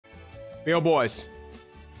Yo, boys.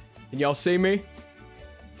 Can y'all see me?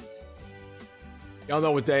 Y'all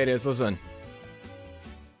know what day it is. Listen.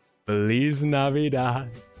 Feliz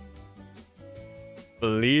Navidad.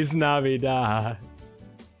 Feliz Navidad.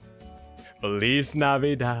 Feliz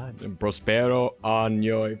Navidad. And prospero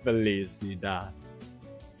año y felicidad.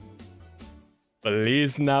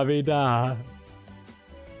 Feliz Navidad.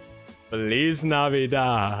 Feliz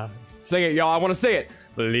Navidad. Sing it, y'all. I want to say it.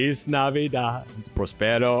 Feliz Navidad.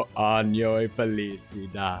 Prospero año y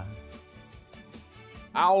felicidad.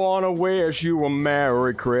 I want to wish you a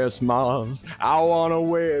Merry Christmas. I want to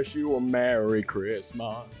wish you a Merry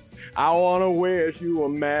Christmas. I want to wish you a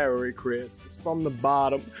Merry Christmas from the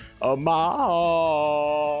bottom of my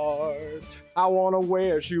heart. I want to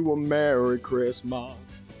wish you a Merry Christmas.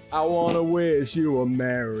 I want to wish you a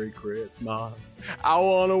Merry Christmas. I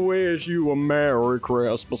want to wish you a Merry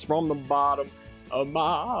Christmas from the bottom of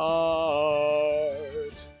my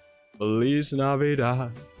heart. Feliz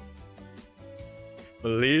Navidad.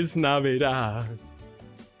 Feliz Navidad.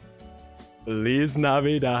 Feliz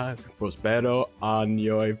Navidad. Prospero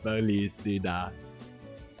año y felicidad.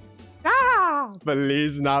 Ah!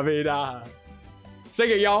 Feliz Navidad. Sing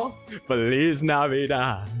it, y'all. Feliz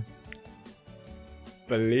Navidad.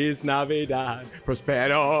 Feliz Navidad.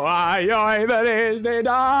 Prospero año y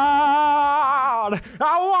felicidad. I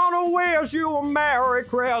want to wish you a Merry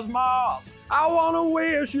Christmas. I want to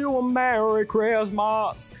wish you a Merry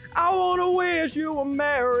Christmas. I want to wish you a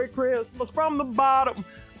Merry Christmas from the bottom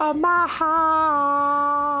of my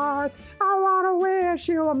heart. I want to wish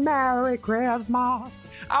you a Merry Christmas.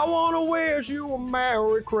 I want to wish you a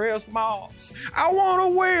Merry Christmas. I want to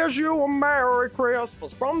wish you a Merry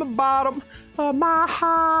Christmas from the bottom of my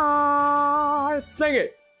heart. Sing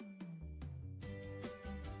it.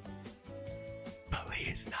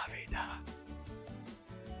 Feliz Navidad.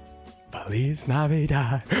 Feliz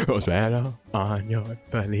Navidad. Prospero año y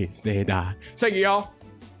felicidad. Sing it, y'all.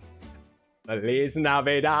 Feliz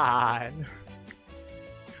Navidad.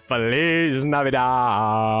 Feliz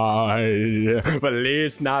Navidad.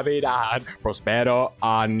 Feliz Navidad. Prospero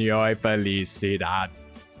año y felicidad.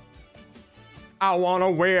 I want to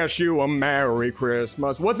wish you a Merry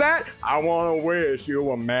Christmas. What's that? I want to wish you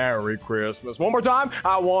a Merry Christmas. One more time.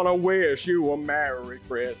 I want to wish you a Merry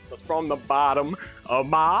Christmas from the bottom of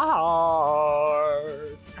my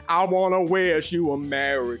heart. I want to wish you a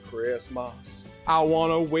Merry Christmas. I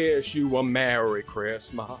want to wish you a Merry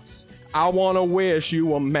Christmas. I want to wish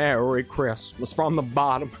you a Merry Christmas from the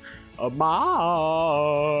bottom of my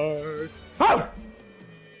heart. Oh!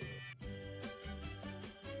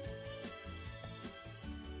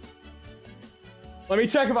 Let me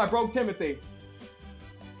check if I broke Timothy.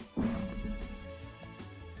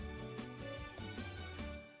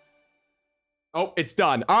 Oh, it's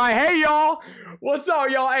done. All right, hey, y'all. What's up,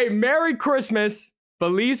 y'all? Hey, Merry Christmas.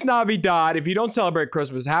 Feliz Navidad. If you don't celebrate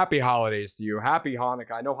Christmas, happy holidays to you. Happy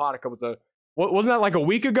Hanukkah. I know Hanukkah was wasn't that like a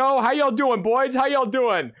week ago? How y'all doing, boys? How y'all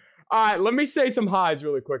doing? All right, let me say some highs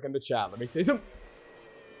really quick in the chat. Let me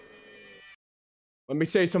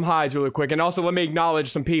say some highs really quick. And also, let me acknowledge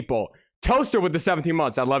some people. Toaster with the 17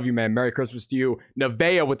 months. I love you, man. Merry Christmas to you.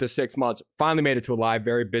 Nevea with the 6 months. Finally made it to a live.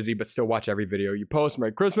 Very busy, but still watch every video you post.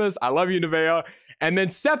 Merry Christmas. I love you, Nevea. And then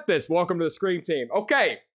Septis. Welcome to the Scream Team.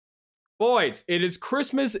 Okay. Boys, it is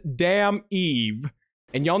Christmas damn Eve.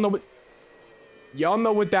 And y'all know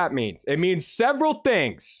what that means. It means several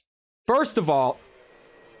things. First of all,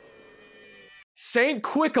 St.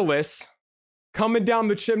 Quicolis coming down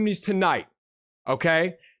the chimneys tonight.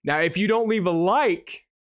 Okay? Now, if you don't leave a like,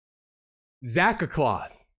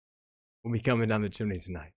 ZACHBEALETV will be coming down the chimney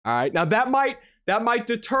tonight. All right. Now that might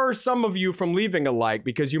deter some of you from leaving a like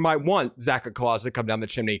because you might want ZACHBEALETV to come down the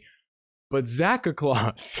chimney, but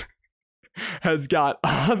ZACHBEALETV has got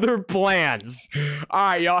other plans. All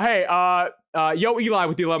right, y'all. Hey, yo, Eli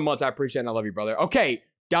with the 11 months. I appreciate it. I love you, brother. Okay,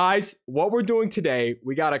 guys, what we're doing today,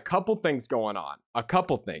 we got a couple things going on. A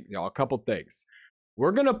couple things, y'all. A couple things.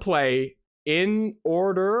 We're gonna play in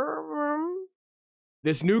order.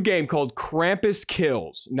 This new game called Krampus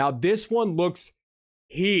Kills. Now, this one looks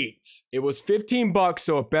heat. It was 15 bucks,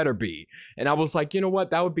 so it better be. And I was like, you know what?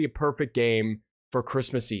 That would be a perfect game for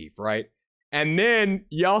Christmas Eve, right? And then,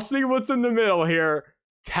 y'all see what's in the middle here.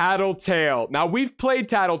 Tattletale. Now, we've played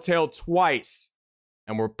Tattletale twice.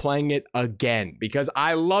 And we're playing it again. Because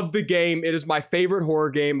I love the game. It is my favorite horror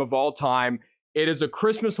game of all time. It is a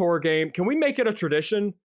Christmas horror game. Can we make it a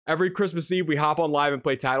tradition? Every Christmas Eve, we hop on live and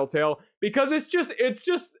play Tattletale because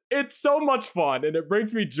it's so much fun and it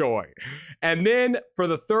brings me joy. And then for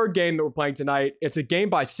the third game that we're playing tonight, it's a game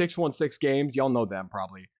by 616 Games. Y'all know them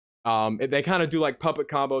probably. They kind of do like puppet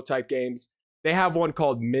combo type games. They have one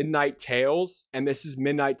called Midnight Tales, and this is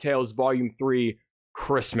Midnight Tales Volume 3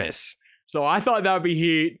 Christmas. So I thought that would be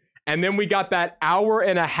heat. And then we got that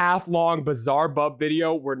 1.5 hour long Bizarre Bub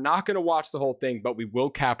video. We're not going to watch the whole thing, but we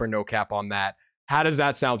will cap or no cap on that. How does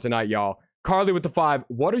that sound tonight, y'all? Carly with the 5.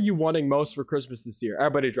 What are you wanting most for Christmas this year?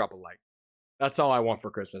 Everybody drop a like. That's all I want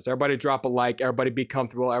for Christmas. Everybody drop a like. Everybody be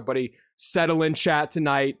comfortable. Everybody settle in chat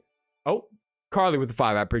tonight. Oh, Carly with the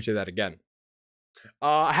 5. I appreciate that again.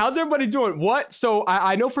 How's everybody doing? What? So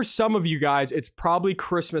I know for some of you guys, it's probably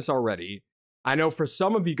Christmas already. I know for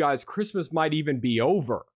some of you guys, Christmas might even be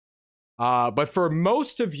over. But for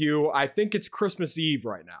most of you, I think it's Christmas Eve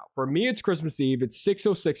right now. For me, it's Christmas Eve. It's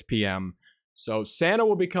 6:06 p.m. So Santa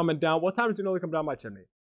will be coming down. What time does he normally come down my chimney?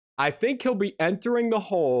 I think he'll be entering the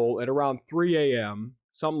hole at around 3 a.m.,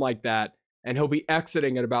 something like that. And he'll be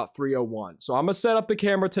exiting at about 3:01. So I'm going to set up the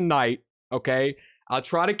camera tonight, okay? I'll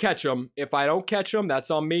try to catch him. If I don't catch him,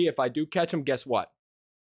 that's on me. If I do catch him, guess what?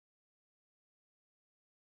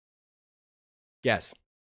 Guess.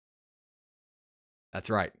 That's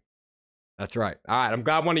right. That's right. All right, I'm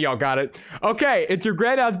glad one of y'all got it. Okay, it's your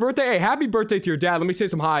granddad's birthday. Hey, happy birthday to your dad. Let me say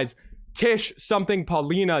some highs. Tish, something,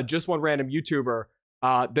 Paulina, just one random YouTuber.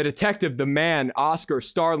 The detective, the man, Oscar,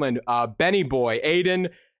 Starland, Benny Boy, Aiden,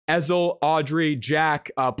 Ezel, Audrey, Jack,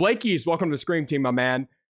 Blakey's, welcome to the Scream Team, my man.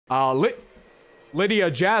 Lydia,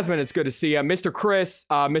 Jasmine, it's good to see you. Mr. Chris,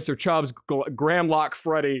 Mr. Chubbs, Gramlock,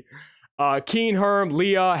 Freddy, Keen Herm,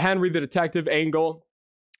 Leah, Henry the detective, Angle.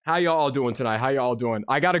 How y'all all doing tonight? How y'all doing?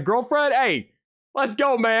 I got a girlfriend? Hey, let's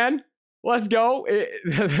go, man. Let's go.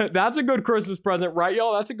 That's a good Christmas present, right,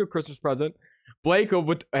 y'all? That's a good Christmas present. Blake,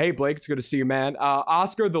 hey, Blake, it's good to see you, man.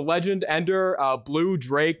 Oscar, the legend, Ender, Blue,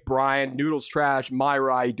 Drake, Brian, Noodles Trash,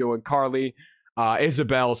 Myra, how you doing? Carly,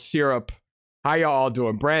 Isabel, Syrup. How y'all all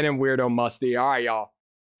doing? Brandon, Weirdo, Musty. All right, y'all.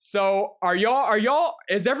 So,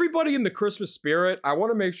 is everybody in the Christmas spirit? I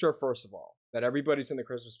want to make sure, first of all, that everybody's in the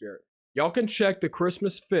Christmas spirit. Y'all can check the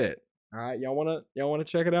Christmas fit. All right, y'all wanna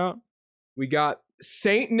check it out? We got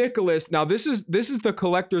Saint Nicholas. Now this is the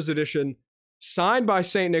collector's edition, signed by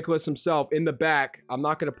Saint Nicholas himself in the back. I'm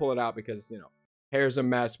not gonna pull it out because you know hair's a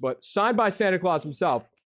mess, but signed by Santa Claus himself.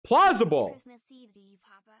 Plausible. Christmas Eve to you,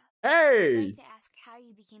 Papa. Hey. I'd like to ask how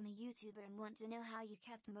you became a YouTuber and want to know how you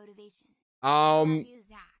kept motivation.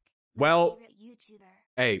 Well, YouTuber.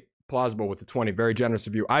 Hey, Plausible with the 20, very generous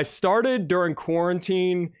of you. I started during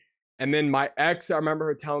quarantine. And then my ex, I remember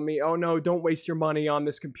her telling me, oh no, don't waste your money on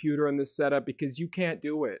this computer and this setup because you can't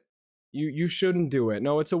do it. You shouldn't do it.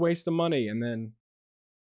 No, it's a waste of money. And then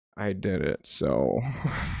I did it. So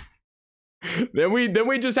then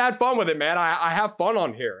we just had fun with it, man. I have fun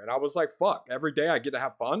on here. And I was like, fuck, every day I get to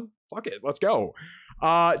have fun. Fuck it. Let's go.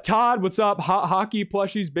 Todd, what's up? Hockey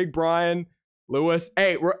plushies, Big Brian, Lewis.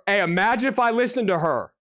 Hey, imagine if I listened to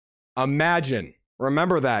her. Imagine.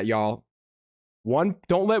 Remember that, y'all.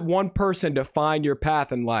 Don't let one person define your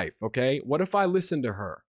path in life, okay? What if I listened to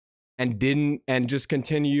her and just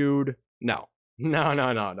continued? No. Then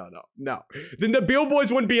the Beale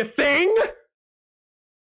Boys wouldn't be a thing?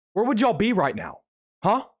 Where would y'all be right now?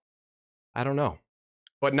 Huh? I don't know.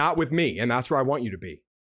 But not with me, and that's where I want you to be.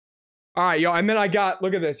 All right, y'all, and then I got,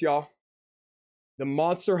 look at this, y'all. The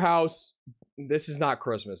Monster House, this is not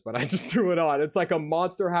Christmas, but I just threw it on. It's like a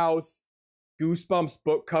Monster House Goosebumps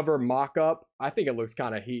book cover mock-up. I think it looks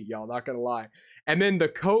kind of heat, y'all, not gonna lie. And then the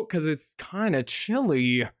coat, because it's kind of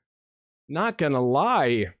chilly. Not gonna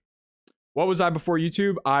lie. What was I before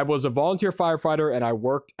YouTube? I was a volunteer firefighter and I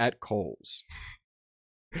worked at Kohl's.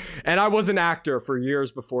 And I was an actor for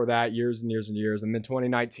years before that, years and years and years. And then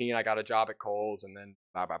 2019, I got a job at Kohl's and then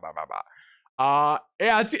yeah,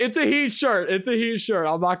 it's a heat shirt. It's a heat shirt.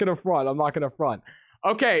 I'm not gonna front.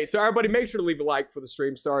 Okay, so everybody make sure to leave a like for the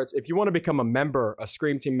stream starts. If you want to become a member, a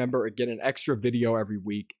Scream Team member, and get an extra video every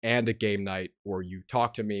week and a game night, or you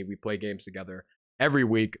talk to me, we play games together every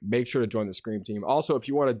week, make sure to join the Scream Team. Also, if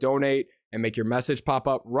you want to donate and make your message pop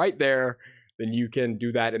up right there, then you can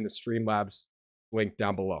do that in the Streamlabs link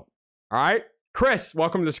down below. All right? Chris,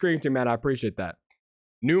 welcome to the Scream Team, man. I appreciate that.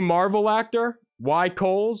 New Marvel actor? Why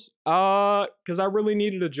Kohl's? Because I really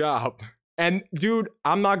needed a job. And, dude,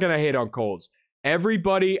 I'm not going to hate on Kohl's.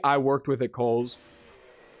 Everybody I worked with at Kohl's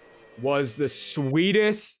was the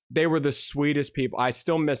sweetest. They were the sweetest people. I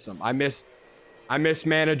still miss them. I miss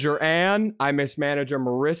manager Ann. I miss manager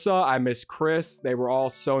Marissa. I miss Chris. They were all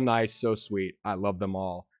so nice, so sweet. I love them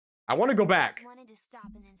all. I want to go back.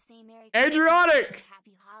 Adrianic!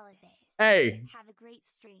 Hey. Have a great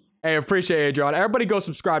stream. Hey, appreciate Adrianic. Everybody go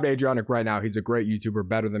subscribe to Adrianic right now. He's a great YouTuber,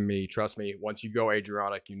 better than me. Trust me, once you go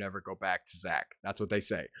Adrianic, you never go back to Zach. That's what they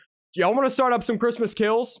say. Y'all want to start up some Christmas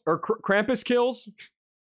kills? Or Krampus kills?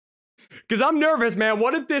 Because I'm nervous, man.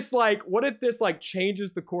 What if this like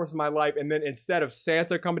changes the course of my life, and then instead of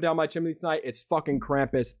Santa coming down my chimney tonight, it's fucking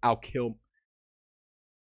Krampus. I'll kill.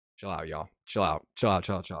 Chill out, y'all. Chill out. Chill out.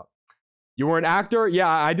 Chill out. Chill out. You were an actor? Yeah,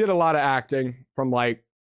 I did a lot of acting from like,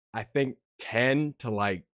 I think 10 to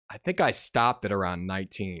like, I think I stopped at around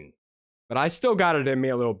 19. But I still got it in me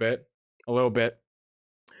a little bit. A little bit.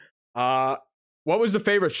 What was the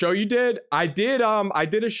favorite show you did? I did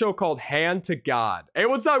a show called Hand to God. Hey,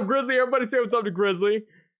 what's up, Grizzly? Everybody say what's up to Grizzly.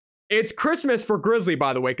 It's Christmas for Grizzly,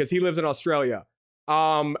 by the way, because he lives in Australia.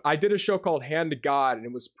 I did a show called Hand to God, and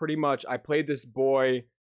it was pretty much, I played this boy.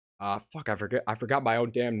 Fuck, I forgot my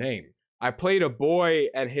own damn name. I played a boy,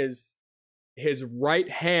 and his right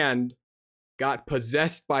hand got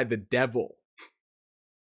possessed by the devil.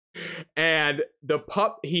 And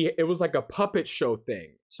it was like a puppet show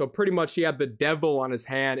thing. So pretty much he had the devil on his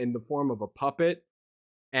hand in the form of a puppet.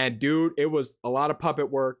 And dude, it was a lot of puppet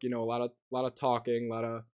work, you know, a lot of talking,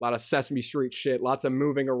 a lot of Sesame Street shit, lots of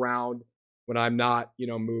moving around when I'm not, you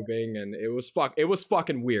know, moving, and it was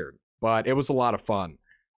fucking weird, but it was a lot of fun.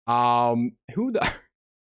 Who the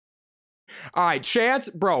All right, Chance,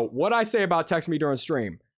 bro, what I say about text me during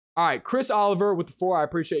stream. All right, Chris Oliver with the 4, I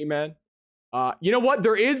appreciate you, man. You know what?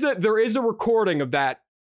 There is a recording of that.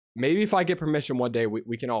 Maybe if I get permission one day,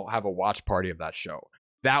 we can all have a watch party of that show.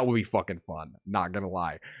 That would be fucking fun. Not gonna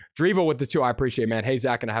lie. Drivo with the 2, I appreciate it, man. Hey,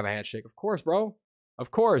 Zach, gonna have a handshake? Of course, bro.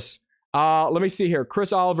 Of course. Let me see here.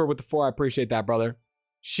 Chris Oliver with the 4, I appreciate that, brother.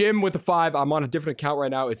 Shim with the 5, I'm on a different account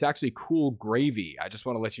right now. It's actually Cool Gravy. I just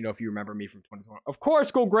want to let you know if you remember me from 2020. Of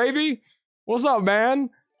course, Cool Gravy. What's up, man?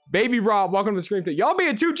 Baby Rob, welcome to the stream. Y'all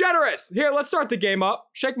being too generous. Here, let's start the game up.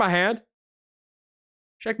 Shake my hand.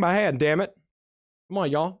 Shake my hand, damn it. Come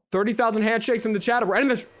on, y'all. 30,000 handshakes in the chat. We're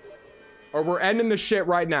ending this shit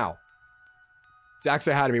right now. Zach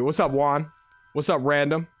said hi to me. What's up, Juan? What's up,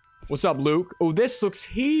 Random? What's up, Luke? Oh, this looks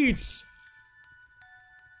heat.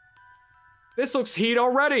 This looks heat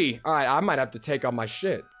already. All right, I might have to take off my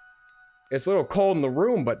shit. It's a little cold in the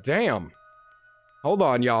room, but damn. Hold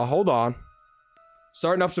on, y'all. Hold on.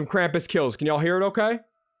 Starting up some Krampus kills. Can y'all hear it okay?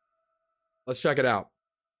 Let's check it out.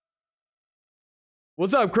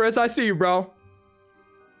 What's up, Chris? I see you, bro.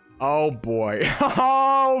 Oh, boy.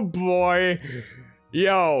 Oh, boy.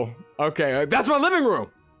 Yo. Okay, that's my living room.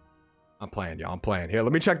 I'm playing, y'all. I'm playing. Here,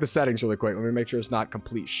 let me check the settings really quick. Let me make sure it's not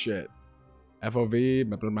complete shit. FOV.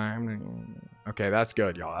 Blah, blah, blah. Okay, that's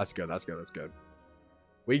good, y'all. That's good. That's good. That's good.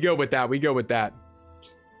 We go with that. We go with that.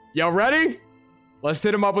 Y'all ready? Let's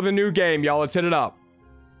hit him up with a new game, y'all. Let's hit it up.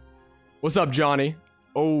 What's up, Johnny?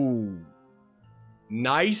 Oh.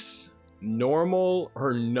 Nice. Normal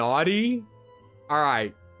or naughty? All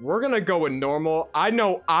right. We're going to go with normal. I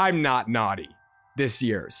know I'm not naughty this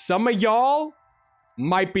year. Some of y'all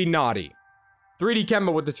might be naughty. 3D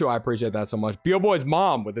Kemba with the 2. I appreciate that so much. Beal Boy's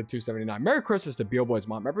mom with the 279. Merry Christmas to Beal Boy's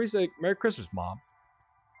mom. Remember he said, Merry Christmas, mom.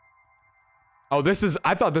 Oh,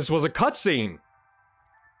 I thought this was a cutscene.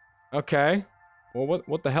 Okay. Well,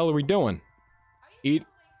 what the hell are we doing? Eat.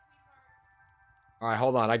 All right,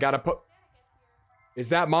 hold on. I gotta put. Is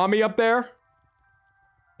that mommy up there?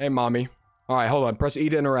 Hey, mommy. All right, hold on. Press E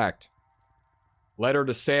to interact. Letter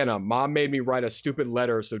to Santa. Mom made me write a stupid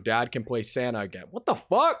letter so dad can play Santa again. What the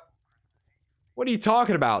fuck? What are you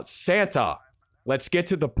talking about? Santa. Let's get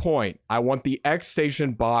to the point. I want the X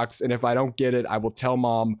Station box, and if I don't get it, I will tell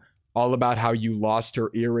mom all about how you lost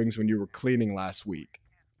her earrings when you were cleaning last week.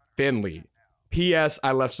 Finley. P.S.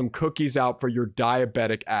 I left some cookies out for your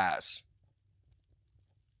diabetic ass.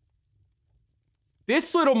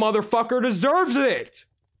 This little motherfucker deserves it.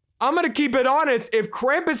 I'm gonna keep it honest. If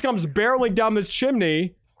Krampus comes barreling down this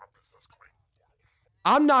chimney,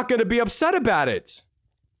 I'm not gonna be upset about it.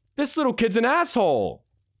 This little kid's an asshole.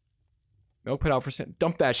 Milk put out for Santa.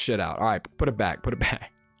 Dump that shit out. All right, put it back. Put it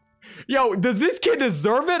back. Yo, does this kid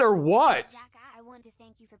deserve it or what? Zach, I want to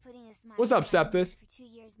thank you for putting a smile What's up, on my face. Septus? For 2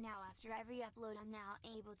 years now, after every upload, I'm now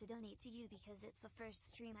able to donate to you because it's the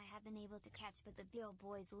first stream I have been able to catch. But the Bill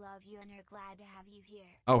boys love you and are glad to have you here.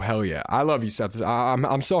 Oh hell yeah! I love you, Septus.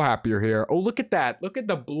 I'm so happy you're here. Oh, look at that! Look at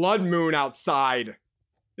the blood moon outside.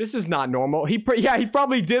 This is not normal. He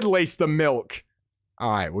probably did lace the milk.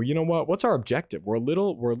 All right. Well, you know what? What's our objective? We're a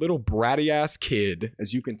little bratty ass kid,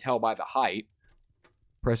 as you can tell by the height.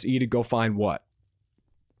 Press E to go find what?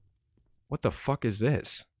 What the fuck is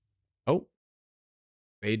this? Oh.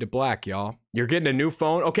 Fade to black, y'all. You're getting a new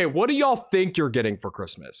phone? Okay, what do y'all think you're getting for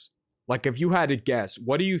Christmas? Like, if you had to guess,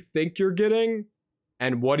 what do you think you're getting?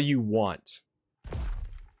 And what do you want?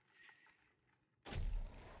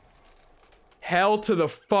 Hell to the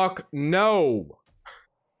fuck no.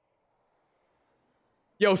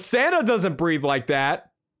 Yo, Santa doesn't breathe like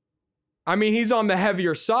that. I mean, he's on the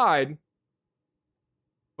heavier side,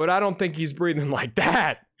 but I don't think he's breathing like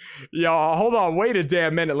that. Y'all, hold on. Wait a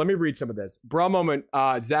damn minute. Let me read some of this. Bruh moment.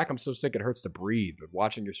 Zach, I'm so sick it hurts to breathe, but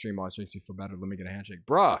watching your stream always makes me feel better. Let me get a handshake.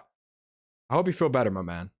 Bruh, I hope you feel better, my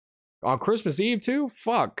man. On Christmas Eve, too?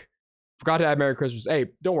 Fuck. Forgot to add Merry Christmas. Hey,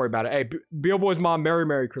 don't worry about it. Hey, Beal Boy's mom,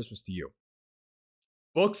 Merry Christmas to you.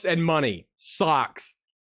 Books and money. Socks.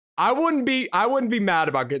 I wouldn't be mad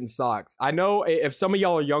about getting socks. I know if some of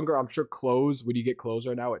y'all are younger, I'm sure clothes, when you get clothes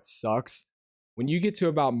right now, it sucks. When you get to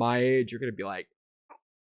about my age, you're going to be like,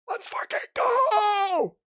 let's fucking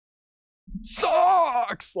go!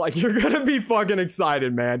 Socks! Like, you're going to be fucking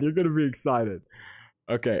excited, man. You're going to be excited.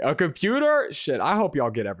 Okay, a computer? Shit, I hope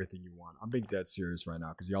y'all get everything you want. I'm being dead serious right now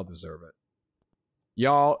because y'all deserve it.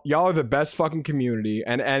 Y'all are the best fucking community.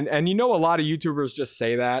 And you know a lot of YouTubers just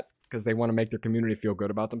say that because they want to make their community feel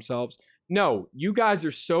good about themselves. No, you guys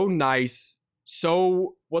are so nice.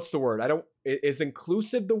 So, what's the word? Is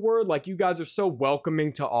inclusive the word? Like, you guys are so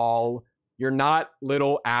welcoming to all. You're not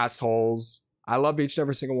little assholes. I love each and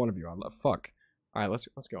every single one of you. Fuck. All right, let's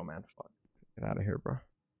go, man. Fuck. Get out of here, bro. I'm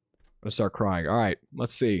gonna start crying. All right,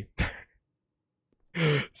 let's see.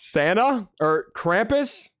 Santa or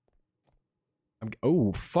Krampus?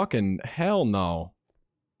 Oh, fucking hell no.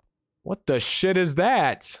 What the shit is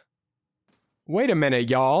that? Wait a minute,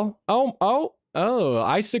 y'all. Oh,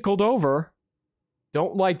 icicled over.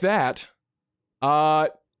 Don't like that.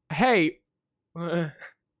 Hey.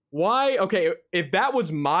 Why? Okay, if that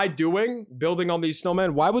was my doing, building on these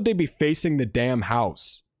snowmen, why would they be facing the damn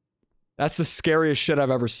house? That's the scariest shit I've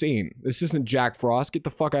ever seen. This isn't Jack Frost. Get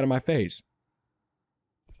the fuck out of my face.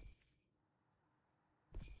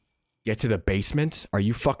 Get to the basement? Are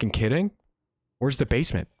you fucking kidding? Where's the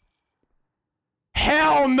basement?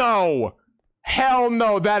 Hell no! Hell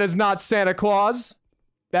no, that is not Santa Claus.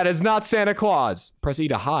 That is not Santa Claus. Press E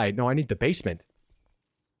to hide. No, I need the basement.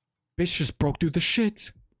 Bitch just broke through the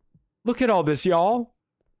shit. Look at all this, y'all.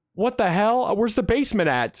 What the hell? Where's the basement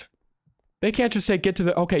at? They can't just say get to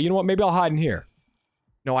the... Okay, you know what? Maybe I'll hide in here.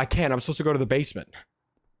 No, I can't. I'm supposed to go to the basement.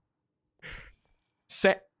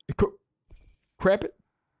 Crap it.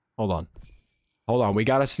 Hold on. Hold on. We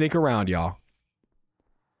gotta sneak around, y'all.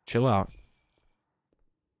 Chill out.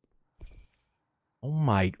 Oh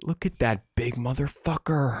my... Look at that big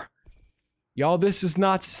motherfucker. Y'all, this is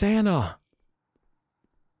not Santa.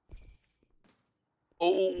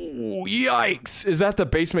 Oh, yikes. Is that the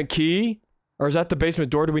basement key? Or is that the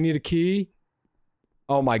basement door? Do we need a key?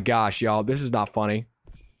 Oh my gosh, y'all. This is not funny.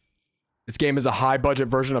 This game is a high-budget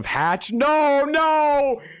version of Hatch. No,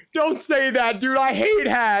 no! Don't say that, dude. I hate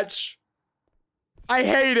Hatch. I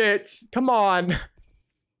hate it. Come on.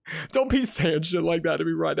 Don't be saying shit like that to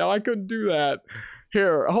me right now. I couldn't do that.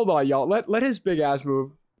 Here, hold on, y'all. Let his big ass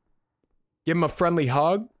move. Give him a friendly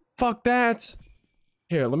hug. Fuck that.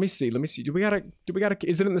 Here, let me see. Let me see. Do we got a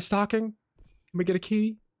is it in the stocking? Can we get a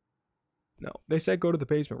key? No. They said go to the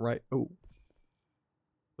basement, right? Oh.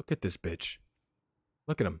 Look at this bitch.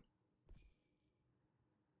 Look at him.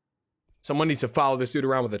 Someone needs to follow this dude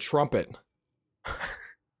around with a trumpet.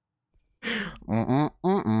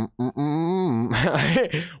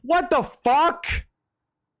 What the fuck?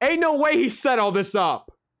 Ain't no way he set all this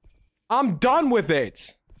up. I'm done with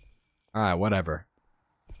it. Alright, whatever.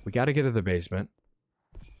 We gotta get to the basement.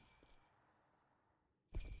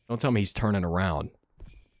 Don't tell me he's turning around.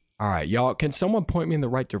 Alright, y'all, can someone point me in the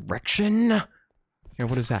right direction? Here,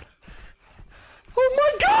 what is that? Oh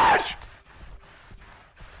my gosh!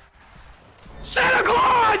 Santa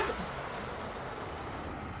Claus!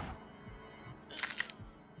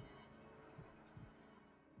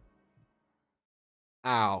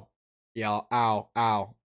 Ow. Y'all, ow,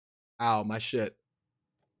 ow. Ow, my shit.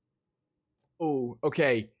 Oh,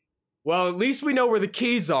 okay. Well, at least we know where the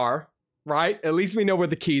keys are, right? At least we know where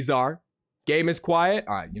the keys are. Game is quiet.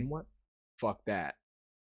 All right, you know what? Fuck that.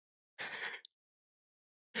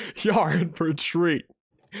 Y'all are in for a treat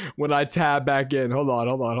when I tab back in. Hold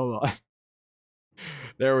on.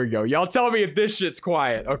 There we go. Y'all tell me if this shit's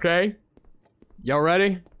quiet, okay? Y'all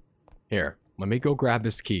ready? Here, let me go grab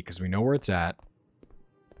this key because we know where it's at.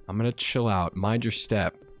 I'm gonna chill out. Mind your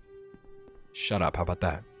step. Shut up. How about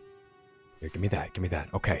that? Here, give me that. Give me that.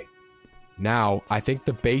 Okay. Now, I think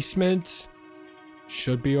the basement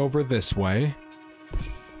should be over this way.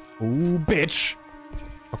 Ooh, bitch.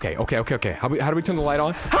 Okay. How do we turn the light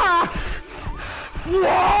on? Ha!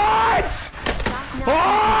 What?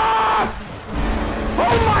 Ah!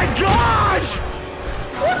 Oh my gosh!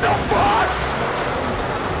 What the fuck?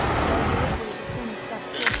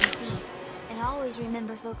 And always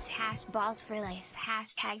remember, folks, #balls for life,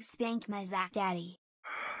 #spank my Zach Daddy.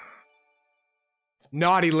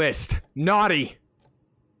 Naughty list. Naughty.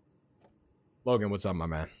 Logan, what's up, my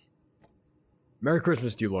man? Merry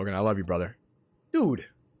Christmas to you, Logan. I love you, brother. Dude.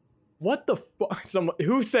 What the fuck?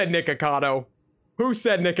 Who said Nikocado? Who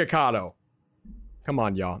said Nikocado? Come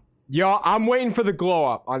on, y'all. Y'all, I'm waiting for the glow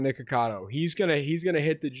up on Nikocado. He's gonna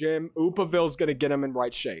hit the gym. Oopaville's gonna get him in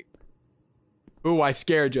right shape. Ooh, I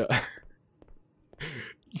scared you.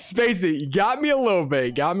 Spacey, you got me a little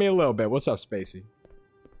bit. Got me a little bit. What's up, Spacey?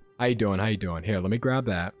 How you doing? How you doing? Here, let me grab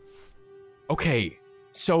that. Okay,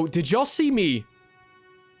 so did y'all see me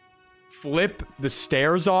flip the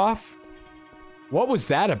stairs off? What was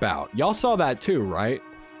that about? Y'all saw that too, right?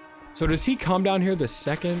 So does he come down here the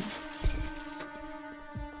second?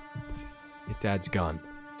 Get Dad's gun.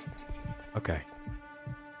 Okay.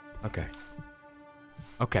 Okay.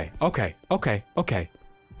 Okay. Okay. Okay. Okay.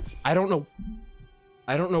 I don't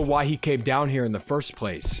know why he came down here in the first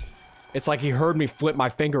place. It's like he heard me flip my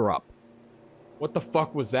finger up. What the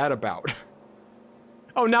fuck was that about?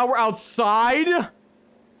 Oh, now we're outside?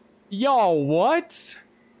 Y'all, what?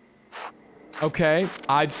 Okay,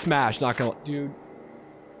 I'd smash, not gonna... Dude.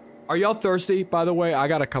 Are y'all thirsty, by the way? I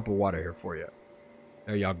got a cup of water here for you.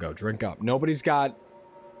 There y'all go, drink up. Nobody's got...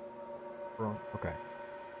 Bro, okay.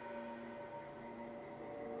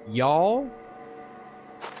 Y'all?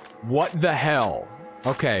 What the hell?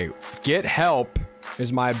 Okay, get help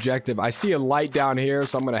is my objective. I see a light down here,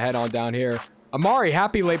 so I'm gonna head on down here. Amari,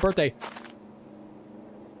 happy late birthday.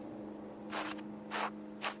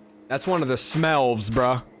 That's one of the smells,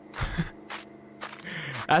 bruh.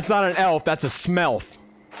 That's not an elf, that's a smelf.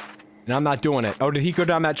 And I'm not doing it. Oh, did he go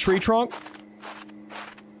down that tree trunk?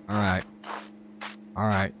 Alright.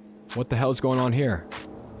 Alright. What the hell is going on here?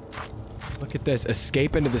 Look at this.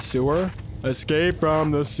 Escape into the sewer? Escape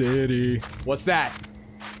from the city. What's that?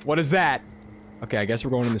 What is that? Okay, I guess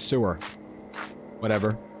we're going in the sewer.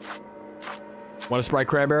 Whatever. Want a Sprite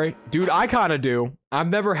cranberry? Dude, I kinda do. I've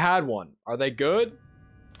never had one. Are they good?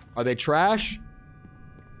 Are they trash?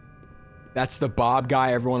 That's the Bob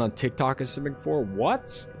guy everyone on TikTok is simming for?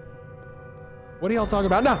 What? What are y'all talking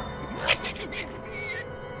about? No!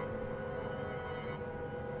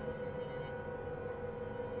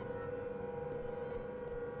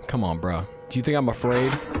 Come on, bro. Do you think I'm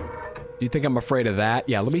afraid? Do you think I'm afraid of that?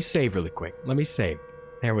 Yeah, let me save really quick. Let me save.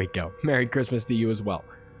 There we go. Merry Christmas to you as well.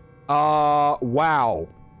 Wow.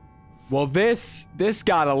 Well, this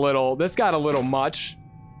got a little much.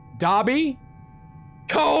 Dobby?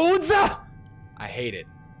 Codes? I hate it.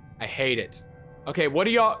 I hate it. Okay, what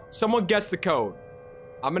do y'all... Someone guess the code.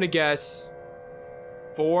 I'm gonna guess...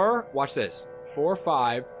 4... Watch this. 4,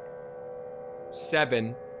 5...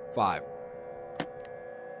 7, 5.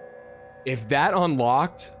 If that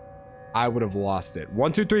unlocked, I would have lost it.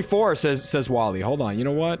 1, 2, 3, 4 says Wally. Hold on. You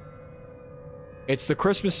know what? It's the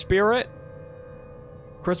Christmas spirit.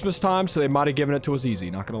 Christmas time, so they might have given it to us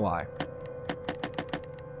easy. Not gonna lie.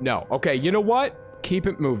 No. Okay, you know what? Keep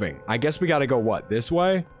it moving. I guess we gotta go what? This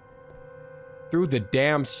way? Through the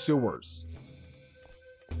damn sewers.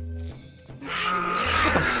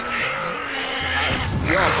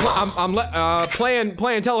 Yo, I'm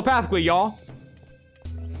playing telepathically, y'all.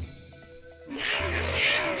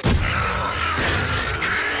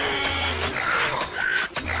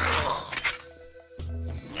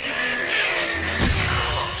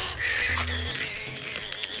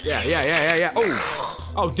 Yeah.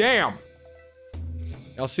 Oh, damn.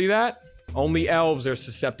 Y'all see that? Only elves are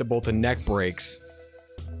susceptible to neck breaks.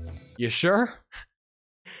 You sure?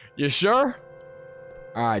 You sure?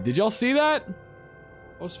 Alright, did y'all see that?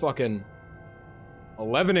 I was fucking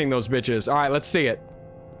 11ing those bitches. Alright, let's see it.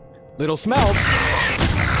 Little smells.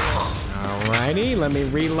 Alrighty, let me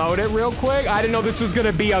reload it real quick. I didn't know this was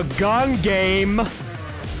gonna be a gun game.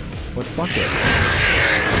 But fuck it.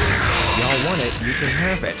 Y'all want it, you can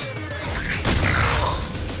have it.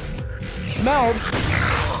 Smells.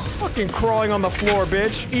 Fucking crawling on the floor,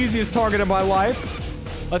 bitch. Easiest target of my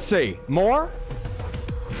life. Let's see. More?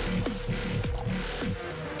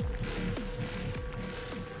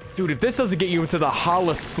 Dude, if this doesn't get you into the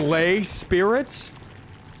Holla Slay spirits,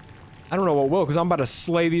 I don't know what will, because I'm about to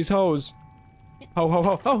slay these hoes. Ho, ho,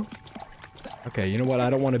 ho, ho. Okay, you know what? I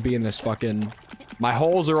don't want to be in this fucking... My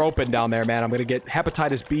holes are open down there, man. I'm gonna get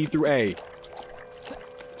hepatitis B through A.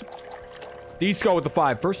 Disco with the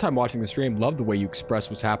 5. First time watching the stream. Love the way you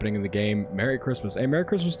express what's happening in the game. Merry Christmas. Hey, Merry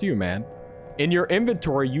Christmas to you, man. In your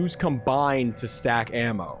inventory, use combine to stack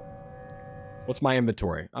ammo. What's my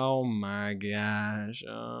inventory? Oh my gosh.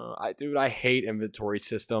 Dude, I hate inventory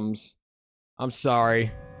systems. I'm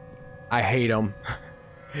sorry. I hate them.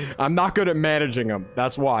 I'm not good at managing them.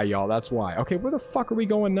 That's why, y'all. That's why. Okay, where the fuck are we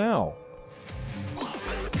going now?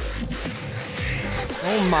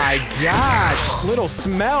 Oh my gosh. Little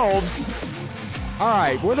smelves.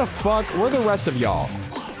 Alright, where the rest of y'all?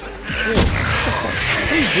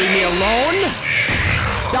 Please leave me alone.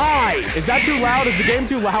 Die! Is that too loud? Is the game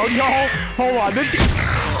too loud, y'all? Hold on,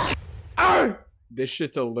 this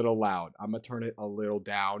shit's a little loud. I'm gonna turn it a little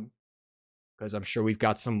down. Because I'm sure we've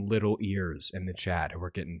got some little ears in the chat who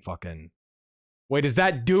are getting fucking... Wait, is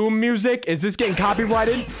that Doom music? Is this getting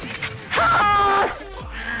copyrighted? Ah!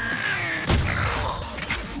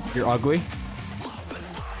 You're ugly.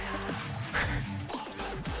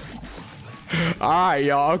 Alright,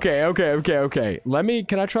 y'all. Okay.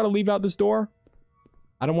 Can I try to leave out this door?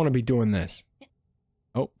 I don't want to be doing this.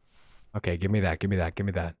 Oh. Okay, give me that.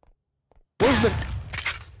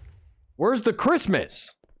 Where's the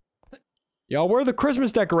Christmas? Y'all, where are the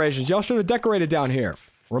Christmas decorations? Y'all should have decorated down here.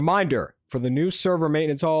 Reminder for the new server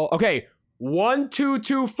maintenance hall. Okay,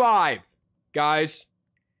 1225. Guys,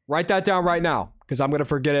 write that down right now, because I'm gonna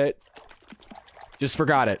forget it. Just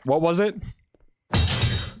forgot it. What was it?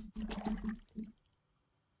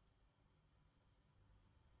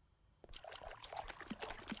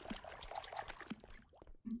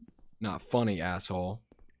 Not funny, asshole.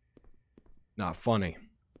 Not funny.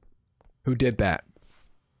 Who did that?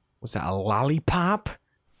 What's that, a lollipop?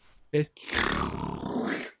 Give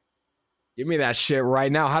me that shit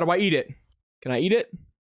right now. How do I eat it? Can I eat it?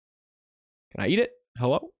 Can I eat it?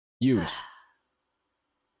 Hello? Use.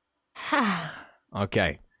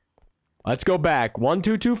 Okay. Let's go back.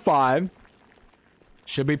 1225.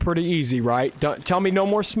 Should be pretty easy, right? Don't tell me no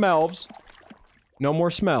more smells. No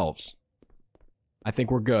more smells. I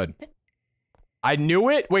think we're good. I knew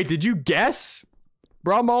it? Wait, did you guess?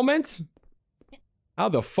 Bro moment? How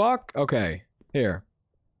the fuck? Okay. Here.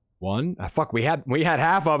 One. Fuck, we had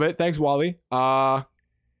half of it. Thanks, Wally.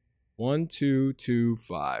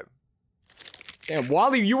 1225. Damn,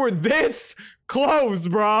 Wally, you were this close,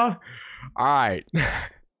 bruh. Alright.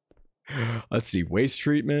 Let's see. Waste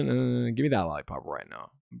treatment. Give me that lollipop right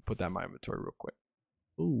now. Put that in my inventory real quick.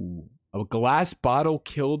 Ooh. A glass bottle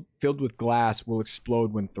filled with glass will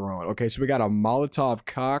explode when thrown. Okay, so we got a Molotov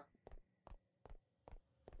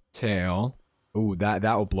cocktail. Ooh, that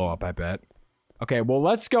will blow up, I bet. Okay, well,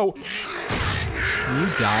 let's go. Can you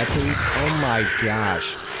die, please? Oh my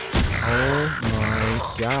gosh. Oh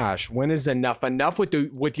my gosh. When is enough? Enough with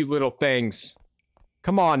you little things.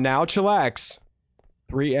 Come on now, chillax.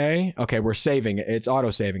 3A. Okay, we're saving it. It's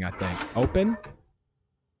auto-saving, I think. Open.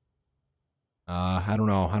 I don't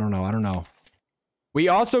know. We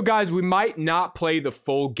also, guys, we might not play the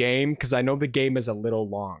full game because I know the game is a little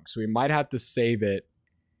long. So we might have to save it.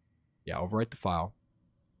 Yeah, overwrite the file.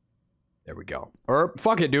 There we go. Or,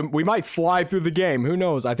 fuck it, dude. We might fly through the game. Who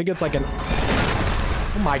knows? I think it's like an...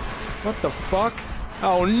 Oh my... What the fuck?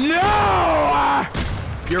 Oh no!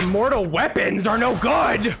 Your mortal weapons are no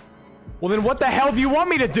good! Well then what the hell do you want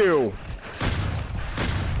me to do?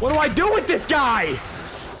 What do I do with this guy?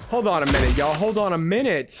 Hold on a minute, y'all. Hold on a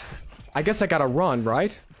minute. I guess I gotta run,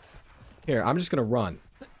 right? Here, I'm just gonna run.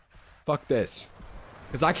 Fuck this.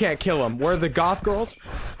 Because I can't kill him. Where are the goth girls?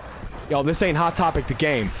 Yo, this ain't Hot Topic the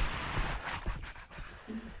game.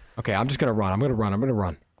 Okay, I'm just gonna run. I'm gonna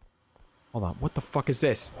run. Hold on. What the fuck is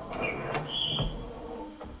this?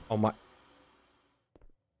 Oh my...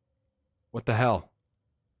 What the hell?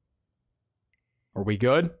 Are we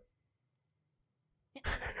good?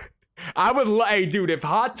 I would hey dude, if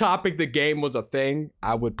Hot Topic the game was a thing,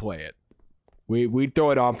 I would play it. We'd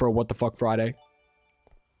throw it on for What the Fuck Friday.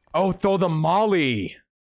 Oh, throw the molly.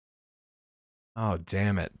 Oh,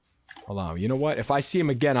 damn it. Hold on. You know what? If I see him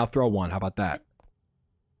again, I'll throw one. How about that?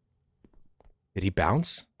 Did he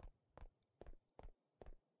bounce?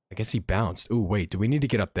 I guess he bounced. Ooh, wait. Do we need to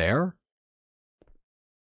get up there?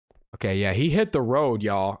 Okay, yeah. He hit the road,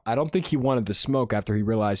 y'all. I don't think he wanted the smoke after he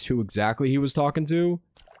realized who exactly he was talking to.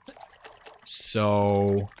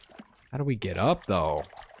 So... How do we get up, though?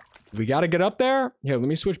 We gotta get up there? Here, let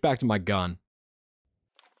me switch back to my gun.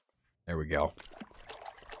 There we go.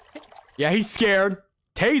 Yeah, he's scared.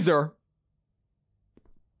 Taser.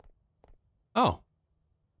 Oh.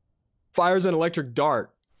 Fires an electric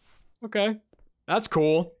dart. Okay. That's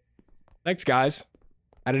cool. Thanks, guys.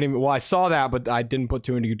 I didn't even... Well, I saw that, but I didn't put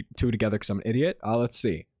two and two together because I'm an idiot. Let's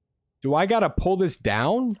see. Do I gotta pull this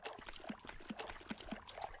down?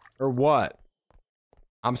 Or what?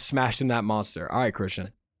 I'm smashing that monster. Alright,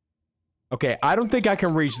 Christian. Okay, I don't think I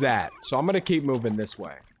can reach that. So I'm gonna keep moving this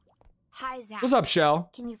way. Hi, Zach. What's up,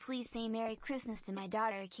 Shell? Can you please say Merry Christmas to my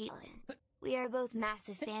daughter, Caitlin? We are both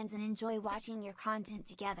massive fans and enjoy watching your content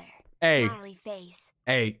together. Hey. Smiley face.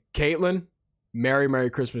 Hey, Caitlin. Merry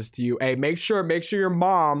Christmas to you. Hey, make sure your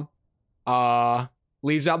mom,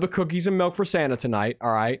 Leaves out the cookies and milk for Santa tonight,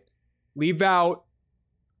 all right? Leave out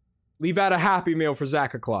a Happy Meal for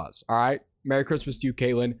Santa Claus, all right? Merry Christmas to you,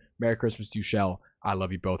 Caitlin. Merry Christmas to you, Shell. I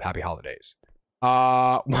love you both. Happy holidays.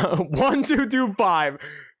 1225.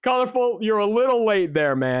 Colorful, you're a little late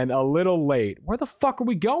there, man. A little late. Where the fuck are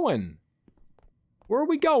we going? Where are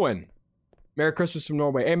we going? Merry Christmas from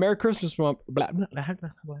Norway. Hey, Merry Christmas from...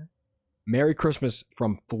 Merry Christmas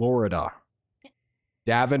from Florida.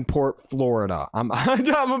 Davenport, Florida. I'm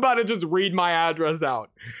about to just read my address out.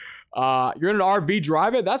 You're in an RV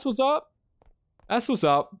driving? That's what's up. That's what's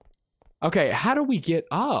up. Okay, how do we get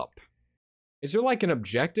up? Is there like an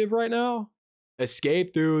objective right now?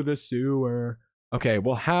 Escape through the sewer. Okay,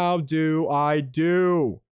 well, how do I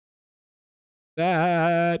do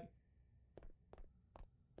that?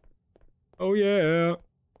 Oh, yeah.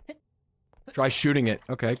 Try shooting it.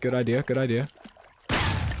 Okay, good idea, good idea.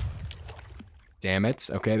 Damn it.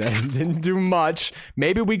 Okay, that didn't do much.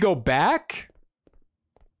 Maybe we go back?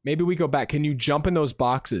 Maybe we go back. Can you jump in those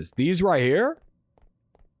boxes? These right here?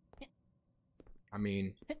 I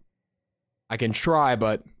mean, I can try,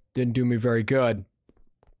 but didn't do me very good.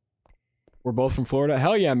 We're both from Florida?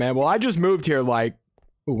 Hell yeah, man. Well, I just moved here like...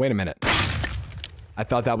 Ooh, wait a minute. I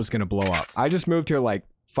thought that was gonna blow up. I just moved here like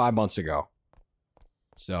 5 months ago.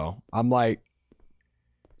 So, I'm like...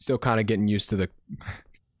 Still kind of getting used to the...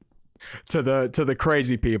 to the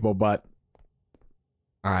crazy people, but...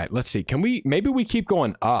 Alright, let's see. Can we... Maybe we keep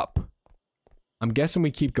going up. I'm guessing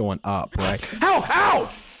we keep going up, right? Ow!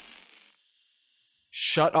 Ow!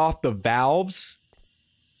 Shut off the valves?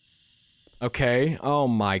 Okay. Oh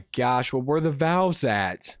my gosh. Well, where are the valves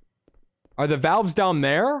at? Are the valves down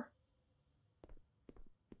there?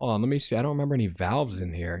 Hold on, let me see. I don't remember any valves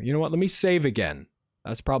in here. You know what? Let me save again.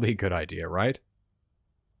 That's probably a good idea, right?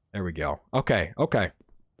 There we go. Okay, okay.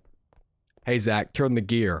 Hey, Zach, turn the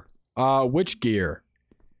gear. Which gear?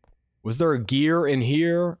 Was there a gear in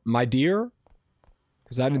here, my dear?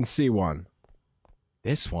 Because I didn't see one.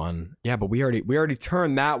 This one? Yeah, but we already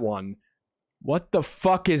turned that one. What the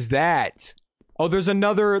fuck is that? Oh, there's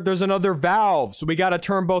another valve. So we gotta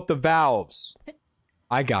turn both the valves.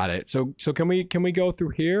 I got it. So can we go through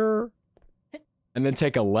here? And then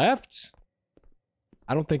take a left?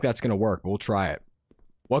 I don't think that's gonna work, but we'll try it.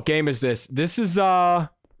 What game is this? This is Krampus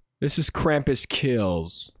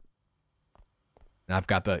Kills. And I've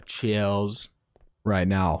got the chills right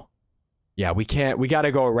now. Yeah, we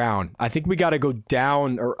gotta go around. I think we gotta go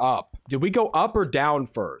down or up. Did we go up or down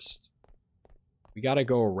first? We gotta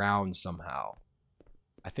go around somehow.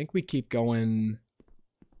 I think we keep going...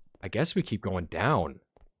 I guess we keep going down.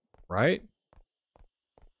 Right?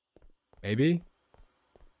 Maybe?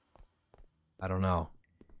 I don't know.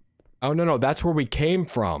 Oh, no, that's where we came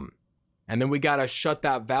from. And then we gotta shut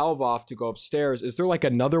that valve off to go upstairs. Is there like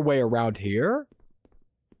another way around here?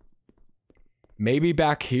 Maybe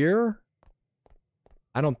back here?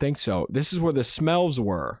 I don't think so. This is where the smells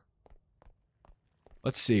were.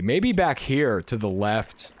 Let's see. Maybe back here to the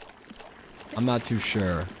left. I'm not too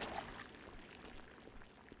sure.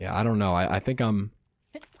 Yeah, I don't know. I think I'm...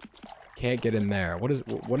 Can't get in there. What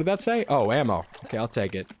did that say? Oh, ammo. Okay, I'll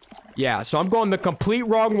take it. Yeah, so I'm going the complete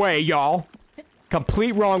wrong way, y'all.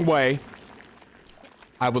 Complete wrong way.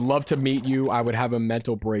 I would love to meet you. I would have a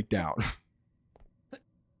mental breakdown.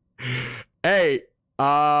 Hey,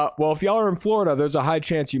 well, if y'all are in Florida, there's a high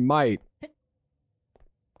chance you might.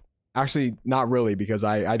 Actually, not really, because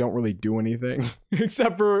I don't really do anything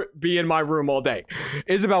except for be in my room all day.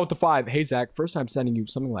 Isabel with the 5. Hey, Zach, first time sending you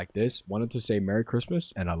something like this. Wanted to say Merry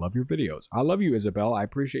Christmas, and I love your videos. I love you, Isabel. I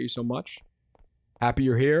appreciate you so much. Happy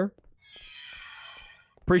you're here.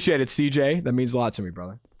 Appreciate it, CJ. That means a lot to me,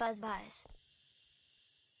 brother. Buzz buzz.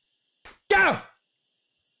 Go!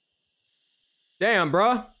 Damn,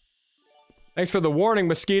 bruh. Thanks for the warning,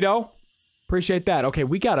 Mosquito. Appreciate that. Okay,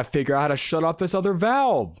 we gotta figure out how to shut off this other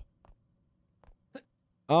valve.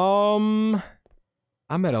 I'm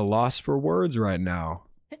at a loss for words right now.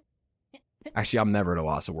 Actually, I'm never at a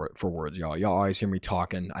loss for words, y'all. Y'all always hear me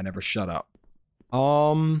talking. I never shut up.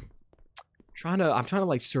 I'm trying to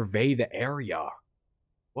like survey the area.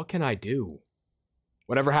 What can I do?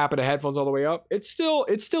 Whatever happened to headphones all the way up? It's still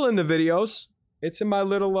in the videos. It's in my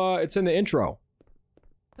little it's in the intro.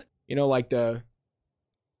 You know, like the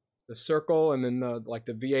circle and then the like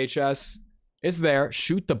the VHS. It's there.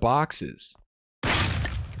 Shoot the boxes.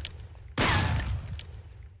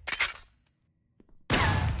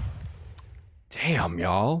 Damn,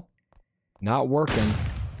 y'all. Not working.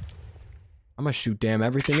 I'm gonna shoot damn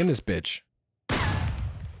everything in this bitch.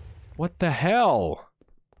 What the hell?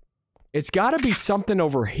 It's gotta be something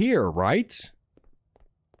over here, right?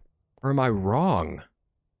 Or am I wrong?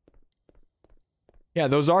 Yeah,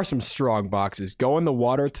 those are some strong boxes. Go in the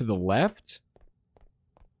water to the left.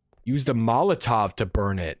 Use the Molotov to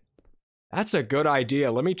burn it. That's a good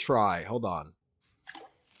idea. Let me try. Hold on.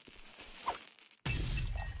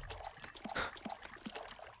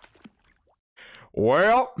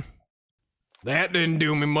 Well, that didn't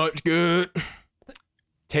do me much good.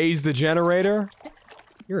 Tase the generator.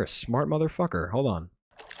 You're a smart motherfucker. Hold on.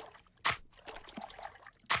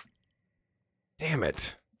 Damn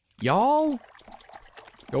it. Y'all?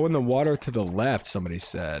 Go in the water to the left, somebody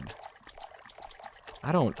said.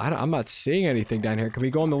 I'm not seeing anything down here. Can we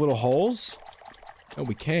go in the little holes? No,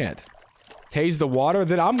 we can't. Tase the water,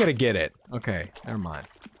 then I'm gonna get it. Okay, never mind.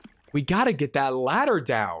 We gotta get that ladder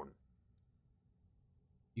down.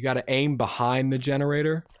 You gotta aim behind the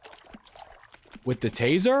generator. With the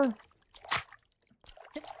taser?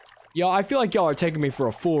 Yo, I feel like y'all are taking me for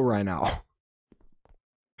a fool right now.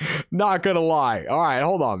 Not gonna lie. Alright,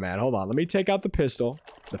 hold on, man. Hold on. Let me take out the pistol.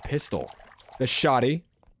 The pistol. The shotty.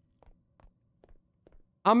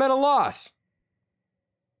 I'm at a loss.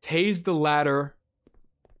 Tase the ladder.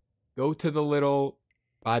 Go to the little...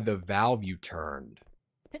 by the valve you turned.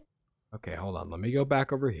 Okay, hold on. Let me go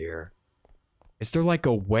back over here. Is there like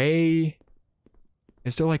a way...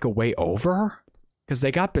 Is there like a way over? Because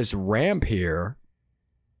they got this ramp here.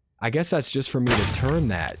 I guess that's just for me to turn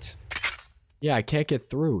that. Yeah, I can't get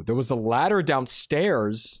through. There was a ladder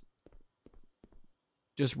downstairs.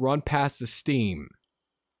 Just run past the steam.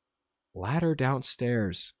 Ladder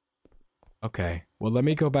downstairs. Okay, well, let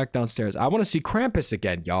me go back downstairs. I want to see Krampus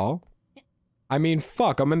again, y'all. I mean,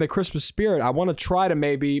 fuck, I'm in the Christmas spirit. I want to try to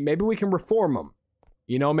maybe we can reform him.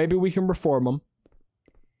 You know, maybe we can reform him.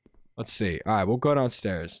 Let's see. All right, we'll go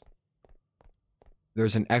downstairs.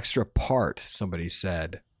 There's an extra part, somebody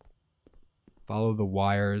said. Follow the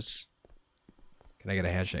wires. Can I get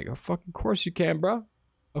a handshake? Oh, fucking course you can, bro.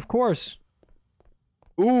 Of course.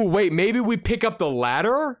 Ooh, wait, maybe we pick up the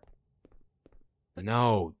ladder?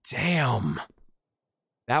 No, damn.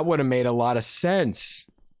 That would have made a lot of sense.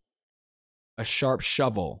 A sharp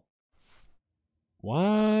shovel.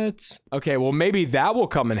 What? Okay, well, maybe that will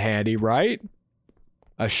come in handy, right?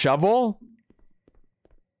 A shovel?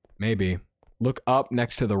 Maybe. Look up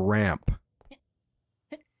next to the ramp.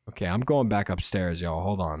 Okay, I'm going back upstairs, y'all.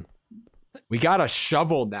 Hold on. We got a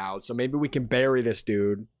shovel now, so maybe we can bury this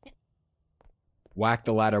dude. Whack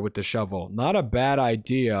the ladder with the shovel. Not a bad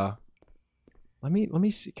idea. Let me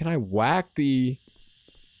see. Can I whack the...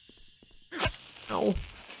 No.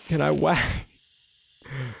 Can I whack...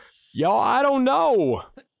 Y'all, I don't know.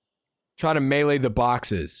 Try to melee the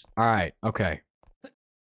boxes. Alright, okay.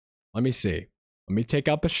 Let me see. Let me take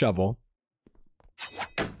out the shovel.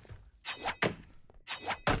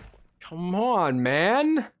 Come on,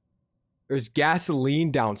 man. There's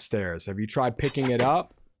gasoline downstairs. Have you tried picking it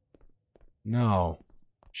up? No.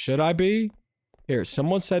 Should I be? Here,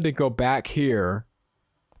 someone said to go back here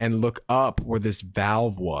and look up where this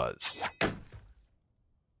valve was.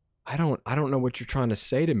 I don't know what you're trying to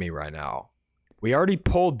say to me right now. We already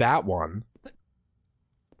pulled that one.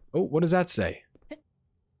 Oh, what does that say?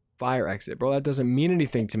 Fire exit. Bro, that doesn't mean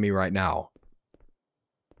anything to me right now.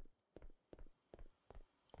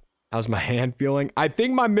 How's my hand feeling? I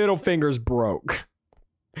think my middle finger's broke.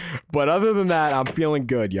 But other than that, I'm feeling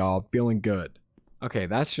good, y'all. I'm feeling good. Okay,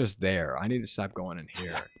 that's just there. I need to stop going in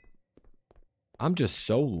here. I'm just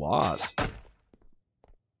so lost.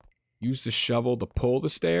 Use the shovel to pull the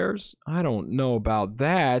stairs? I don't know about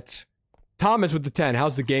that. Thomas with the 10.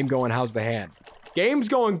 How's the game going? How's the hand? Game's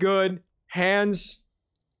going good. Hands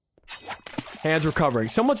recovering.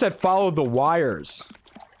 Someone said follow the wires.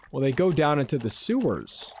 Well, they go down into the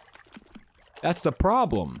sewers. That's the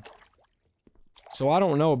problem. So I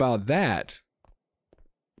don't know about that.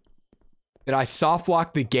 Did I soft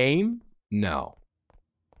lock the game? No.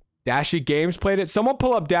 Dashy Games played it? Someone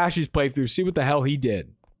pull up Dashy's playthrough. See what the hell he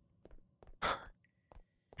did.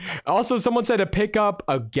 Also, someone said to pick up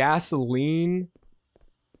a gasoline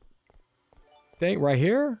thing right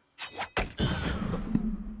here.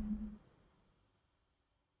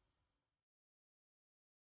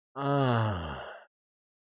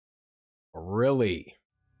 Really?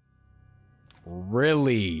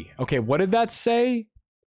 Really? Okay, what did that say?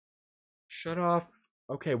 Shut off.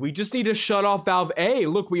 Okay, we just need to shut off valve A.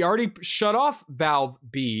 Look, we already shut off valve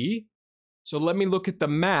B. So let me look at the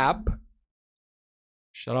map.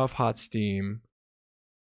 Shut off hot steam.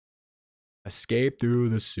 Escape through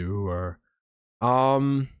the sewer.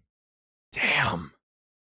 Damn.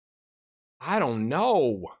 I don't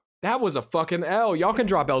know. That was a fucking L. Y'all can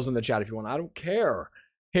drop L's in the chat if you want. I don't care.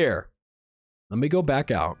 Here. Let me go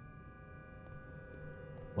back out.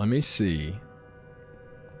 Let me see.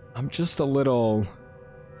 I'm just a little...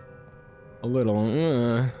 a little.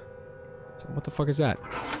 So what the fuck is that?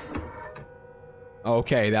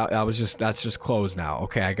 Okay, that's just closed now.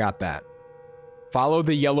 Okay, I got that. Follow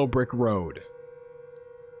the yellow brick road.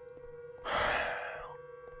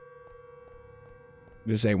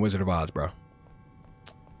 This ain't Wizard of Oz, bro.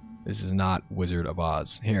 This is not Wizard of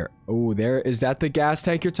Oz. Here. Oh, is that the gas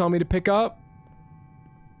tank you're telling me to pick up?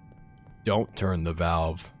 Don't turn the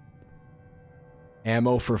valve.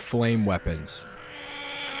 Ammo for flame weapons.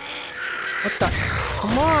 What the?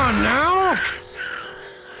 Come on now!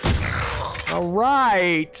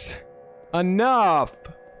 Alright! Enough!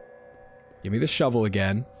 Give me the shovel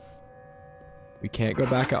again. We can't go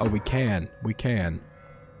back. Oh, we can. We can.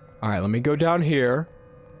 Alright, let me go down here.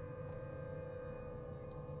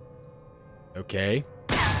 Okay.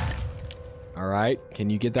 Alright, can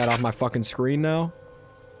you get that off my fucking screen now?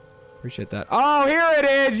 Appreciate that. Oh, here it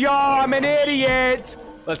is, y'all! I'm an idiot!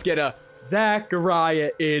 Let's get a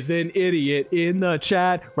Zachariah is an idiot in the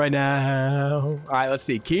chat right now. Alright, let's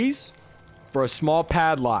see. Keys for a small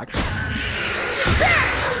padlock. Oh,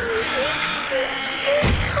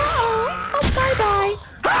 bye-bye.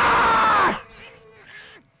 Ah!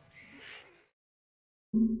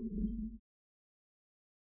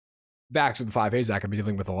 Vax with the 5. Hey, Zach, I've been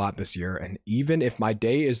dealing with a lot this year, and even if my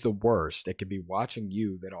day is the worst, it can be watching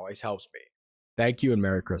you that always helps me. Thank you and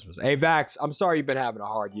Merry Christmas. Hey, Vax, I'm sorry you've been having a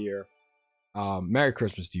hard year. Merry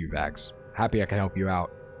Christmas to you, Vax. Happy I can help you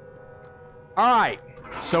out. Alright,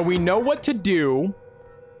 so we know what to do.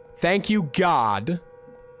 Thank you, God.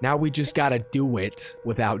 Now we just gotta do it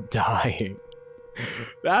without dying.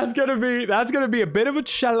 That's gonna be a bit of a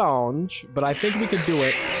challenge, but I think we can do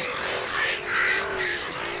it.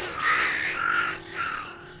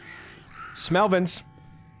 Smelvins.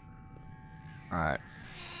 Alright.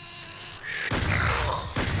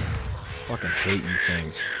 Fucking hate you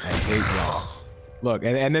things. I hate y'all. Look,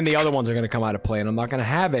 and then the other ones are gonna come out of play, and I'm not gonna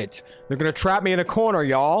have it. They're gonna trap me in a corner,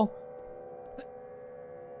 y'all.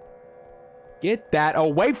 Get that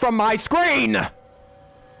away from my screen!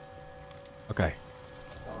 Okay.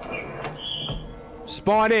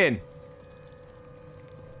 Spawn in.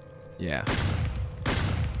 Yeah.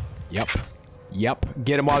 Yep. Yep.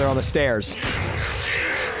 Get them while they're on the stairs.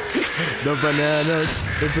 The bananas,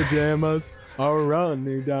 the pajamas are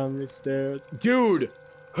running down the stairs. Dude,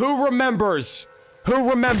 who remembers? Who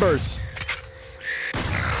remembers?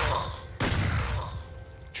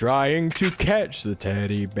 Trying to catch the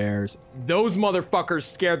teddy bears. Those motherfuckers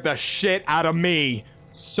scared the shit out of me.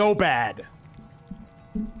 So bad.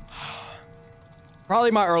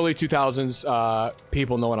 Probably my early 2000s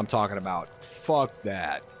people know what I'm talking about. Fuck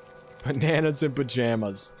that. Bananas and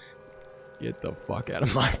pajamas. Get the fuck out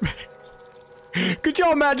of my face. Could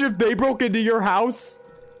y'all imagine if they broke into your house?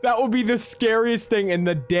 That would be the scariest thing in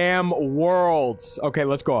the damn world. Okay,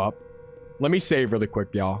 let's go up. Let me save really quick,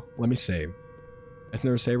 y'all. Let me save. Isn't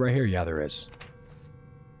there a save right here? Yeah, there is.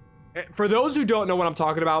 For those who don't know what I'm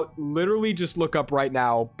talking about, literally just look up right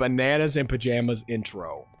now, Bananas and Pajamas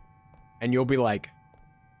intro. And you'll be like...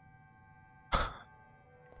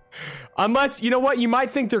 Unless, you know what? You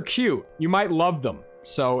might think they're cute. You might love them.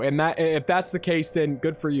 So, if that's the case, then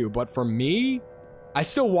good for you. But for me, I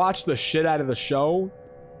still watch the shit out of the show,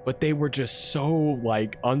 but they were just so,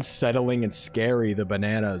 like, unsettling and scary, the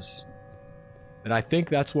bananas. And I think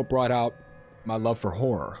that's what brought out my love for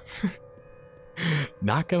horror.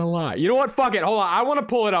 Not gonna lie. You know what? Fuck it. Hold on. I want to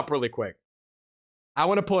pull it up really quick. I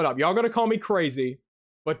want to pull it up. Y'all gonna call me crazy,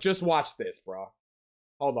 but just watch this, bro.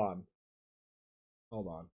 Hold on. Hold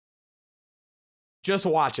on. Just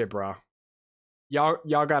watch it, bro. Y'all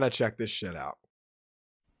gotta check this shit out.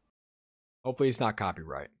 Hopefully it's not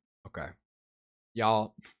copyright. Okay.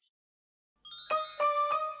 Y'all.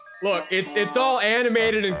 Look, it's all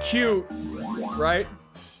animated and cute, right?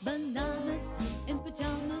 Bananas in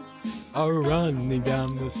pajamas are running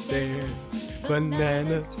down the stairs.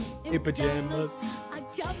 Bananas in pajamas are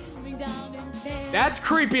coming down in pairs. That's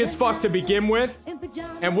creepy as fuck to begin with.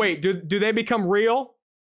 And wait, do they become real?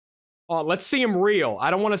 Oh, let's see them real.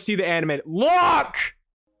 I don't want to see the animated. Look!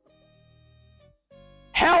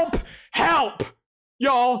 Help! Help!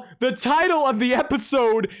 Y'all, the title of the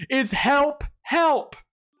episode is Help! Help!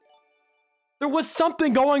 There was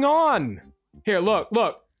something going on. Here, look,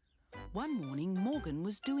 look. One morning, Morgan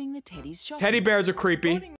was doing the teddy's shopping. Teddy bears are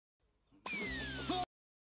creepy.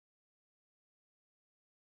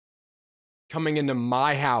 Coming into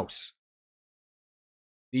my house.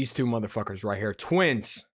 These two motherfuckers right here.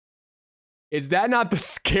 Twins. Is that not the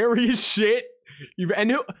scariest shit?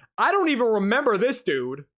 I don't even remember this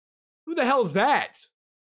dude. Who the hell's that?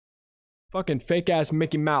 Fucking fake ass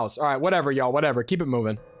Mickey Mouse. All right, whatever, y'all. Whatever. Keep it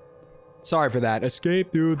moving. Sorry for that.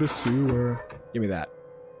 Escape through the sewer. Give me that.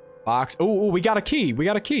 Box. Oh, we got a key. We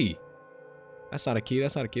got a key. That's not a key.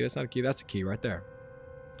 That's not a key. That's not a key. That's a key right there.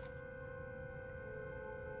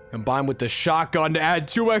 Combined with the shotgun to add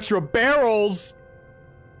 2 extra barrels.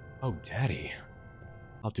 Oh, daddy.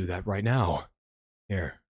 I'll do that right now.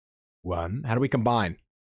 Here. 1. How do we combine?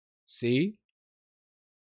 See?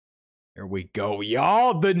 Here we go,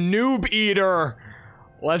 y'all. The noob eater.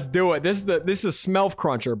 Let's do it. This is Smelf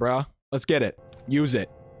Cruncher, bruh. Let's get it. Use it.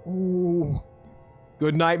 Ooh.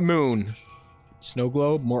 Good night, moon. Snow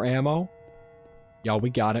globe, more ammo. Y'all, we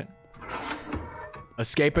got it.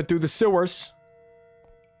 Escaping through the sewers.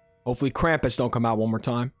 Hopefully Krampus don't come out one more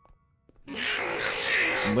time.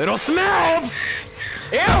 Little Smelfs!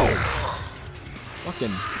 Ew!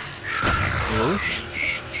 Fucking... Ew.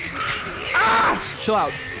 Ah! Chill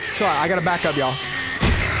out. Chill out. I gotta back up, y'all.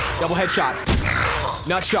 Double headshot.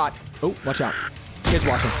 Nut shot. Oh, watch out. Kids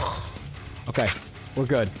watching. Okay. We're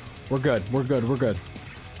good. We're good. We're good. We're good.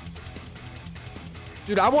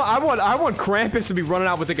 Dude, I want Krampus to be running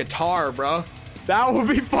out with a guitar, bro. That would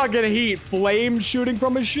be fucking heat. Flames shooting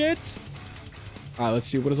from his shit. Alright, let's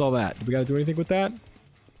see. What is all that? Do we gotta do anything with that?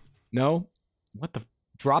 No? What the...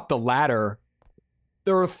 Drop the ladder.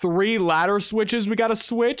 There are 3 ladder switches we gotta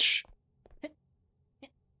switch?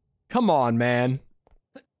 Come on, man.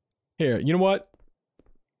 Here, you know what?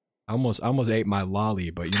 I almost ate my lolly,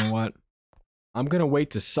 but you know what? I'm gonna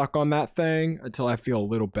wait to suck on that thing until I feel a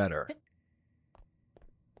little better.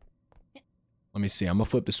 Let me see. I'm gonna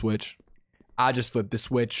flip the switch. I just flipped the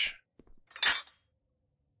switch.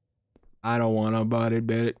 I don't want nobody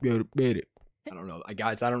bet it. I don't know.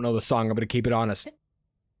 Guys, I don't know the song. I'm gonna keep it honest.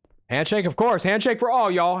 Handshake, of course. Handshake for all,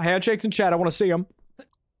 y'all. Handshakes in chat. I want to see them.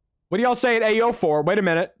 What do y'all saying Ayo for? Wait a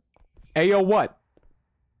minute. Ayo what?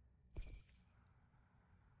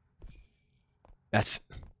 That's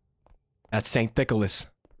St. Nicholas.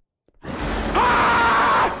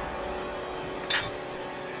 Ah!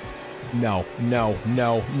 No.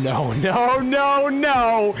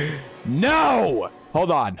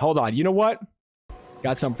 Hold on. You know what?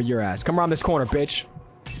 Got something for your ass. Come around this corner, bitch.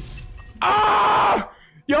 Ah!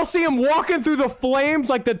 Y'all see him walking through the flames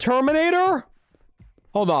like the Terminator?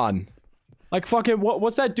 Hold on. Like fucking,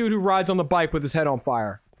 what's that dude who rides on the bike with his head on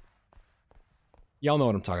fire? Y'all know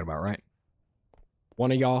what I'm talking about, right?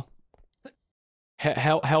 One of y'all?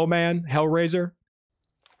 Hellman? Hellraiser?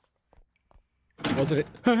 Wasn't it?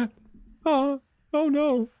 Oh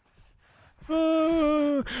no.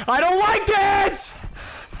 I don't like this!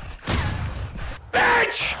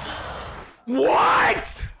 Bitch!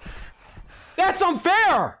 What? That's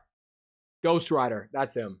unfair! Ghost Rider,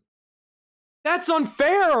 that's him. That's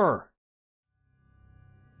unfair!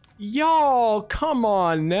 Y'all, come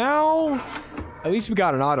on now. At least we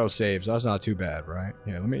got an autosave, so that's not too bad, right?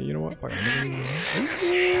 Yeah, let me, you know what? Fuck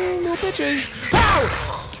it. Little bitches.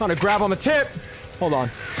 Ow! Trying to grab on the tip. Hold on.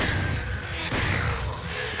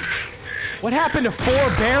 What happened to 4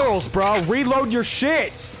 barrels, bro? Reload your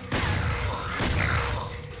shit.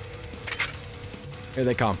 Here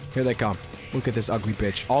they come. Here they come. Look at this ugly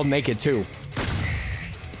bitch. All naked, too.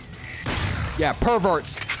 Yeah,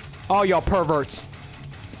 perverts. All y'all perverts.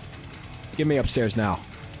 Get me upstairs now.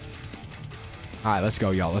 Alright, let's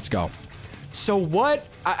go, y'all. Let's go. So what?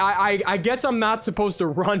 I guess I'm not supposed to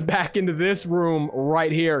run back into this room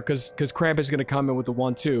right here because Krampus is going to come in with the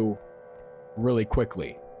 1-2 really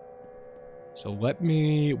quickly. So let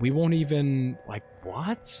me... We won't even... Like,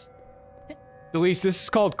 what? Delise, this is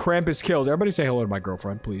called Krampus Kills. Everybody say hello to my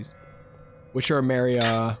girlfriend, please. Wish her a Merry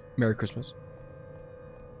Christmas.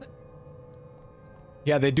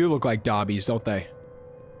 Yeah, they do look like Dobbies, don't they?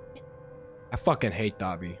 I fucking hate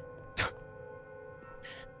Dobby.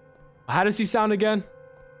 How does he sound again?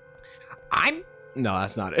 No,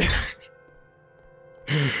 that's not it.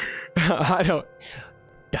 I don't...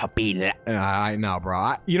 Dobby. I know,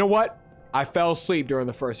 bro. You know what? I fell asleep during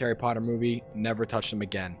the first Harry Potter movie. Never touched him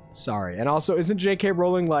again. Sorry. And also, isn't J.K.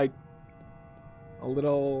 Rowling like... a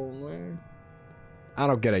little... I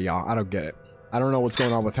don't get it, y'all. I don't get it. I don't know what's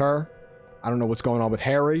going on with her. I don't know what's going on with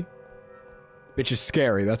Harry. Bitch is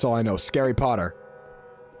scary. That's all I know. Scary Potter.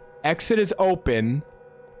 Exit is open.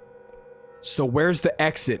 So where's the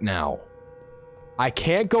exit now? I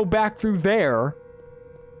can't go back through there.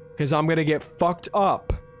 Because I'm going to get fucked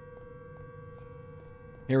up.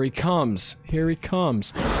 Here he comes. Here he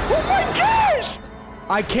comes. Oh my gosh!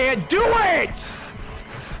 I can't do it!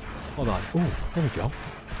 Hold on. Ooh, there we go.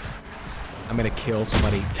 I'm going to kill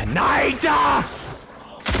somebody tonight!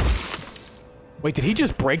 Wait, did he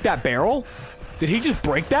just break that barrel? Did he just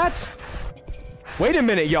break that? Wait a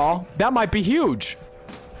minute, y'all. That might be huge.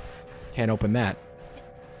 Can't open that.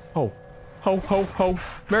 Oh, Ho, ho, ho.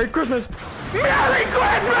 Merry Christmas. Merry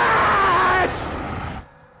Christmas!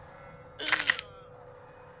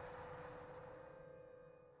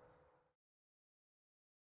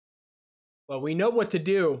 Well, we know what to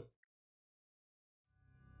do.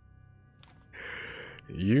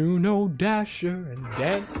 You know Dasher and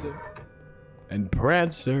Dancer and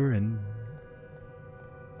Prancer and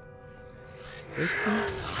Vixen.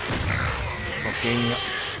 Fucking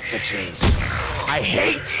bitches. I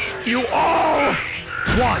hate you all!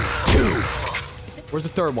 1, 2. Where's the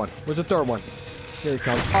third one? Where's the third one? Here he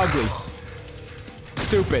comes. Ugly.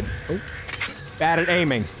 Stupid. Oh. Bad at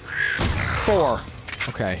aiming. 4.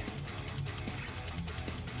 Okay.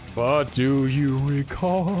 But do you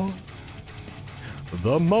recall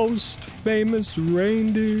the most famous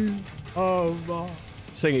reindeer of all?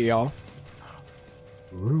 Sing it, y'all.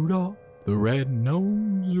 Rudolph the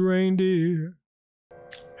red-nosed reindeer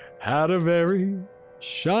had a very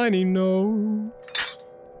shiny nose,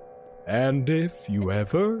 and if you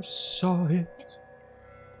ever saw it,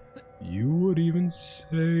 you would even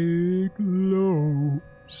say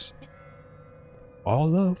close.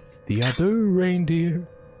 All of the other reindeer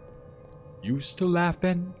used to laugh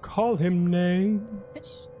and call him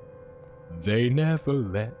names. They never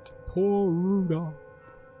let poor Rudolph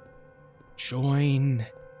join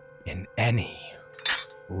in any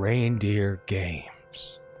reindeer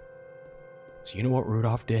games. So you know what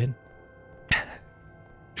Rudolph did?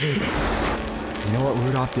 You know what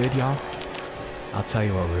Rudolph did, y'all? I'll tell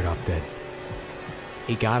you what Rudolph did.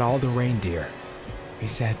 He got all the reindeer. He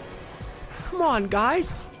said, Come on,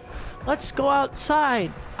 guys. Let's go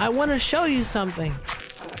outside. I want to show you something.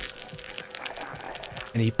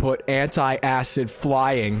 and he put anti-acid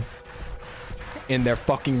flying in their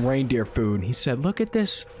fucking reindeer food. He said, look at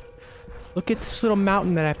this. Look at this little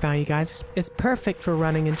mountain that I found, you guys. It's perfect for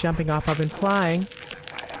running and jumping off of and flying.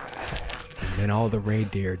 And then all the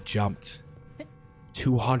reindeer jumped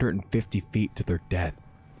 250 feet to their death.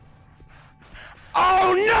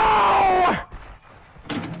 Oh no!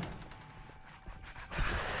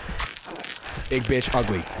 Big bitch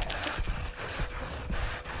ugly.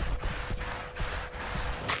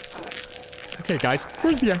 Okay, guys,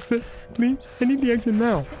 where's the exit? Please? I need the exit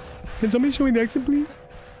now. Can somebody show me the exit, please?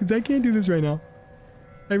 Because I can't do this right now.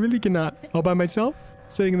 I really cannot. All by myself?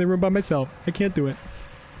 Sitting in the room by myself. I can't do it.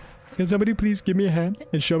 Can somebody please give me a hand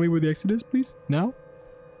and show me where the exit is, please? Now?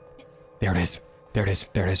 There it is. There it is.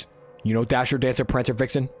 There it is. You know Dasher, Dancer, Prancer,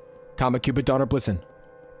 Vixen? Comet, Cupid, Donner, Blitzen.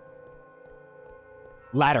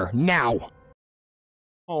 Ladder, now!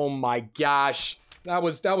 Oh my gosh. That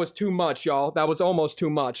was too much, y'all. That was almost too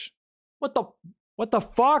much. What the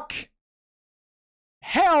fuck?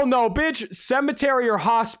 Hell no, bitch! Cemetery or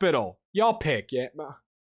hospital? Y'all pick, yeah.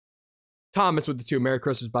 Thomas with the 2. Merry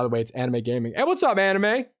Christmas, by the way. It's Anime Gaming. Hey, what's up,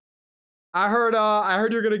 Anime? I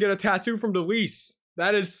heard you're gonna get a tattoo from Delise.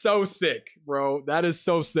 That is so sick, bro. That is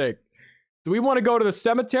so sick. Do we want to go to the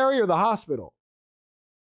cemetery or the hospital?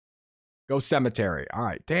 Go cemetery. All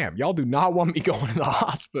right, damn. Y'all do not want me going to the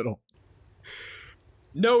hospital.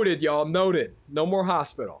 Noted, y'all. Noted. No more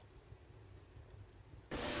hospital.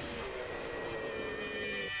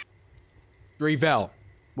 Drevel,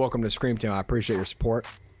 welcome to Scream Team. I appreciate your support.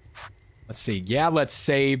 Let's see. Yeah, let's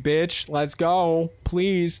save, bitch. Let's go.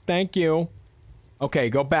 Please. Thank you. Okay,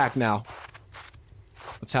 go back now.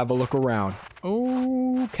 Let's have a look around.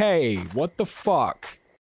 Okay, what the fuck?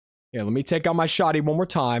 Yeah, let me take out my shotty one more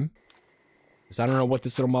time. Because I don't know what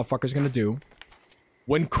this little motherfucker's gonna do.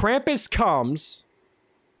 When Krampus comes,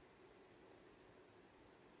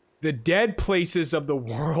 the dead places of the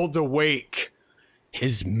world awake.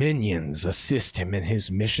 His minions assist him in his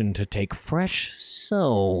mission to take fresh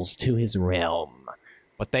souls to his realm.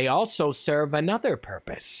 But they also serve another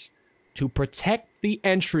purpose. To protect the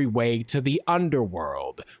entryway to the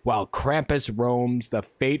underworld while Krampus roams the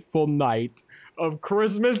fateful night of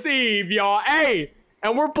Christmas Eve, y'all. Hey!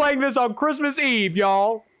 And we're playing this on Christmas Eve,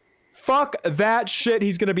 y'all. Fuck that shit.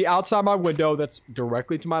 He's gonna be outside my window that's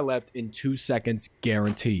directly to my left in 2 seconds,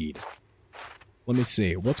 guaranteed. Let me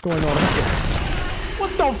see. What's going on here?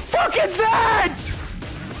 What the fuck is that?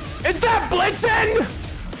 Is that Blitzen?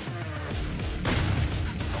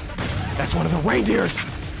 That's one of the reindeers.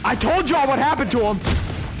 I told y'all what happened to him.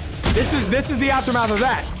 This is the aftermath of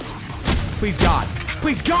that. Please God.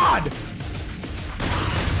 Please God.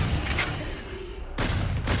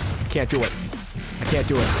 I can't do it. I can't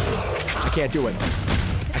do it. I can't do it.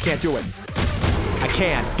 I can't do it. I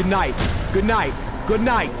can. Good night. Good night. Good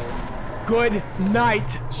night. Good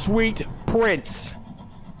night, sweet prince.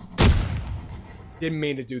 Didn't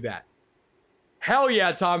mean to do that. Hell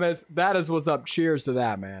yeah, Thomas. That is what's up. Cheers to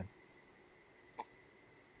that, man.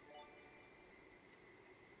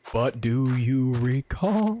 But do you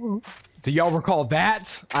recall? Do y'all recall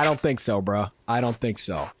that? I don't think so, bruh. I don't think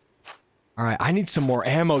so. Alright, I need some more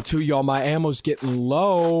ammo too, y'all. My ammo's getting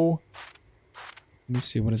low. Let me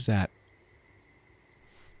see, what is that?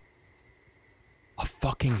 A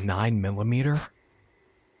fucking 9mm?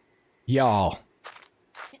 Y'all.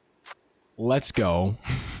 Let's go.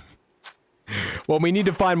 Well, we need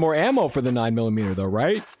to find more ammo for the 9mm though,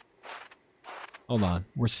 right? Hold on.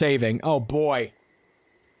 We're saving. Oh boy.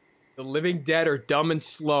 The living dead are dumb and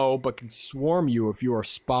slow, but can swarm you if you are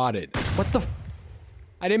spotted. What the f—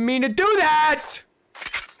 I didn't mean to do that!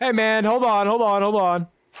 Hey man, hold on.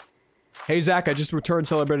 Hey Zach, I just returned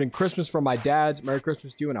celebrating Christmas from my dad's. Merry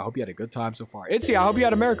Christmas to you, and I hope you had a good time so far. Itzy, I hope you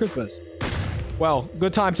had a Merry Christmas. Well,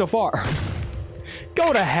 good time so far.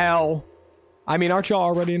 Go to hell. I mean, aren't y'all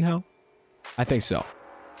already in hell? I think so.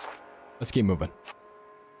 Let's keep moving.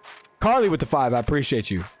 Carly with the 5, I appreciate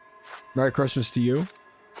you. Merry Christmas to you.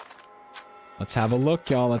 Let's have a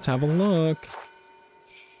look, y'all. Let's have a look.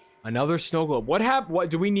 Another snow globe. What happened?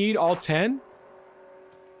 What, do we need all 10?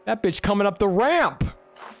 That bitch coming up the ramp.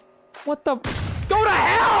 What the? Go to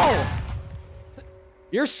hell!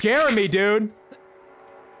 You're scaring me, dude.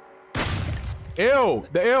 Ew.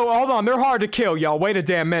 Hold on. They're hard to kill, y'all. Wait a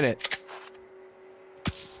damn minute.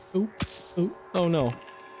 Ooh. Ooh. Oh, no.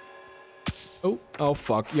 Oh. Oh,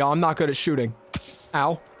 fuck. Y'all, I'm not good at shooting.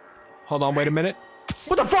 Ow. Hold on. Wait a minute.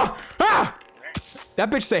 What the fuck? Ah! That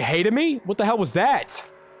bitch say hey to me? What the hell was that?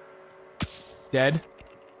 Dead.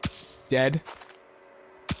 Dead.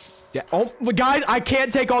 Oh, guys, I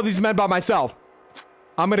can't take all these men by myself.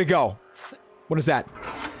 I'm gonna go. What is that?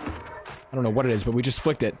 I don't know what it is, but we just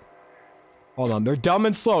flicked it. Hold on. They're dumb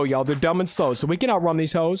and slow, y'all. They're dumb and slow. So we can outrun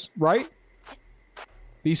these hoes, right?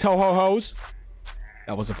 These ho-ho-hos.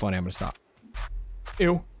 That wasn't funny. I'm gonna stop.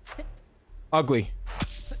 Ew. Ugly.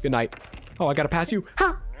 Good night. Oh, I gotta pass you.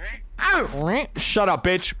 Ha! Ow! Shut up,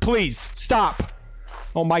 bitch. Please, stop.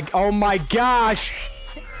 Oh my gosh.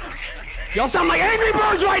 Y'all sound like Angry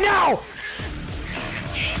Birds right now!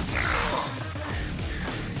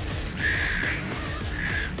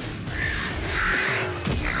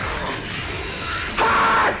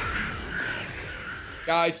 Ah!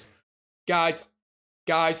 Guys.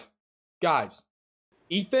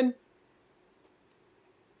 Ethan?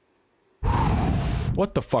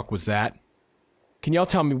 What the fuck was that? Can y'all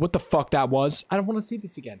tell me what the fuck that was? I don't want to see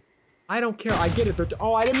this again. I don't care. I get it.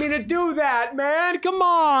 Oh, I didn't mean to do that, man. Come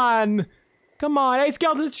on. Come on. Hey,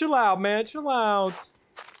 Skeletons, chill out, man. Chill out.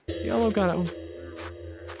 Yellow got it.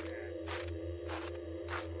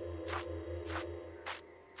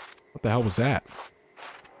 What the hell was that?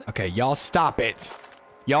 Okay, y'all stop it.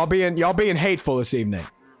 Y'all being hateful this evening.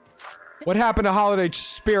 What happened to holiday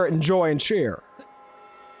spirit and joy and cheer?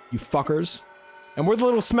 You fuckers. And where the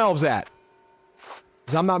little smells at?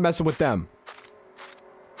 Because I'm not messing with them.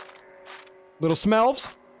 Little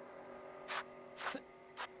smells?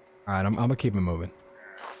 Alright, I'm gonna keep it moving.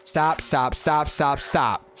 Stop.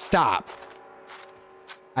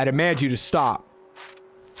 I demand you to stop.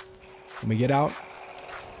 Let me get out.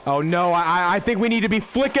 Oh no, I think we need to be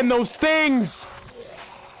flicking those things!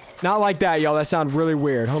 Not like that, y'all. That sounds really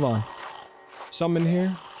weird. Hold on. Something in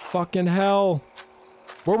here? Fucking hell.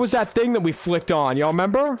 Where was that thing that we flicked on? Y'all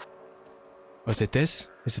remember? Oh, is it this?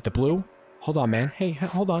 Is it the blue? Hold on, man. Hey,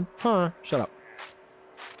 hold on. Huh. Shut up.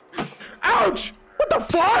 Ouch! What the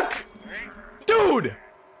fuck? Dude!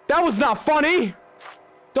 That was not funny!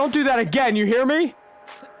 Don't do that again, you hear me?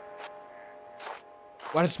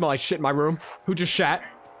 Why does it smell like shit in my room? Who just shat?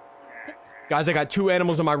 Guys, I got 2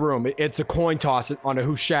 animals in my room. It's a coin toss on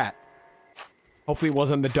who shat. Hopefully it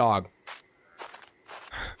wasn't the dog.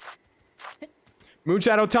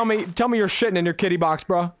 Moonshadow, tell me you're shitting in your kitty box,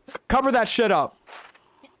 bro. Cover that shit up.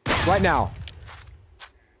 Right now.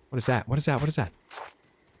 What is that? What is that? What is that?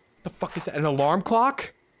 What the fuck is that? An alarm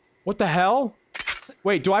clock? What the hell?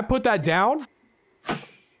 Wait, do I put that down?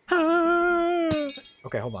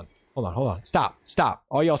 Okay, hold on. Hold on. Stop.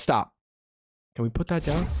 All y'all stop. Can we put that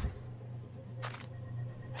down?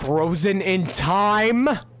 Frozen in time?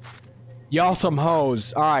 Y'all some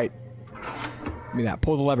hoes. Alright. Give me that.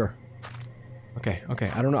 Pull the lever. Okay.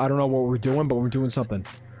 I don't know what we're doing, but we're doing something.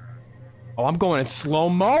 Oh, I'm going in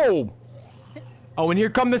slow-mo! Oh, and here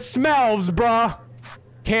come the smells, bruh!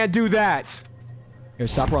 Can't do that. Here,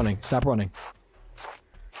 stop running.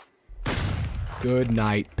 Good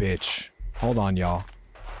night, bitch. Hold on, y'all.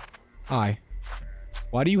 Hi.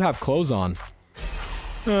 Why do you have clothes on?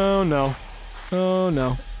 Oh, no. Oh,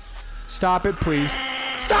 no. Stop it, please.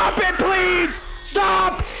 Stop it, please!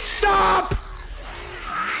 Stop!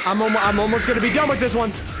 I'm almost gonna be done with this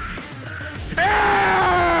one.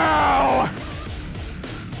 Ow!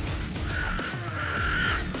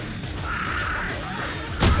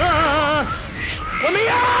 Let me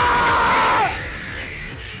out!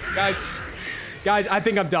 Guys, I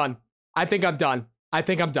think I'm done. I think I'm done. I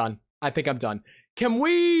think I'm done. I think I'm done. Can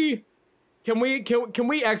we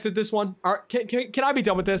exit this one? Can I be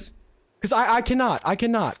done with this? Because I cannot. I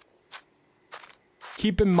cannot.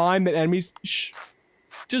 Keep in mind that enemies... Shh.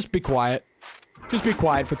 Just be quiet. Just be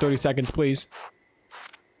quiet for 30 seconds, please.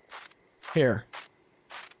 Here.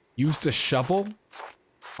 Use the shovel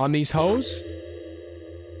on these hoes.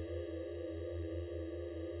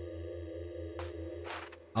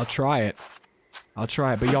 I'll try it. I'll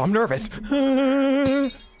try it, but yo, I'm nervous.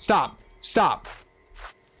 Stop. Stop.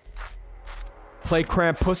 Play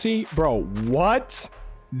cramp pussy? Bro, what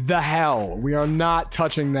the hell? We are not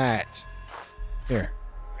touching that. Here.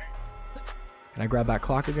 Can I grab that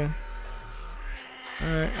clock again?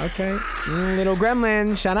 Alright, okay. Little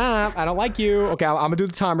gremlin, shut up. I don't like you. Okay, I'm gonna do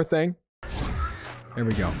the timer thing. There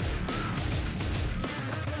we go.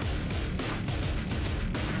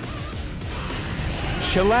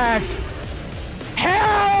 Chillax.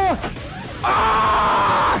 Hell!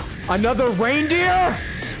 Ah! Another reindeer?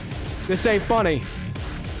 This ain't funny.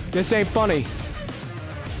 This ain't funny.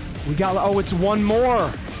 We got, oh, it's one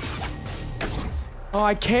more. Oh,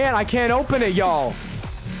 I can't open it, y'all.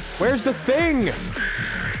 Where's the thing?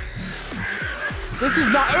 This is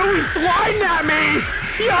not, oh, he's sliding at me!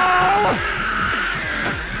 Yo!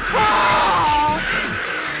 Ah!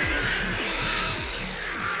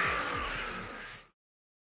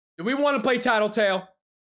 Do we want to play Tattletale?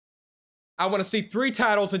 I want to see 3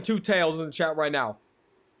 tattles and 2 tails in the chat right now.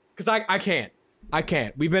 Because I can't. I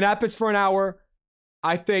can't. We've been at this for an hour.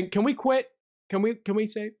 I think, can we quit? Can we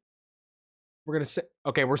save? We're gonna say,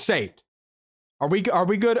 okay, we're saved. Are we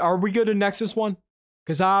good? Are we good in Nexus one?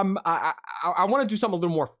 Because I want to do something a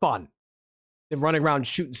little more fun than running around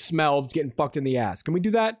shooting smells, getting fucked in the ass. Can we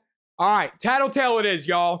do that? All right, Tattletale it is,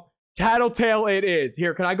 y'all. Tattletale it is.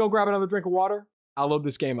 Here, can I go grab another drink of water? I'll load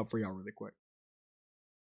this game up for y'all really quick.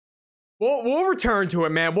 We'll return to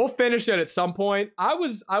it, man. We'll finish it at some point. I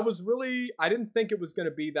didn't think it was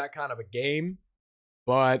gonna be that kind of a game,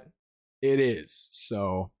 but it is.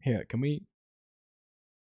 So here, can we?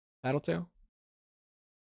 Tattletale?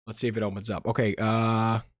 Let's see if it opens up. Okay,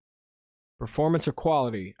 performance or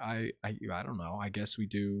quality? I don't know. I guess we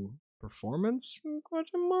do performance?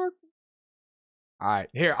 Question mark. All right,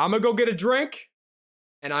 here. I'm gonna go get a drink,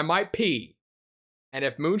 and I might pee. And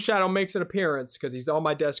if Moonshadow makes an appearance, because he's on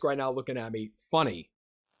my desk right now looking at me, funny,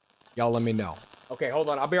 y'all let me know. Okay, hold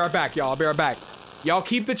on. I'll be right back, y'all. I'll be right back. Y'all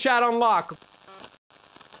keep the chat on lock.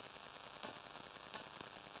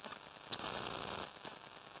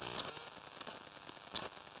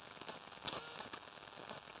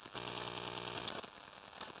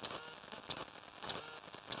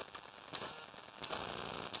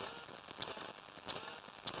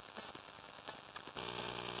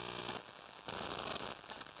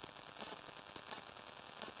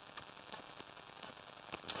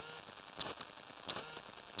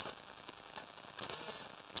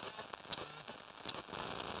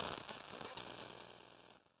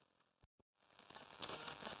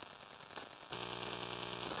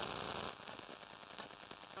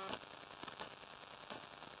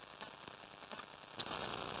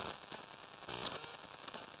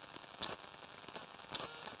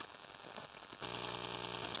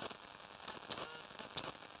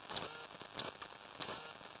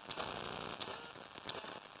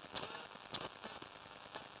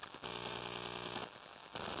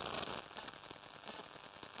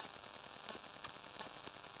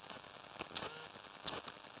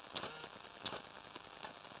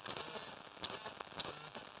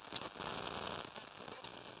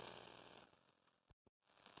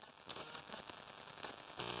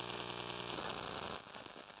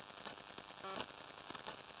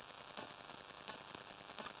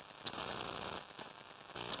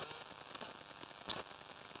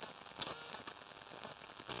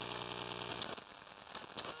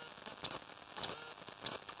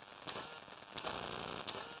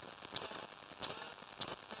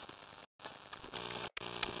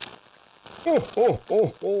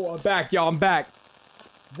 Oh, I'm back, y'all. I'm back.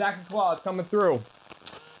 Zach and Claus coming through.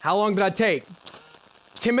 How long did I take?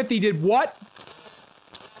 Timothy did what?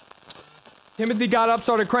 Timothy got up,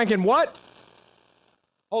 started cranking what?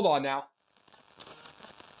 Hold on now.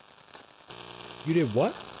 You did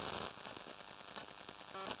what?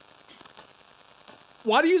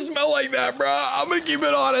 Why do you smell like that, bro? I'm gonna keep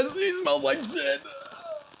it honest. He smells like shit.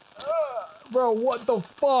 Bro, what the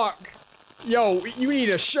fuck? Yo, you need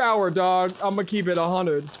a shower, dog. I'm gonna keep it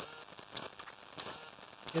 100.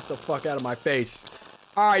 Get the fuck out of my face.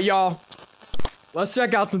 Alright, y'all. Let's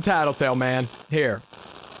check out some Tattletale, man. Here.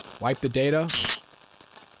 Wipe the data.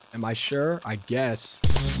 Am I sure? I guess.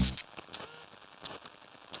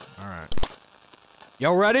 Alright.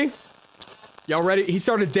 Y'all ready? Y'all ready? He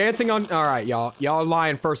started dancing on... Alright, y'all. Y'all are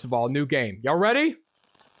lying, first of all. New game. Y'all ready?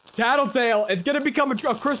 Tattletale. It's gonna become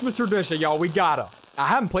a Christmas tradition, y'all. We gotta. I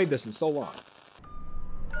haven't played this in so long.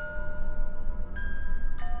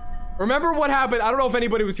 Remember what happened? I don't know if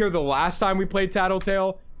anybody was here the last time we played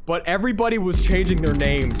Tattletale, but everybody was changing their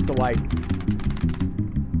names to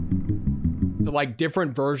like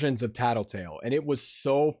different versions of Tattletale, and it was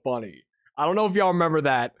so funny. I don't know if y'all remember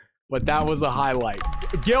that, but that was a highlight.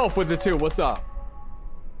 Gilf with the 2, what's up?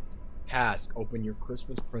 Task, open your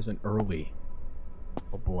Christmas present early.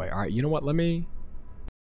 Oh boy, all right, you know what, let me...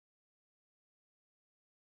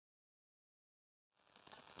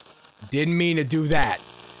 Didn't mean to do that.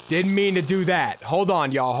 Didn't mean to do that. Hold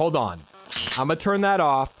on, y'all, hold on. I'm gonna turn that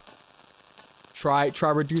off. Try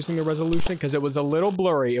reducing the resolution, because it was a little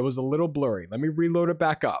blurry. It was a little blurry. Let me reload it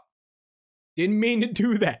back up. Didn't mean to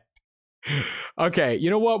do that. Okay, you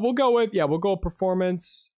know what? We'll go with, we'll go with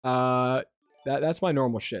performance. That's my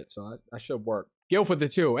normal shit, so I should work. Gilf with the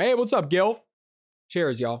 2. Hey, what's up, Gilf?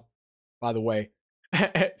 Cheers, y'all. By the way.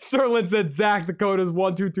 Sterling said Zach, the code is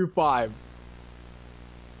 1225.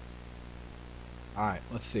 Alright,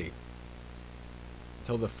 let's see.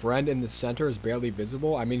 Until the friend in the center is barely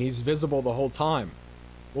visible. I mean, he's visible the whole time.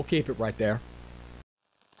 We'll keep it right there.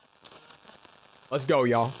 Let's go,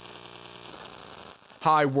 y'all.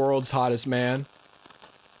 Hi, world's hottest man.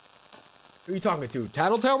 Who are you talking to?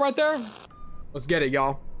 Tattletale right there? Let's get it,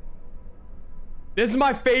 y'all. This is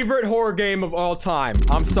my favorite horror game of all time.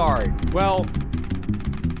 I'm sorry. Well,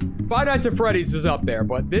 Five Nights at Freddy's is up there,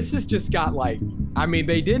 but this has just got like... I mean,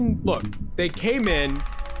 they didn't... Look, they came in,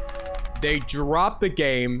 they dropped the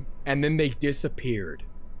game, and then they disappeared,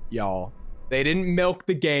 y'all. They didn't milk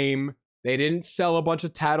the game. They didn't sell a bunch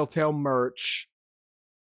of Tattletale merch.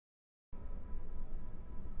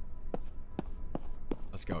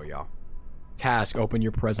 Let's go, y'all. Task, open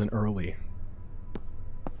your present early.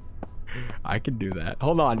 I can do that.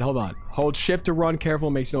 Hold on, hold on. Hold shift to run, careful,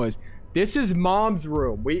 makes noise. This is mom's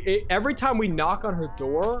room. Every time we knock on her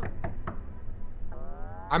door,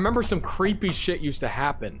 I remember some creepy shit used to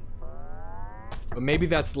happen. But maybe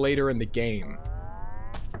that's later in the game.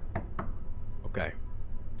 Okay.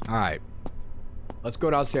 Alright. Let's go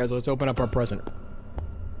downstairs. Let's open up our present.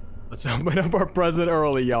 Let's open up our present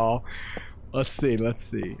early, y'all. Let's see, let's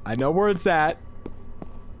see. I know where it's at.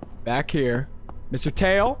 Back here. Mr.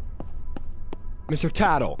 Tail? Mr.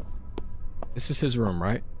 Tattle. This is his room,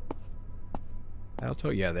 right?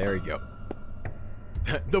 Tattle, yeah, there we go.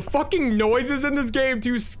 The fucking noises in this game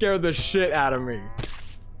too scare the shit out of me.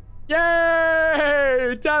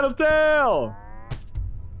 Yay! Tattletale!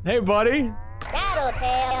 Hey, buddy.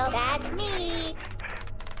 Tattletale, that's me.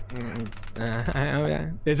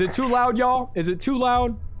 Is it too loud, y'all? Is it too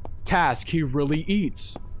loud? Task, he really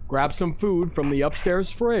eats. Grab some food from the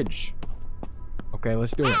upstairs fridge. Okay,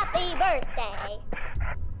 let's do it. Happy birthday.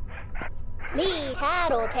 Me,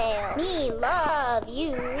 Tattletale. Me love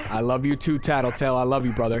you. I love you too, Tattletale. I love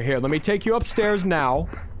you, brother. Here, let me take you upstairs now.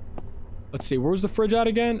 Let's see, where's the fridge at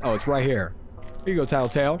again? Oh, it's right here. Here you go,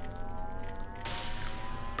 Tattletale.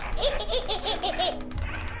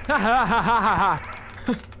 Ha ha ha ha ha.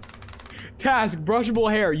 Task,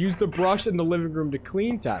 brushable hair. Use the brush in the living room to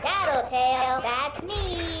clean Tattle. Tattletale, that's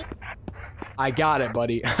me. I got it,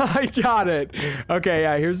 buddy. I got it. Okay,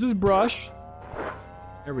 yeah, here's this brush.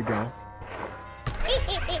 There we go.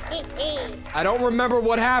 I don't remember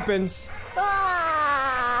what happens.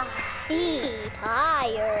 Ah, see,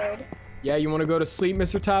 tired. Yeah, you want to go to sleep,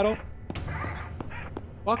 Mr. Tattle?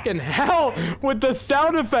 Fucking hell! With the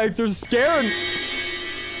sound effects, they're scaring.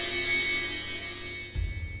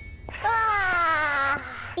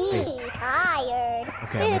 Tired.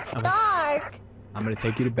 Okay, It's dark. I'm gonna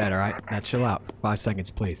take you to bed, alright? Now chill out for 5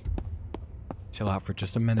 seconds, please. Chill out for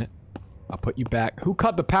just a minute. I'll put you back. Who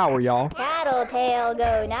cut the power, y'all? Tattletale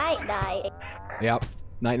go night-night. Yep.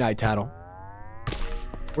 Night-night, Tattle.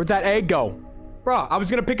 Where'd that egg go? Bruh, I was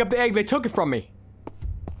gonna pick up the egg. They took it from me.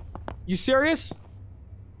 You serious?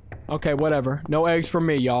 Okay, whatever. No eggs for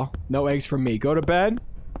me, y'all. No eggs for me. Go to bed.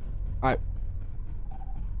 Alright.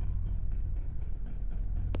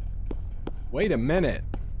 Wait a minute.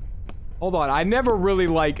 Hold on. I never really,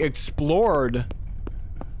 like, explored.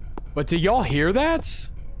 But do y'all hear that?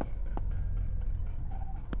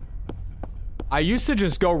 I used to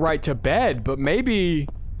just go right to bed, but maybe...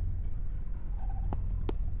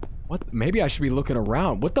 What? Maybe I should be looking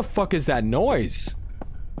around. What the fuck is that noise?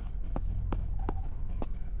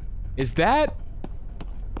 Is that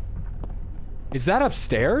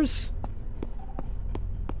upstairs?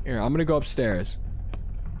 Here, I'm gonna go upstairs.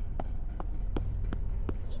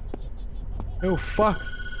 Oh, fuck.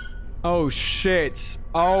 Oh, shit.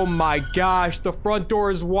 Oh, my gosh. The front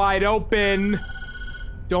door is wide open.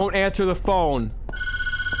 Don't answer the phone.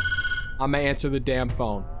 I'm gonna answer the damn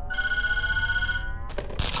phone.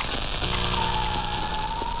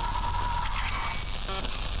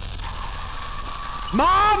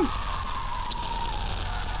 Mom!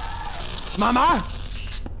 Mama?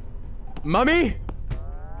 Mummy?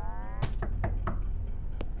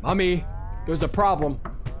 Mommy, there's a problem.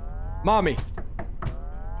 Mommy.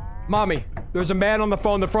 Mommy, there's a man on the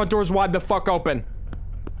phone. The front door's wide the fuck open.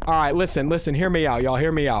 Alright, listen, hear me out, y'all.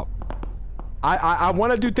 Hear me out. I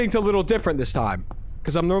want to do things a little different this time.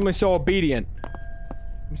 Because I'm normally so obedient.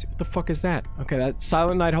 Let me see, what the fuck is that? Okay, that's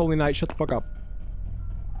Silent Night, Holy Night. Shut the fuck up.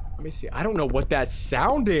 Let me see. I don't know what that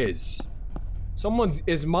sound is.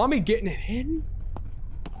 Is mommy getting it in?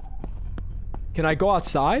 Can I go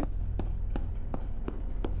outside?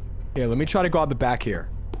 Here, let me try to go out the back here.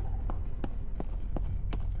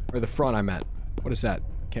 Or the front, I meant. What is that?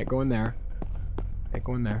 Can't go in there. Can't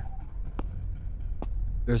go in there.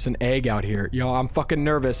 There's an egg out here. Yo, I'm fucking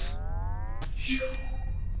nervous.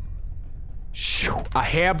 A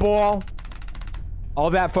hairball?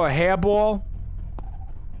 All that for a hairball?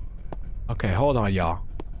 Okay, hold on, y'all.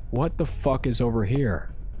 What the fuck is over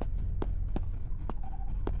here?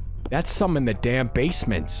 That's some in the damn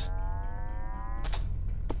basement.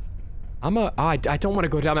 I don't want to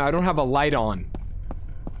go down there. I don't have a light on.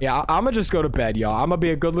 Yeah, I'm gonna just go to bed, y'all. I'm gonna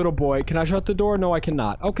be a good little boy. Can I shut the door? No, I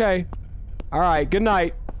cannot. Okay. Alright, good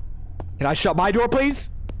night. Can I shut my door, please?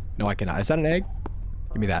 No, I cannot. Is that an egg?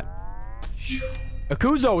 Give me that.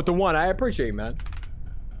 Akuzo with the 1. I appreciate you, man.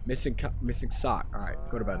 Missing sock. Alright,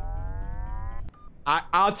 go to bed.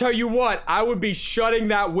 I'll tell you what. I would be shutting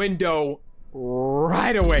that window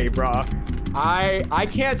right away, bruh. I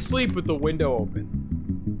can't sleep with the window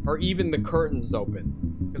open. Or even the curtains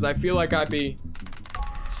open. Because I feel like I'd be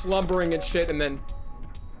slumbering and shit, and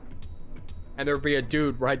there'd be a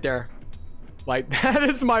dude right there. Like, that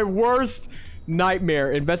is my worst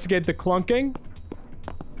nightmare. Investigate the clunking.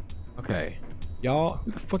 Okay. Y'all,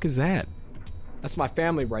 who the fuck is that? That's my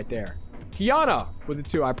family right there. Kiana with the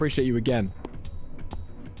 2. I appreciate you again.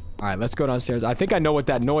 Alright, let's go downstairs. I think I know what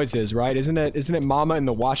that noise is, right? Isn't it mama in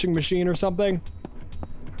the washing machine or something?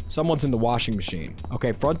 Someone's in the washing machine.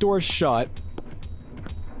 Okay, front door is shut.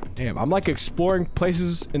 Damn, I'm like exploring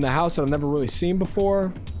places in the house that I've never really seen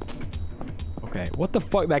before. Okay, what the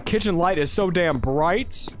fuck? That kitchen light is so damn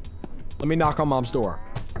bright. Let me knock on mom's door.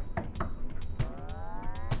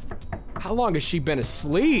 How long has she been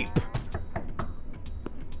asleep?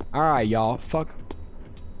 Alright, y'all. Fuck.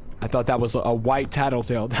 I thought that was a white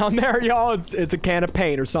tattletale down there, y'all. It's a can of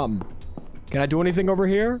paint or something. Can I do anything over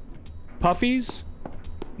here? Puffies?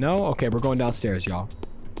 No? Okay, we're going downstairs, y'all.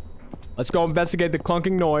 Let's go investigate the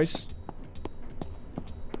clunking noise.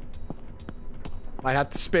 Might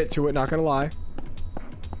have to spit to it, not gonna lie.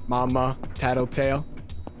 Mama, tattletale.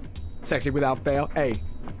 Sexy without fail. Hey,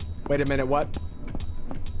 wait a minute, what?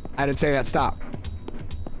 I didn't say that, stop.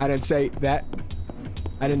 I didn't say that.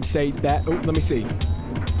 I didn't say that. Oh, let me see.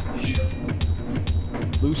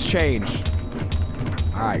 Loose change.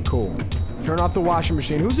 Alright, cool. Turn off the washing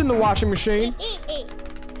machine. Who's in the washing machine?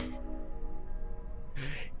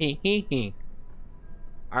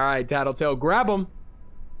 Alright, Tattletale, grab him.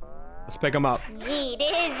 Let's pick him up.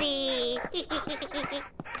 Dizzy.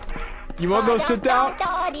 You wanna go sit down?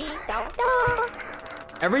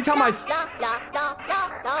 Every time I shut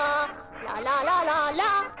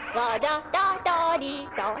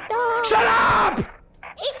up!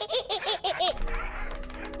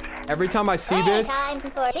 Every time I see this,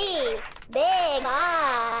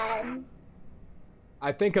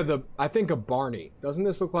 I think of Barney. Doesn't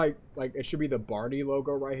this look like it should be the Barney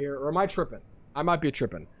logo right here? Or am I tripping? I might be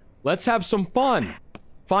tripping. Let's have some fun.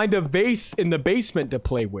 Find a vase in the basement to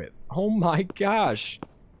play with. Oh my gosh.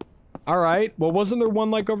 All right. Well, wasn't there one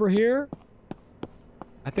like over here?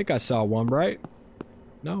 I think I saw one, right?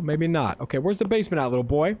 No, maybe not. Okay, where's the basement at, little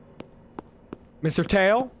boy? Mr.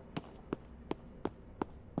 Tail?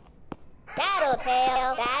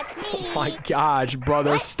 Tattletale, that's me. Oh my gosh,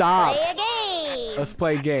 brother, stop. Play a game. Let's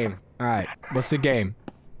play a game. All right, what's the game?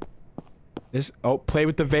 Play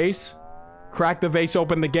with the vase. Crack the vase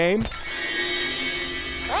open the game.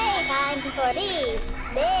 Playtime for these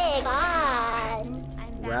big on.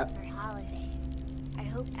 I'm back for holidays. I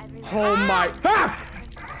hope everyone. Oh my. Ah!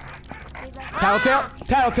 Tattletale!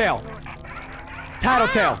 Tattletale!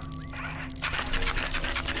 Tattletale!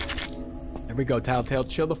 There we go, Tattletale.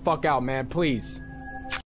 Chill the fuck out, man, please.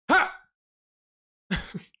 Ha!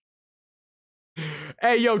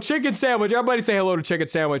 Hey, yo, Chicken Sandwich. Everybody say hello to Chicken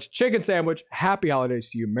Sandwich. Chicken Sandwich, happy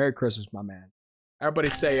holidays to you. Merry Christmas, my man. Everybody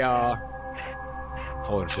say,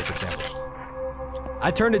 hello to Chicken Sandwich.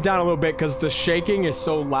 I turned it down a little bit because the shaking is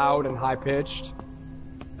so loud and high-pitched.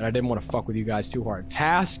 And I didn't want to fuck with you guys too hard.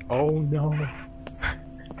 Task? Oh, no.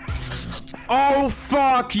 Oh,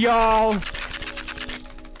 fuck, y'all.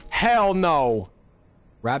 Hell no.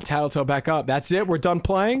 Wrap Tattletale back up. That's it? We're done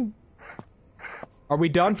playing? Are we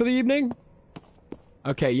done for the evening?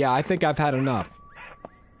 Okay, yeah, I think I've had enough.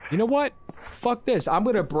 You know what? Fuck this. I'm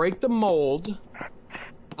gonna break the mold.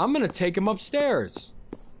 I'm gonna take him upstairs.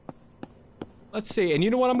 Let's see. And you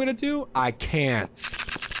know what I'm gonna do? I can't.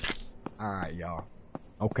 Alright, y'all.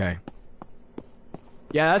 Okay.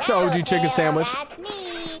 Yeah, that's the OG chicken sandwich.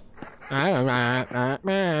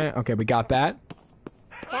 Okay, we got that.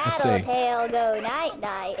 Let's see. Tattletale, go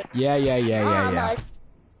night-night. Yeah.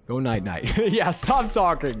 Go night-night. Yeah, stop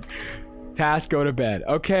talking. Task, go to bed.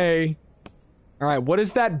 Okay. Alright, what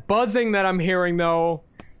is that buzzing that I'm hearing, though?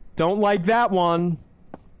 Don't like that one.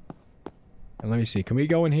 And let me see. Can we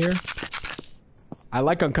go in here? I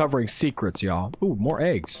like uncovering secrets, y'all. Ooh, more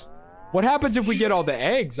eggs. What happens if we get all the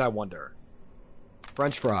eggs, I wonder?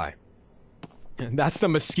 French fry. That's the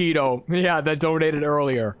mosquito. Yeah, that donated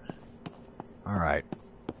earlier. Alright.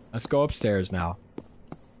 Let's go upstairs now.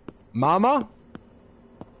 Mama?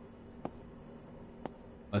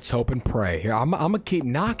 Let's hope and pray. Here, I'm gonna keep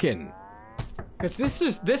knocking. Cause this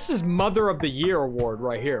is Mother of the Year award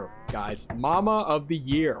right here, guys. Mama of the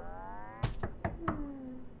Year.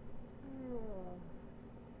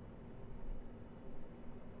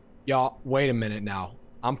 Y'all, wait a minute now.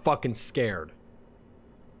 I'm fucking scared.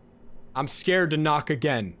 I'm scared to knock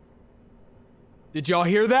again. Did y'all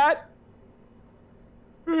hear that?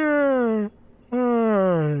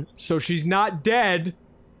 So she's not dead.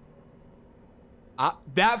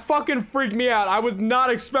 That fucking freaked me out. I was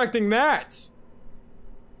not expecting that.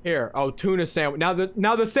 Here, oh, tuna sandwich.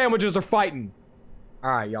 Now the sandwiches are fighting.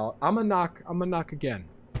 All right, y'all. I'm gonna knock again.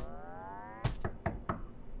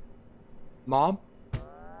 Mom?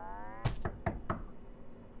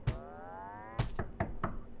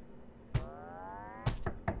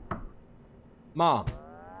 Mom.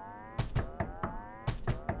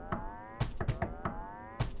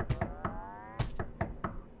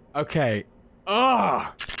 Okay.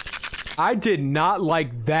 Ugh. I did not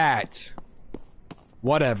like that.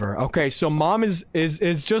 Whatever. Okay, so mom is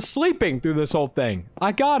just sleeping through this whole thing.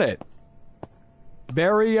 I got it.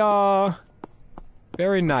 Very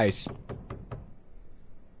nice.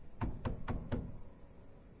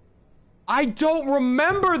 I don't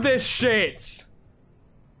remember this shit.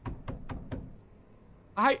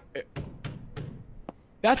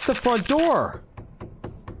 That's the front door.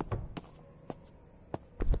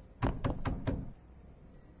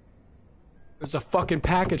 There's a fucking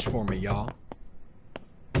package for me, y'all.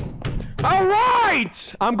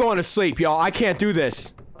 Alright! I'm going to sleep, y'all. I can't do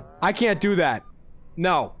this. I can't do that.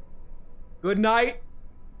 No. Good night.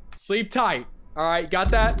 Sleep tight. Alright,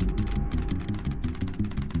 got that?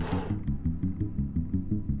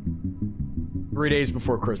 Three days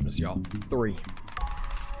before Christmas, y'all. 3.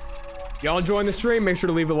 Y'all enjoying the stream? Make sure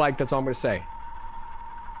to leave a like. That's all I'm gonna say.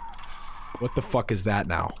 What the fuck is that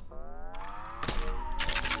now?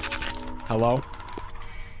 Hello?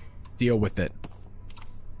 Deal with it.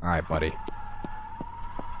 Alright, buddy.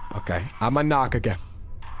 Okay. I'm gonna knock again.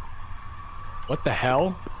 What the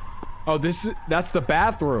hell? Oh, that's the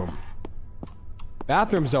bathroom.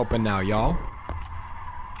 Bathroom's open now, y'all.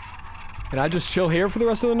 Can I just chill here for the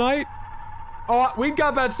rest of the night? Oh, we've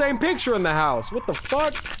got that same picture in the house. What the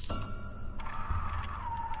fuck?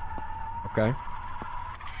 Okay.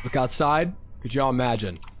 Look outside. Could y'all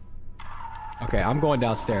imagine? Okay, I'm going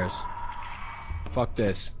downstairs. Fuck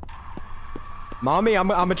this. Mommy, I'm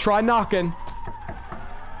gonna try knocking.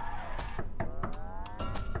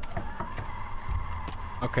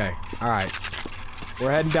 Okay, alright.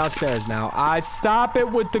 We're heading downstairs now. Stop it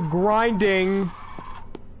with the grinding.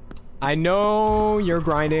 I know you're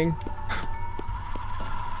grinding.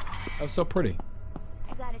 That was so pretty.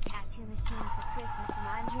 I got a tattoo machine for Christmas and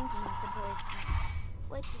I'm drinking with the boys tonight.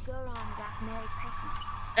 What could go wrong, Zach? Merry Christmas.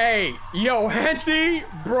 Hey, yo, Henty,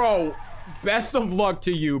 bro. Best of luck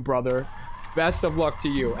to you, brother. Best of luck to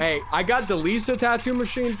you. Hey, I got Delise a tattoo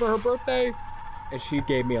machine for her birthday, and she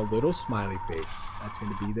gave me a little smiley face. That's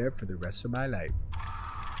gonna be there for the rest of my life.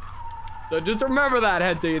 So just remember that,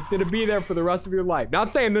 Henty. It's gonna be there for the rest of your life.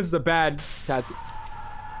 Not saying this is a bad tattoo.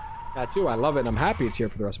 I love it, and I'm happy it's here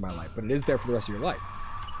for the rest of my life, but it is there for the rest of your life.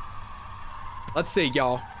 Let's see,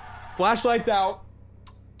 y'all. Flashlight's out.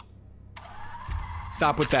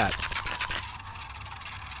 Stop with that.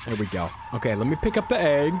 There we go. Okay, let me pick up the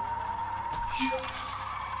egg.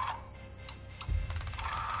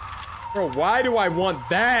 Bro, why do I want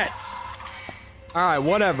that? Alright,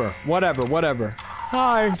 whatever.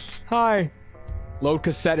 Hi. Load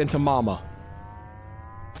cassette into Mama.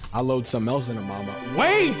 I'll load something else into Mama.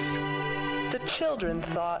 Wait! The children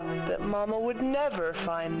thought that Mama would never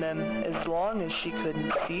find them as long as she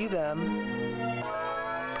couldn't see them.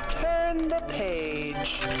 Turn the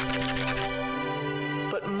page.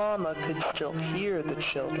 But Mama could still hear the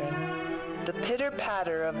children. The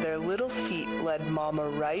pitter-patter of their little feet led Mama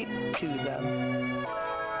right to them.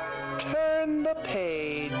 Turn the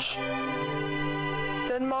page.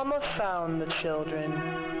 Then Mama found the children,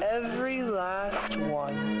 every last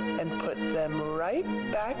one, and put them right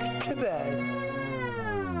back to bed.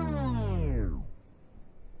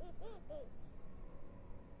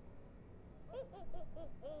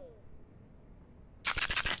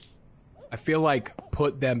 I feel like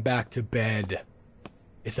put them back to bed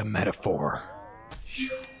is a metaphor.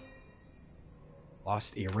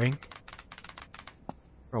 Lost earring?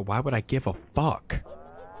 Bro, why would I give a fuck?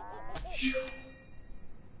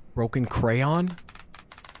 Broken crayon?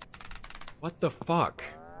 What the fuck?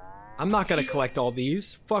 I'm not gonna collect all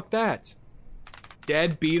these. Fuck that.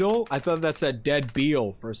 Dead beetle? I thought that said dead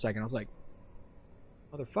beetle for a second. I was like,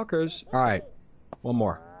 motherfuckers. Alright. One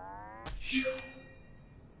more.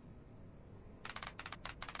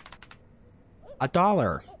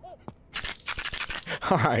 $1.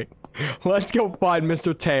 Alright. Let's go find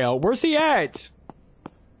Mr. Tail. Where's he at?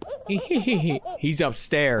 He's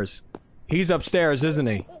upstairs. He's upstairs, isn't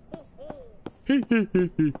he?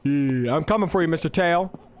 I'm coming for you, Mr.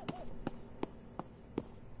 Tail.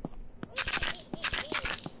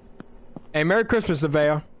 Hey, Merry Christmas,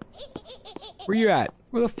 Nevaeh. Where you at?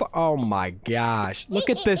 Where the fuck? Oh my gosh. Look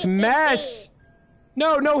at this mess.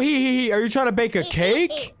 No, Are you trying to bake a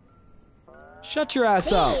cake? Shut your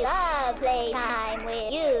ass up. We love playtime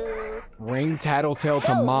with you. Ring Tattletale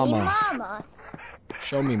to Mama. Mama.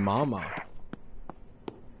 Show me Mama.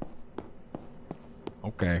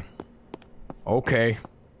 Okay.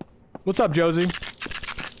 What's up, Josie?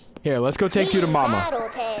 Here, let's go take you to Mama.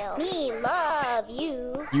 Tattletale. We love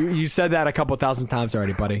you. You said that a couple thousand times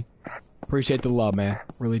already, buddy. Appreciate the love, man.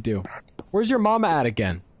 Really do. Where's your mama at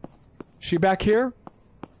again? She back here?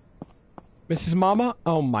 Mrs. Mama?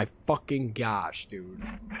 Oh my fucking gosh, dude.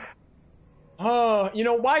 Oh, you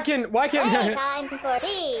know, why can't Time for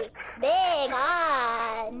big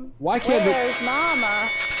on. Why can't Where's Mama?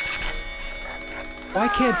 Why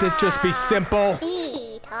can't this just be simple?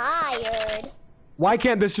 Be tired. Why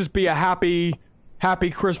can't this just be a happy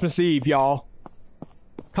Christmas Eve, y'all?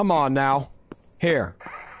 Come on now. Here.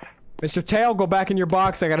 Mr. Tail, go back in your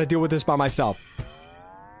box. I gotta deal with this by myself.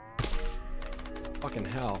 Fucking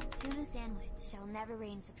hell. Tuna sandwich shall never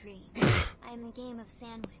reign supreme. I am the game of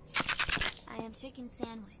sandwich. I am chicken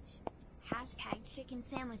sandwich. Hashtag chicken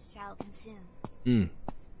sandwich shall consume.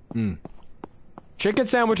 Chicken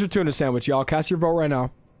sandwich or tuna sandwich, y'all. Cast your vote right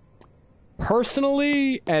now.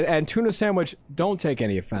 Personally, and tuna sandwich, don't take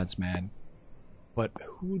any offense, man. But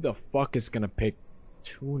who the fuck is gonna pick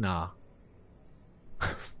tuna?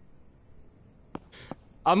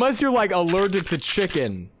 Unless you're like allergic to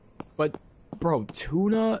chicken. But bro,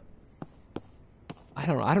 tuna? I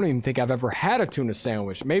don't even think I've ever had a tuna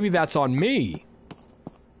sandwich. Maybe that's on me.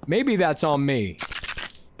 Maybe that's on me.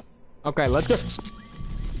 Okay, let's go.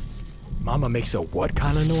 Mama makes a what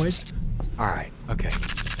kind of noise? Alright, okay.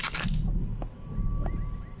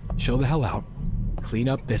 Chill the hell out. Clean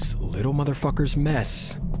up this little motherfucker's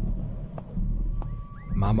mess.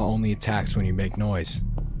 Mama only attacks when you make noise.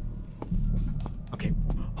 Okay.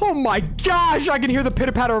 Oh my gosh! I can hear the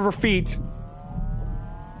pitter-patter of her feet!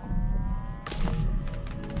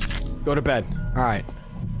 Go to bed. Alright.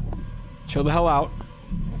 Chill the hell out.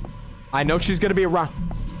 I know she's gonna be around.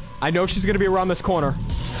 I know she's gonna be around this corner.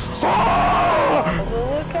 Oh!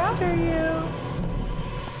 Look after you.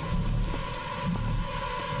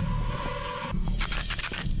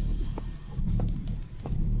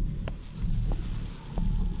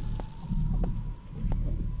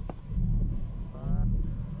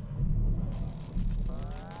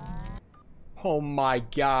 Oh my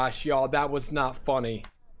gosh, y'all, that was not funny.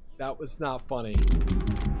 That was not funny.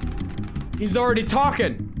 He's already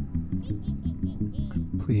talking.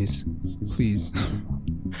 Please, please.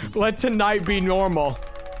 Let tonight be normal.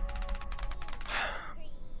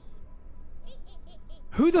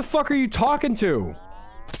 Who the fuck are you talking to?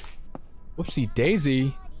 Whoopsie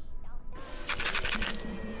daisy.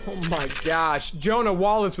 Oh my gosh. Jonah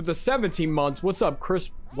Wallace with the 17 months. What's up,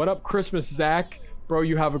 Chris? What up, Christmas, Zach? Bro,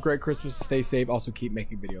 you have a great Christmas. Stay safe. Also, keep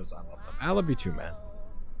making videos. I love them. I love you too, man.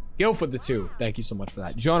 Gil for the 2. Thank you so much for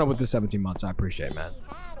that. Jonah with the 17 months. I appreciate it, man.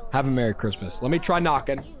 Have a Merry Christmas. Let me try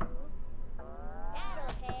knocking.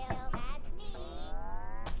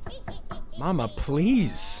 Mama,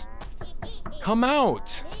 please. Come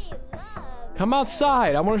out. Come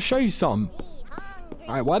outside. I want to show you something.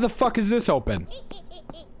 Alright, why the fuck is this open?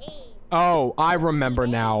 Oh, I remember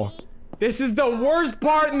now. This is the worst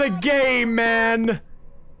part in the game, man.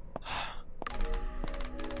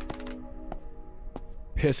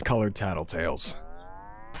 Piss-colored tattletales.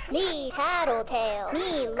 Me tattletale.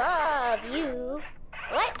 Me love you.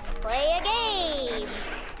 Let's play a game.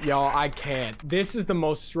 Y'all, I can't. This is the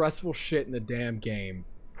most stressful shit in the damn game.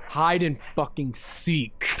 Hide and fucking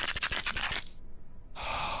seek.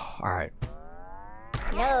 Alright.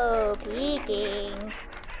 No peeking.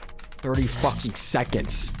 30 fucking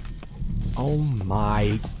seconds. Oh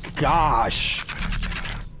my gosh.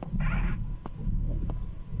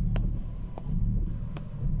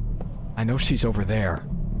 I know she's over there.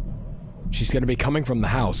 She's gonna be coming from the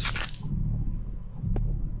house.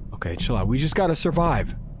 Okay, chill out. We just gotta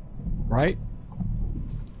survive. Right?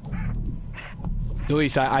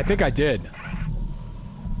 Delise, I think I did.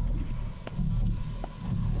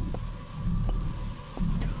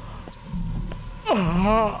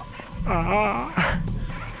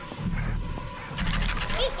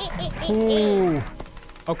 Ooh.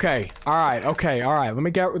 Okay. Alright, okay, alright. Let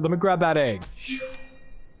me grab that egg.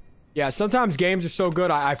 Yeah, sometimes games are so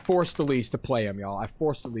good, I force Delise to play them, y'all. I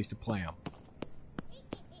force Delise to play them.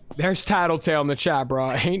 There's Tattletale in the chat,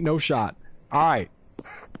 bro. Ain't no shot. Alright.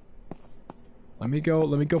 Let me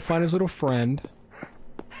go find his little friend.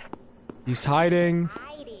 He's hiding.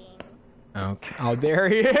 Okay. Oh, there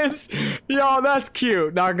he is. Yo, that's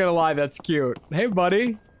cute. Not gonna lie, that's cute. Hey,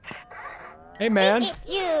 buddy. Hey, man.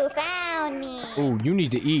 You found me. Ooh, you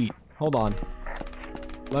need to eat. Hold on.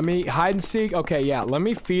 Let me hide and seek. Okay, yeah. Let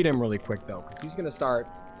me feed him really quick, though, because he's gonna start.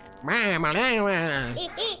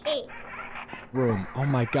 Groom. Oh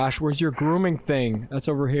my gosh, where's your grooming thing? That's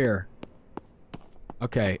over here.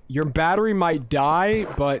 Okay, your battery might die,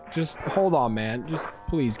 but just hold on, man. Just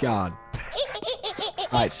please, God.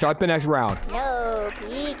 Alright, start the next round. No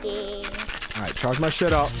peeking. Alright, charge my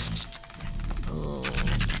shit up. Oh.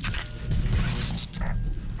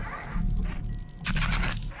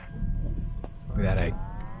 Look at that egg.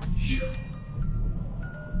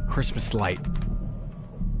 Christmas light.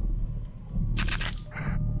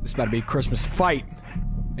 This better be a Christmas fight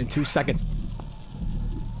in 2 seconds.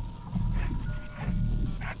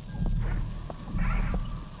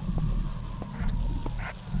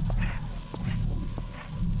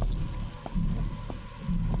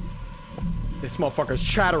 This motherfucker's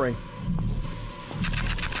chattering.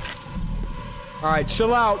 Alright,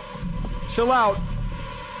 chill out. Chill out.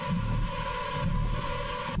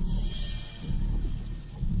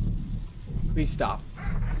 Please stop.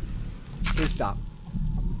 Please stop.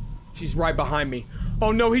 She's right behind me.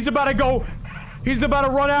 Oh no, he's about to go. He's about to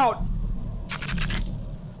run out.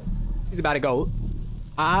 He's about to go.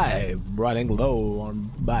 I'm running low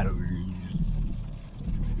on batteries.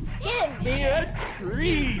 Give me a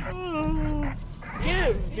treat.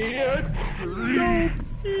 Give me a treat. No,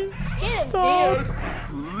 please stop.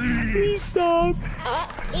 Please stop.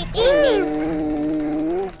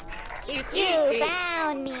 You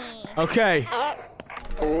found me. Okay.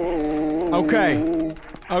 Okay.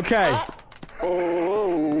 Okay.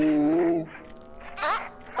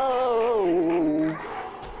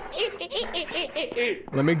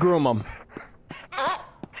 Let me groom him.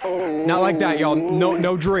 Not like that, y'all.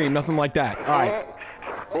 No dream. Nothing like that. All right.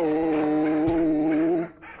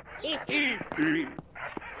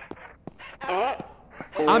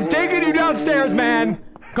 I'm taking you downstairs, man.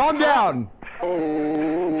 Calm down.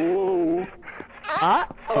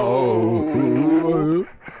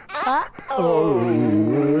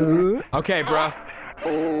 Okay, bruh.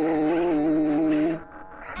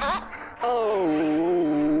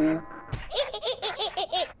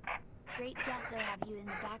 Great guess I'll have you in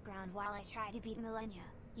the background while I try to beat Millennia.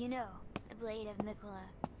 You know, the Blade of Mikola.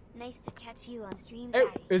 Nice to catch you on stream. Hey,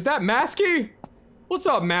 is that Masky? What's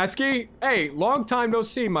up, Masky? Hey, long time no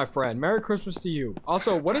see, my friend. Merry Christmas to you.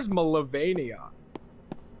 Also, what is Malavania?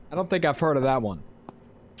 I don't think I've heard of that one.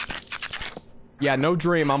 Yeah, no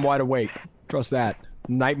dream. I'm wide awake. Trust that.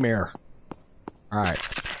 Nightmare. Alright.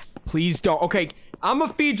 Please don't. Okay, I'm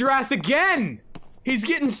gonna feed your ass again! He's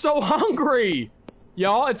getting so hungry!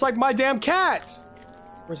 Y'all, it's like my damn cat!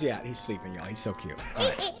 Where's he at? He's sleeping, y'all. He's so cute.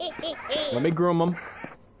 Alright. Let me groom him.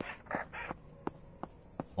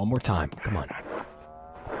 One more time. Come on.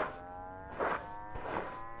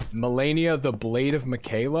 Melania, the Blade of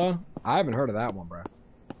Michaela? I haven't heard of that one, bro.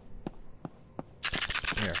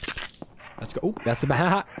 Here. Let's go. Oh, that's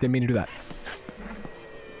the didn't mean to do that.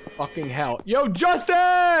 Fucking hell. Yo,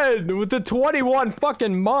 Justin! With the 21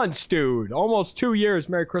 fucking months, dude. Almost 2 years.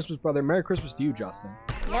 Merry Christmas, brother. Merry Christmas to you, Justin.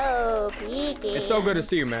 Yo, Piggy. It's so good to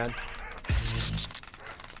see you, man.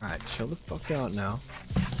 Alright, chill the fuck out now.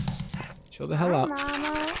 Chill the hell out.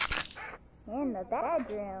 Mama. In the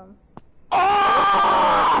bedroom.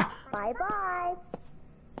 Ah! Bye-bye.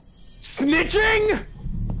 Snitching?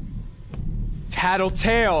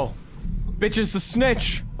 Tattletale. Bitch is the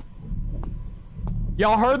snitch.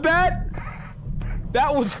 Y'all heard that?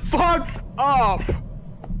 That was fucked up.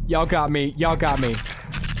 Y'all got me. Y'all got me.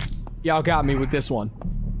 Y'all got me with this one.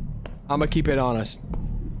 I'ma keep it honest.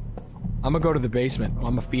 I'ma go to the basement.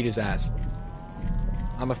 I'ma feed his ass.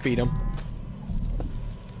 I'ma feed him.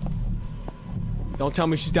 Don't tell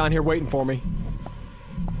me she's down here waiting for me.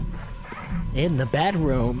 In the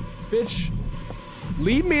bedroom. Bitch.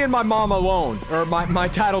 Leave me and my mom alone. Or my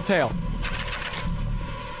tattletale.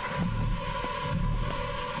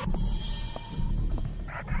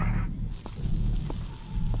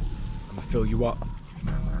 Fill you up.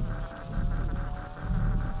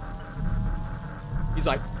 He's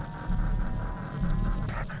like,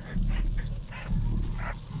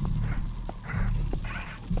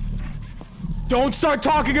 don't start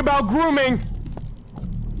talking about grooming.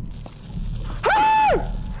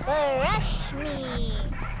 Ah! Brush me.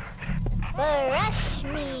 Brush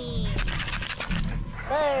me.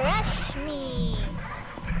 Brush me.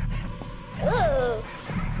 Ooh,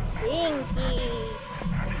 stinky.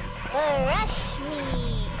 Brush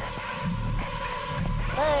me.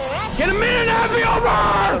 Brush Get a minute and have me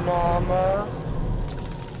over! Mama.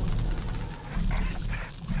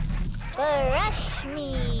 Brush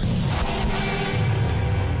me.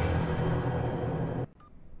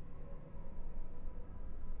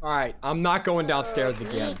 Alright, I'm not going downstairs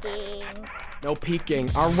again. No peeking.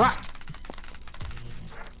 Alright.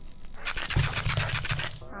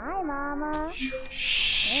 Hi, Mama.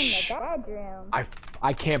 In the bedroom.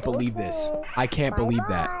 I can't believe this. I can't believe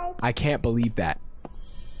that. I can't believe that.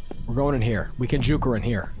 We're going in here. We can juke her in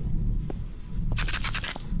here.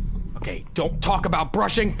 Okay, don't talk about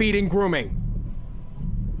brushing, feeding, grooming.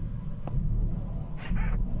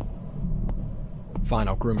 Fine,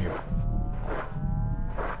 I'll groom you.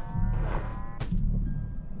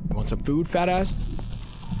 You want some food, fat ass?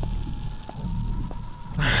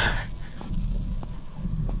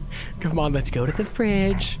 Come on, let's go to the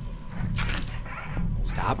fridge.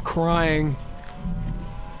 Stop crying.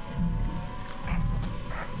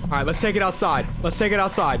 Alright, let's take it outside. Let's take it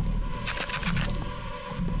outside.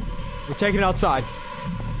 We're taking it outside.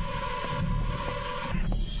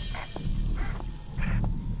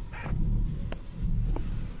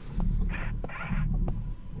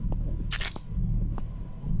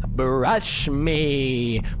 Brush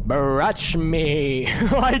me. Brush me.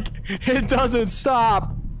 Like, it doesn't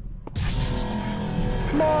stop.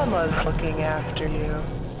 Mama's looking after you.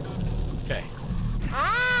 Okay.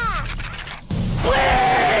 Ah!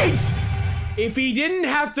 Please! If he didn't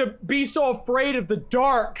have to be so afraid of the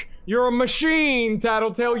dark, you're a machine,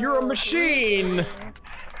 Tattletale. You're a machine.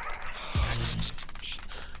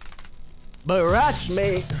 Brush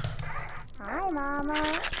me. Hi, Mama.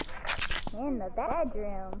 In the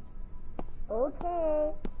bedroom.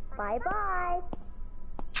 Okay. Bye-bye.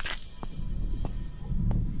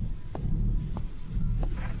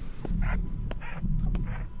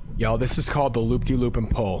 Yo, this is called the loop-de-loop and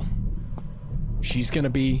pull. She's gonna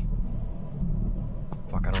be...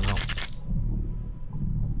 Fuck, I don't know.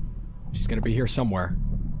 She's gonna be here somewhere.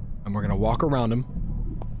 And we're gonna walk around him.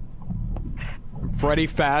 Freddy,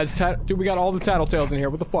 Faz, dude, we got all the Tattletales in here.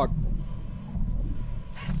 What the fuck?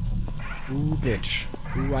 Ooh, bitch.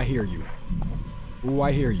 Ooh, I hear you. Ooh,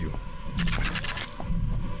 I hear you.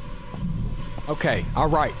 Okay,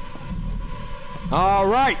 alright.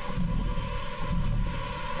 Alright!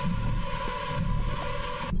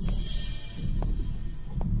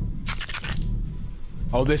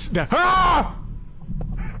 Oh, this... Ah!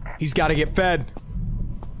 He's gotta get fed.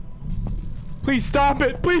 Please stop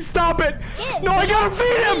it! Please stop it! No, I gotta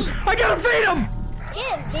feed him! I gotta feed him!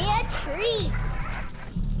 Give me a treat.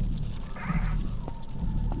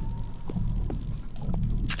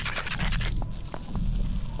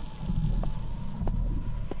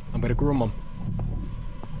 I'm gonna groom him.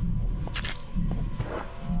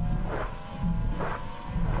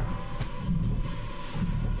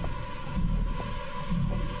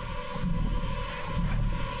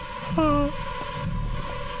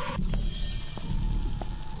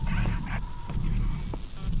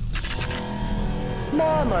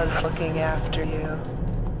 Mama's looking after you.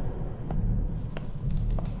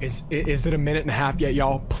 Is it a minute and a half yet,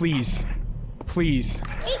 y'all? Please. Please.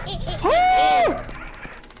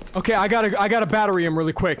 Okay, I gotta battery him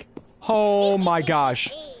really quick. Oh my gosh.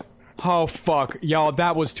 Oh fuck. Y'all,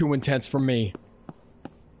 that was too intense for me.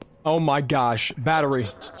 Oh my gosh. Battery.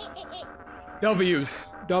 W's.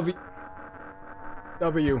 W.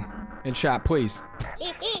 In chat, please.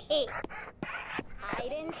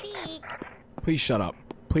 Hide and seek. Please shut up.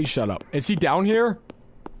 Please shut up. Is he down here?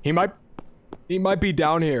 He might be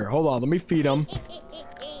down here. Hold on, let me feed him.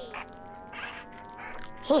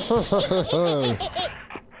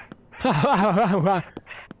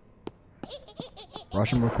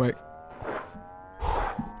 Rush him real quick.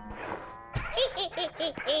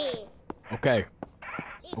 Okay.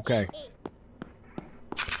 Okay.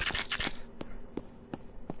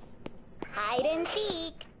 Hide and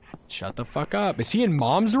seek. Shut the fuck up. Is he in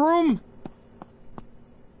mom's room?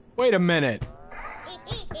 Wait a minute.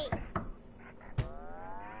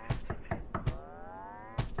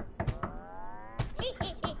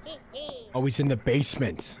 Oh, he's in the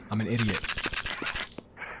basement. I'm an idiot.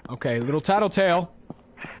 Okay, little tattletale.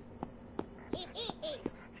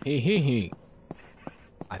 Hee.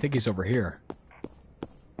 I think he's over here.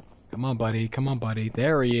 Come on, buddy. Come on, buddy.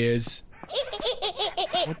 There he is.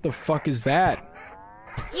 What the fuck is that?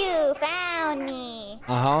 You found me.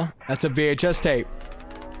 Uh-huh. That's a VHS tape.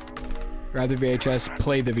 Grab the VHS,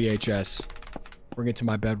 play the VHS. Bring it to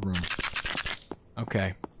my bedroom.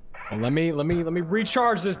 Okay. Well, let me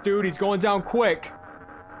recharge this dude. He's going down quick.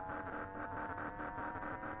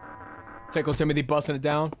 Tickle Timothy busting it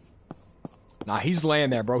down. Nah, he's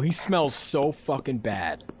laying there, bro. He smells so fucking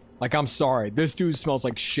bad. Like, I'm sorry. This dude smells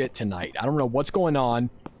like shit tonight. I don't know what's going on.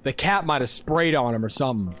 The cat might have sprayed on him or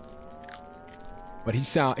something. But he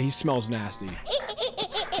smells nasty.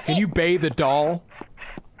 Can you bathe the doll?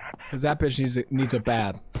 Because that bitch needs a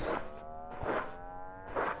bath.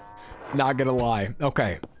 Not gonna lie.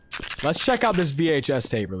 Okay. Let's check out this VHS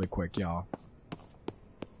tape really quick, y'all.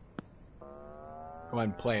 Go ahead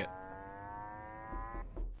and play it.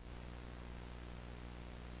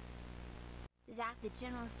 Zach, the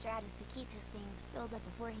general strat is to keep his things filled up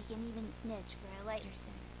before he can even snitch for a lighter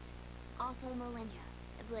sentence. Also, Melinda,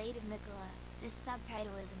 the Blade of Mikola, this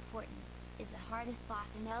subtitle is important, is the hardest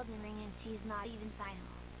boss in Elden Ring and she's not even final.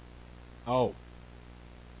 Oh.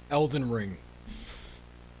 Elden Ring.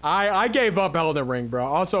 I gave up Elden Ring, bro.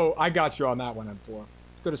 Also, I got you on that one, M4.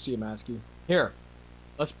 It's good to see you, Masky. Here.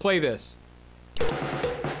 Let's play this.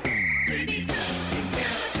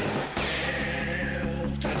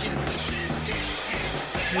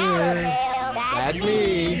 That's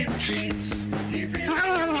me.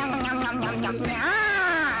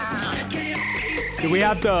 Do we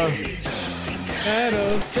have to...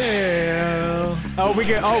 Tattletale. Oh, we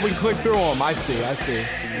can click through them. I see.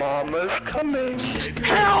 Mama's coming.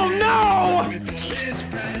 Hell no! Wait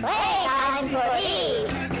on police!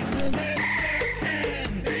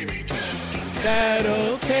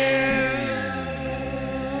 Tattletale.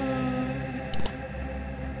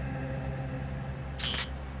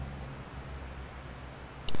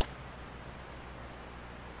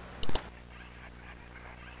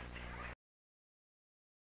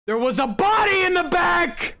 There was a body in the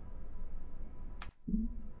back!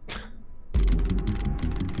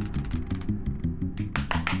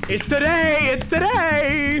 It's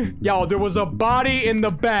today! Yo, there was a body in the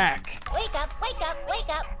back. Wake up, wake up, wake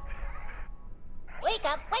up! Wake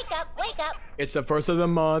up, wake up, wake up! It's the first of the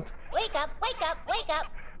month. Wake up, wake up, wake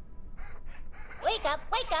up! Wake up,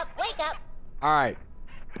 wake up, wake up! Alright.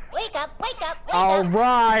 Wake up, wake up, wake up!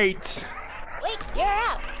 Alright! Wake, you're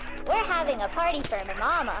up! We're having a party for my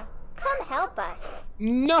mama. Come help us.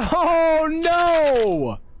 No!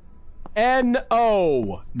 No!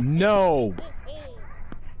 N-O. No.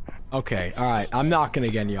 Okay, alright. I'm knocking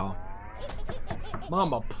again, y'all.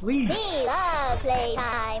 Mama, please. We love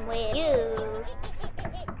playtime with you.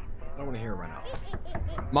 I don't want to hear it right now.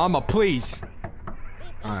 Mama, please.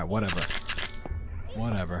 Alright, whatever.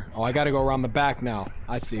 Whatever. Oh, I gotta go around the back now.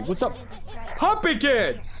 I see. What's up? Puppy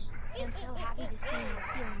kids! I'm so happy to see you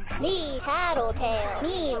feeling Me Tattletale,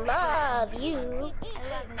 me love you. I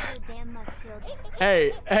love him so damn much, children.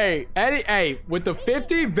 Hey, with the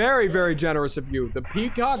 50, very, very generous of you. The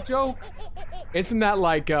peacock joke? Isn't that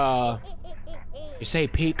like, you say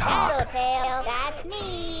peacock. Tattletale, that's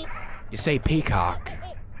me. You say peacock.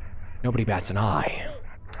 Nobody bats an eye.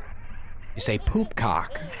 You say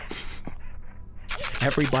poopcock.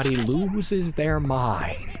 Everybody loses their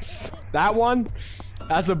minds. That one?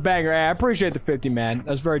 That's a banger. Hey, I appreciate the 50, man.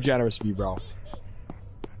 That's very generous of you, bro.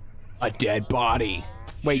 A dead body.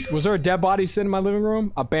 Wait, was there a dead body sitting in my living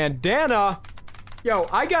room? A bandana? Yo,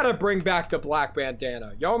 I gotta bring back the black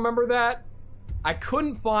bandana. Y'all remember that? I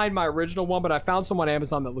couldn't find my original one, but I found some on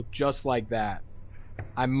Amazon that looked just like that.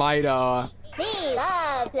 I might, Me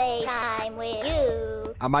love playtime with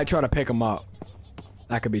you. I might try to pick them up.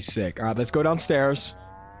 That could be sick. Alright, let's go downstairs.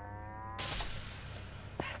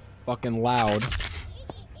 Fucking loud.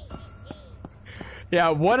 Yeah,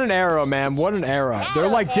 what an era, man. What an era. They're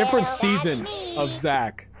like different seasons of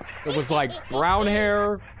Zach. It was like brown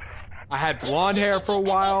hair. I had blonde hair for a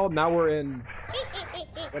while. Now we're in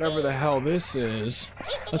whatever the hell this is.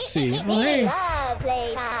 Let's see. Oh, hey. Love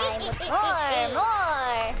playtime with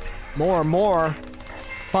more. More.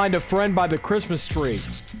 Find a friend by the Christmas tree.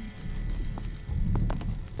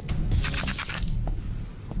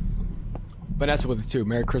 Vanessa with the 2.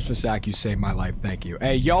 Merry Christmas, Zach. You saved my life. Thank you.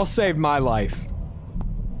 Hey, y'all saved my life.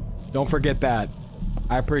 Don't forget that.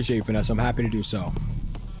 I appreciate you, Vanessa. I'm happy to do so.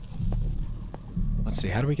 Let's see.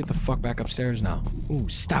 How do we get the fuck back upstairs now? Ooh,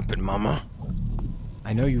 stop it, mama.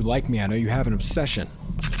 I know you like me. I know you have an obsession.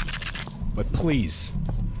 But please,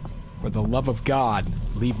 for the love of God,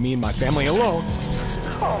 leave me and my family alone.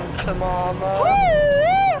 Come to mama.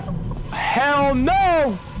 Hell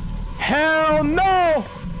no! Hell no!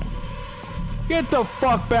 Get the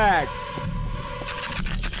fuck back!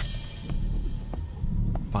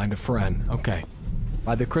 Find a friend. Okay.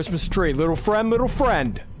 By the Christmas tree. Little friend, little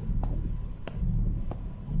friend.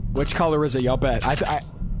 Which color is it? Y'all bet.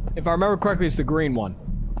 If I remember correctly, it's the green one.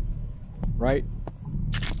 Right?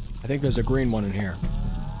 I think there's a green one in here.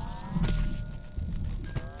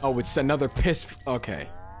 Oh, it's another piss. Okay.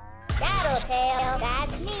 Tattletale,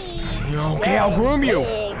 that's me. Okay, I'll groom you.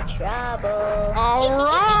 Big trouble.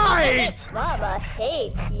 Alright! Mama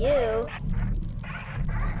hates you.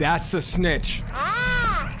 That's the snitch.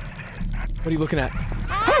 Ah! What are you looking at?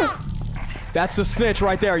 Ah! That's the snitch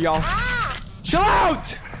right there, y'all. Ah! Chill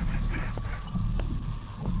out!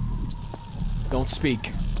 Don't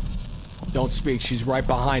speak. Don't speak. She's right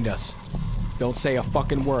behind us. Don't say a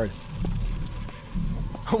fucking word.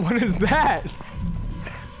 What is that?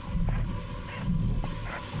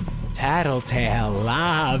 Tattletale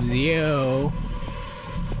loves you.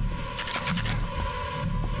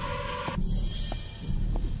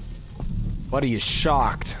 Buddy is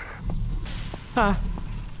shocked. Huh.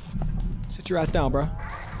 Sit your ass down, bro.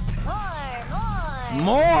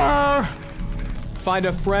 More! Find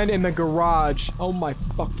a friend in the garage. Oh my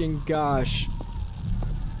fucking gosh.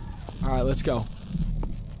 Alright, let's go.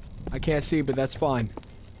 I can't see, but that's fine.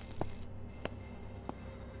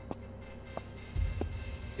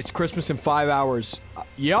 It's Christmas in 5 hours.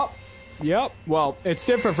 Yep. Well, it's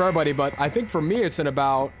different for everybody, but I think for me it's in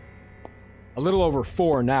about a little over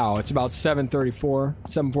 4 now. It's about 7:34.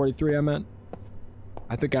 7:43, I meant.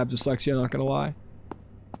 I think I have dyslexia, not gonna lie.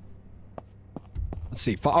 Let's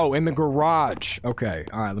see. Oh, in the garage. Okay.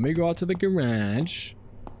 Alright, let me go out to the garage.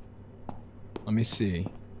 Let me see.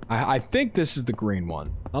 I think this is the green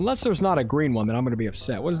one. Unless there's not a green one, then I'm gonna be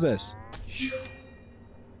upset. What is this?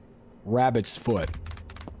 Rabbit's foot.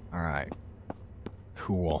 Alright.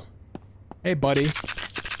 Cool. Hey, buddy.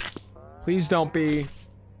 Please don't be...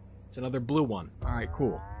 It's another blue one. Alright,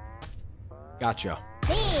 cool. Gotcha.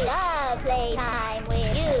 We love playtime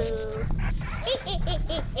with you.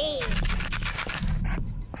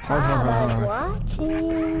 Mama's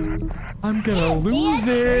watching. I'm gonna lose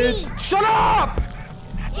it. Shut up!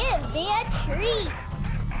 Give me a treat.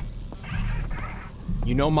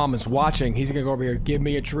 You know Mama's watching. He's gonna go over here. Give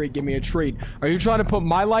me a treat. Give me a treat. Are you trying to put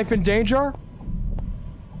my life in danger?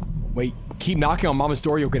 Wait. Keep knocking on Mama's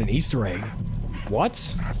door. You'll get an Easter egg.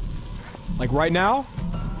 What? Like right now?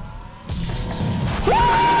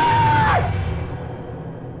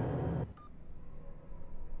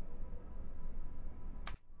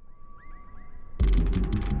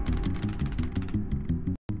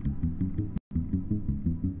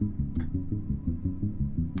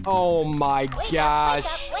 Oh my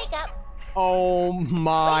gosh. Wake up. Oh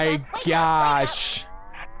my gosh.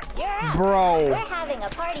 Bro. We're having a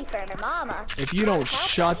party for Mama. If you don't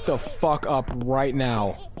shut the fuck up right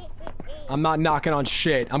now. I'm not knocking on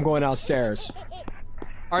shit. I'm going downstairs.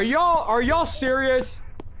 Are y'all serious?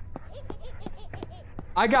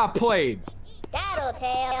 I got played.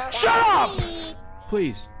 Tattletale. Shut up!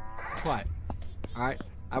 Please. Quiet. Alright?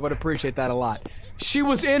 I would appreciate that a lot. She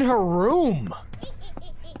was in her room.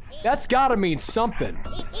 That's gotta mean something.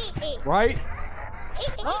 Right?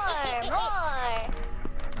 More.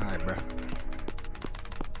 Alright, bro.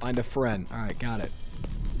 Find a friend. Alright, got it.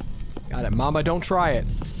 Got it. Mama, don't try it.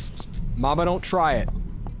 Mama, don't try it.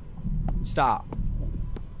 Stop.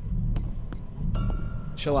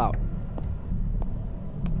 Chill out.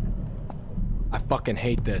 I fucking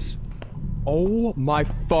hate this. Oh my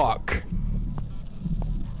fuck.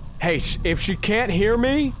 Hey, if she can't hear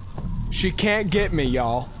me, she can't get me,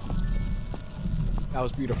 y'all. That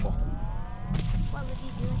was beautiful. What would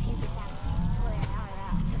you do if you could that toy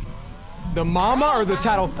out? The mama or the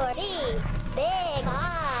tattle? Big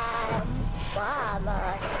arm.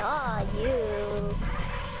 Mama saw you.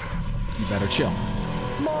 You better chill.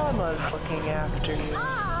 Mama's looking after you.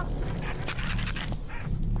 Oh,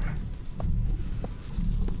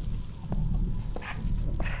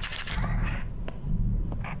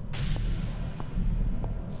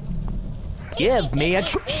 Give me a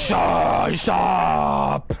Shut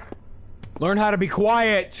up! Learn how to be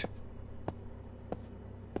quiet.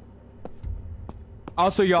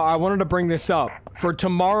 Also, y'all, I wanted to bring this up. For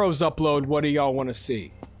tomorrow's upload, what do y'all want to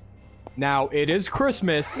see? Now, it is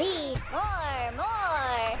Christmas. need more.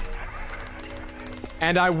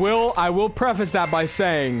 And I will preface that by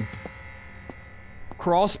saying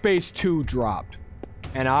Crawl Space 2 dropped.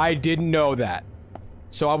 And I didn't know that.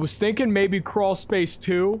 So I was thinking maybe Crawl Space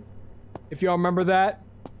 2. If y'all remember that.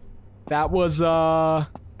 That was the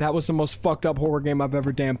most fucked up horror game I've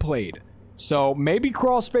ever damn played. So maybe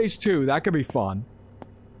Crawl Space 2, that could be fun.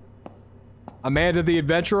 Amanda the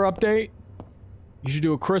Adventure update. You should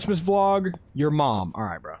do a Christmas vlog. Your mom.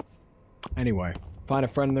 Alright, bro. Anyway, find a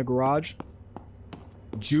friend in the garage.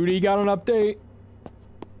 Judy got an update.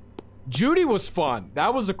 Judy was fun.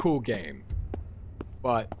 That was a cool game.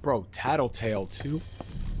 But, bro, Tattletale 2?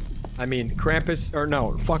 I mean, Krampus, or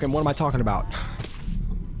no, fucking, what am I talking about?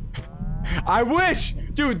 I wish!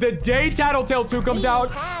 Dude, the day Tattletale 2 comes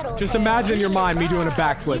out, just imagine in your mind me doing a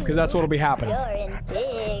backflip, because that's what'll be happening. You're in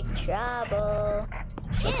big trouble.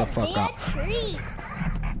 Shut the fuck up. Give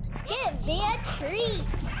me a treat.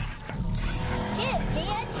 Give me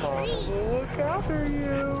a treat. Look after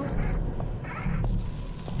you.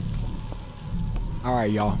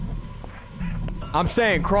 Alright, y'all. I'm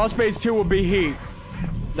saying, Crawl Space 2 will be heat.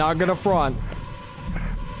 Not gonna front.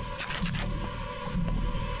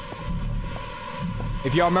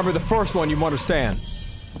 If y'all remember the first one, you understand.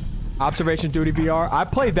 Observation Duty VR. I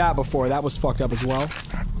played that before. That was fucked up as well.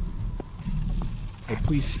 Hey,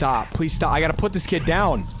 please stop. Please stop. I gotta put this kid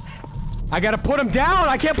down. I gotta put him down.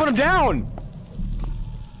 I can't put him down.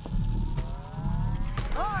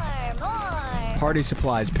 More. Party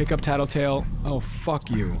supplies. Pick up Tattletale. Oh, fuck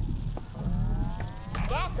you.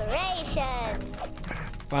 Decorations.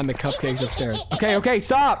 Find the cupcakes upstairs. Okay, okay.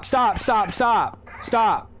 Stop. Stop. Stop. Stop.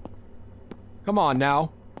 Stop. Come on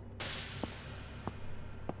now.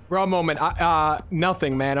 Bro, moment.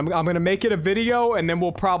 Nothing, man. I'm gonna make it a video, and then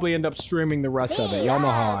we'll probably end up streaming the rest of it. Y'all know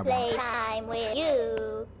how I want. Playtime with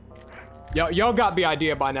you. Y'all got the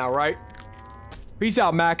idea by now, right? Peace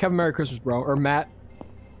out, Matt. Have a Merry Christmas, bro. Or Matt.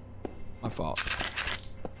 My fault.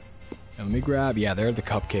 Now, let me grab. Yeah, there are the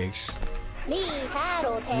cupcakes. Me,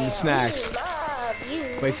 Tattletale. And the snacks. We love you.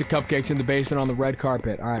 Place the cupcakes in the basement on the red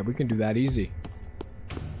carpet. All right, we can do that easy.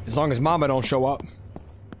 As long as Mama don't show up.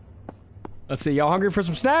 Let's see. Y'all hungry for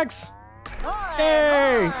some snacks? More,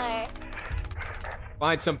 Hey! more.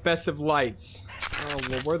 Find some festive lights. Oh,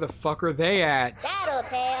 well, where the fuck are they at?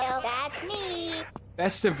 Tattletale, that's me.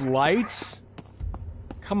 Festive lights?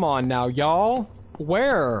 Come on now, y'all.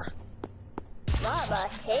 Where? Mama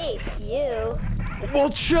hates you. Well,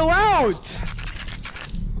 chill out!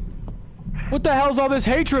 What the hell's all this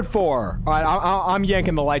hatred for? Alright, I'm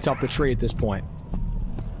yanking the lights off the tree at this point.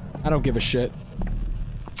 I don't give a shit.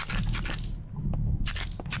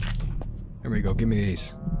 There we go, give me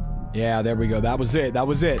these. Yeah, there we go, that was it, that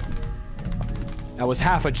was it. That was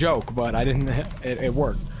half a joke, but I didn't, it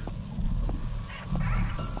worked.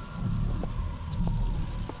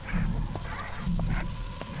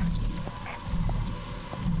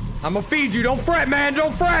 I'm gonna feed you, don't fret, man,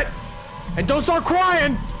 don't fret! And don't start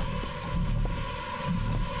crying!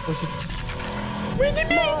 What's it?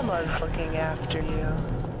 Mama's looking after you.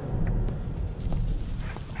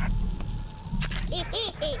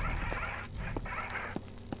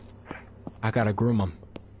 I gotta groom him.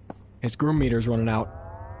 His groom meter's running out.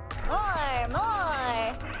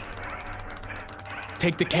 More.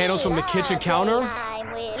 Take the candles from the kitchen counter?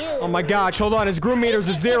 Playtime with you. Oh my gosh, hold on, his groom meter's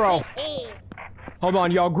a 0. Hold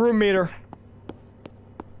on, y'all, groom meter.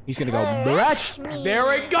 He's gonna go, brush.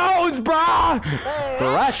 There it goes, brah!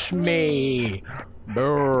 Brush me.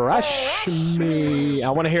 Brush me. I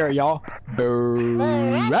wanna hear it, y'all.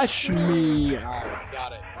 Brush me. Alright, we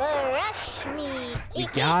got it. Brush me. We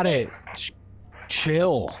got it.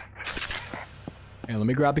 Chill. Here, let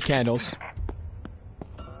me grab the candles.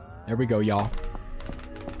 There we go, y'all.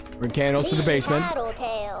 Bring candles to the basement.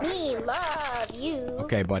 Tattletale, we love you.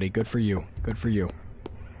 Okay, buddy. Good for you. Good for you.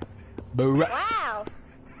 Wow.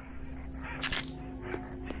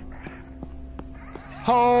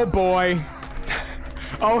 Oh boy.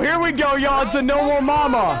 Oh, here we go, y'all. It's a no more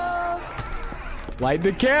mama. Light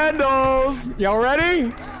the candles. Y'all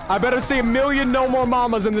ready? I better see 1 million no more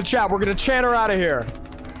mamas in the chat. We're gonna chant her out of here.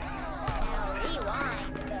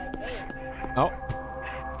 Oh.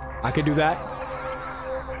 I could do that.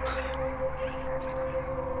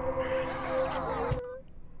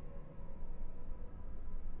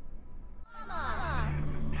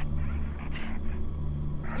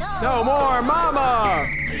 No more mama!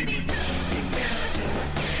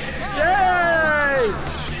 Yay!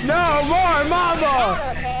 No more mama!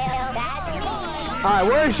 Alright,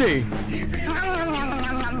 where is she?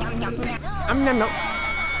 No.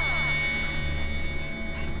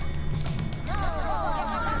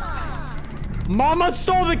 Mama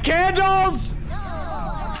stole the candles?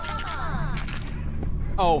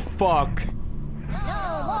 Oh, fuck.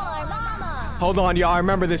 Hold on, y'all. I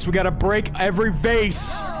remember this. We gotta break every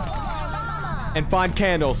vase and find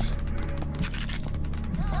candles.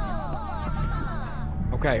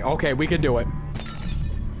 Okay, okay, we can do it.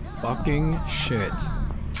 Fucking shit.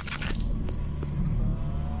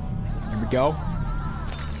 Here we go.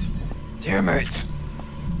 Damn it.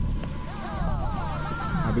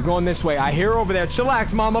 Alright, we're going this way. I hear her over there.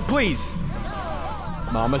 Chillax, mama, please.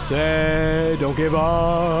 Mama said, don't give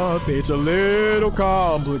up. It's a little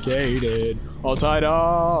complicated. All tied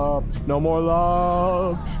up. No more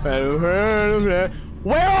love. Where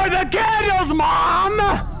are the candles, Mom?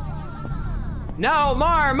 No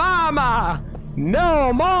more mama.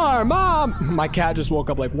 No more mom. My cat just woke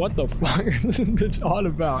up like, what the fuck is this bitch on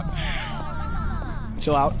about?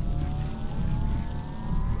 Chill out.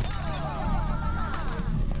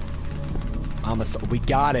 Mama, we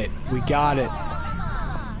got it. We got it.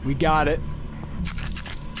 We got it.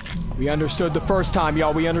 We understood the first time,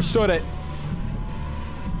 y'all. We understood it.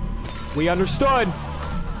 We understood.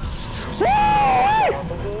 Woo!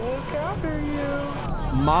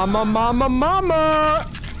 Mama, mama, mama.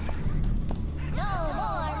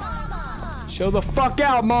 Chill the fuck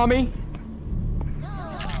out, mommy.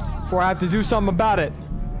 Before I have to do something about it.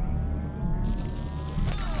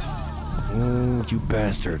 Oh, you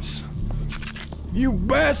bastards. You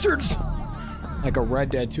bastards! Like a Red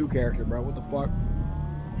Dead 2 character, bro. What the fuck?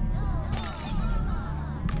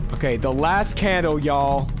 Okay, the last candle,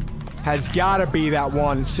 y'all, has gotta be that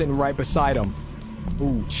one sitting right beside him.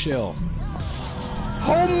 Ooh, chill.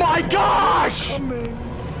 Oh my gosh!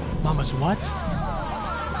 Mama's what?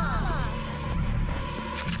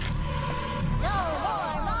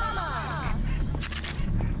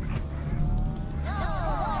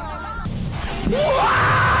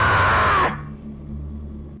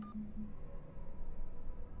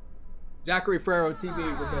 Zachary Ferro TV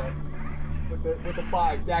with the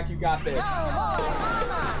 5. Zach, you got this.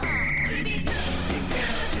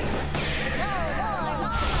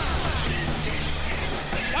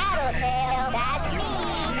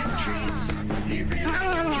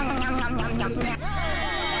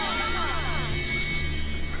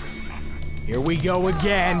 Here we go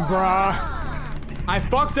again, bruh. I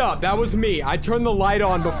fucked up. That was me. I turned the light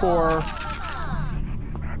on before.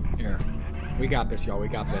 Here. We got this, y'all. We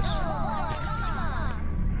got this.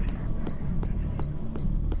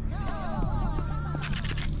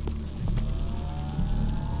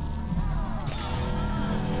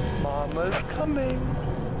 Mama's coming.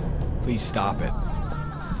 Please stop it.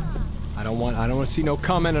 I don't want to see no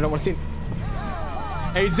coming. I don't want to see.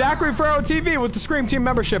 Hey, Zachary Ferro TV with the Scream Team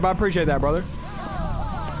membership. I appreciate that, brother.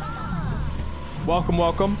 Welcome,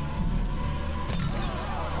 welcome.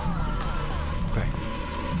 Okay.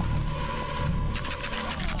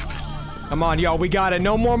 Come on, yo, we got it.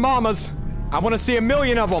 No more mamas. I want to see 1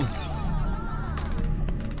 million of them.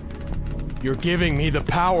 You're giving me the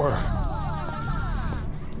power.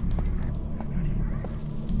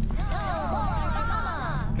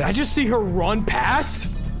 Did I just see her run past?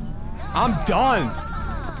 I'm done.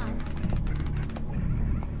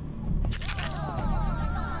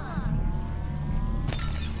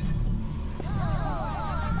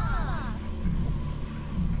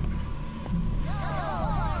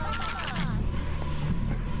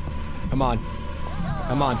 Come on.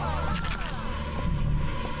 Come on.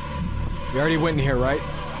 We already went in here, right?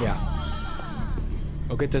 Yeah.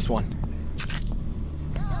 Go get this one.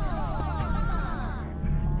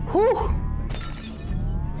 Whew!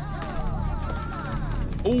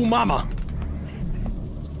 Ooh, mama!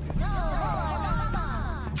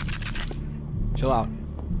 Chill out.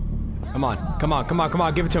 Come on, come on, come on, come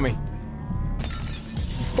on, give it to me.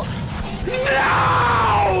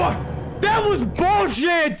 No! That was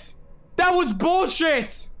bullshit! That was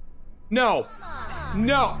bullshit! No.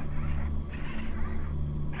 No.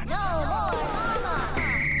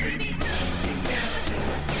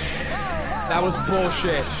 That was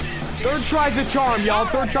bullshit. Third try's a charm, y'all.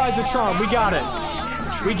 Third try's a charm. We got it.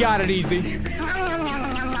 We got it easy.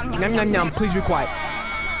 Nom nom nom. Please be quiet.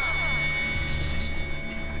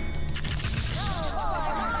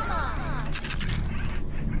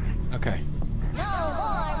 Okay.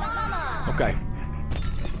 Okay.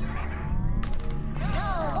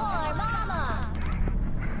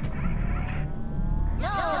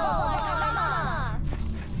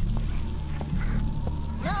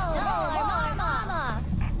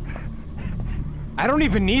 I don't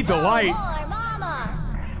even need the light.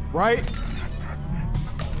 Right?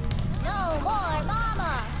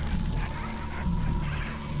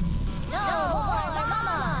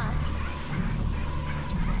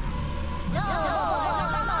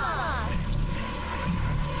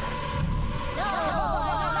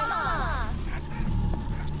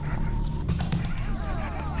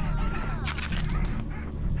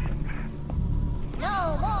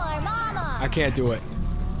 I can't do it.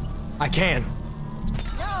 I can.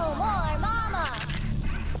 No more mama.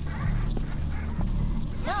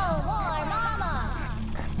 No more mama.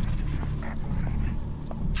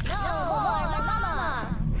 No more mama.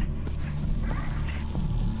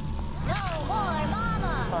 No more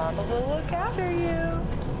mama. Mama will look after you.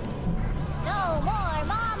 No more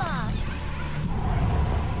mama.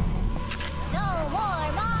 No more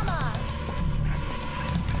mama.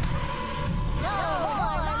 No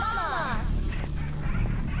more mama.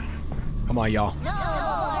 Come on, y'all. No more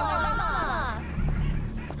mama.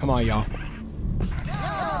 Come on, y'all. No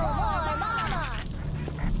more mama.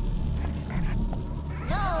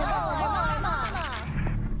 No more mama.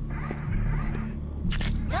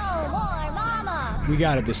 No more mama. We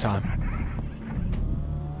got it this time.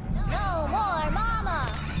 No more mama.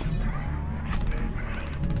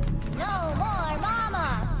 No more mama.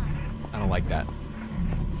 I don't like that.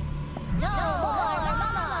 No more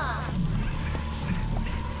mama.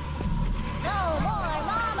 No more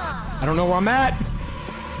mama. I don't know where I'm at.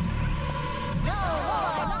 No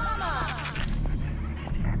more mama.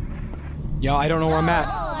 Y'all, I don't know where I'm at.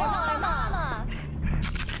 No more mama.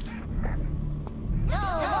 No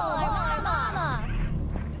more mama.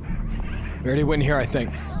 We already went in here, I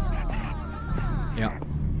think. Yeah.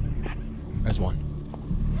 There's one.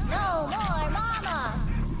 No more mama.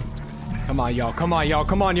 Come on, y'all. Come on, y'all.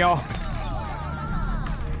 Come on, y'all.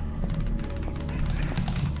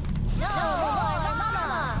 No more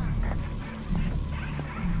mama.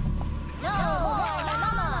 No more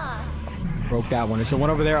mama. Broke that one. Is there one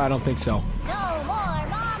over there? I don't think so. No more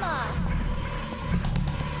mama.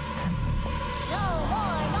 No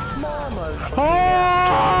more mama. Mama's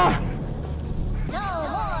Ah! No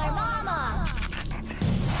more mama.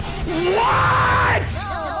 What?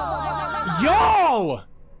 No more mama. Yo!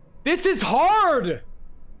 This is hard!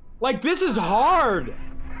 Like, this is hard!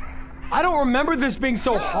 I don't remember this being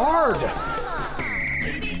so hard!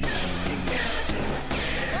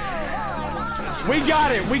 We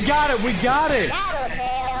got it! We got it! We got it!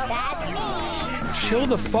 Chill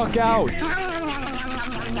the fuck out!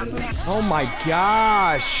 Oh my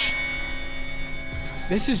gosh!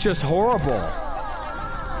 This is just horrible.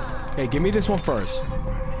 Okay, give me this one first.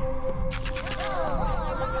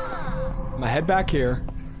 I'm gonna head back here.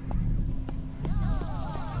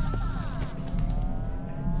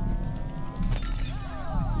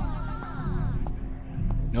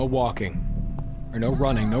 No walking. Or no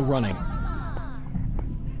running, no running.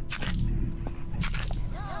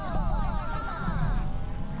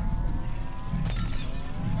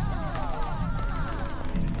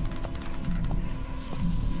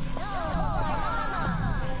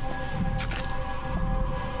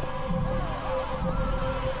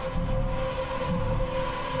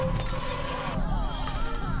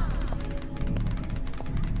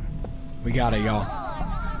 We got it, y'all.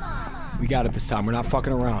 We got it this time. We're not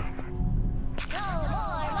fucking around.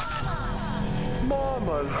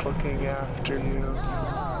 Mama's looking after you.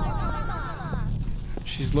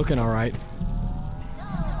 She's looking all right.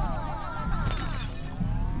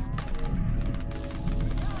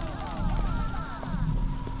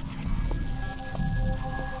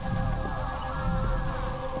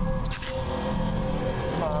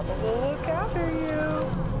 Mama will look after you.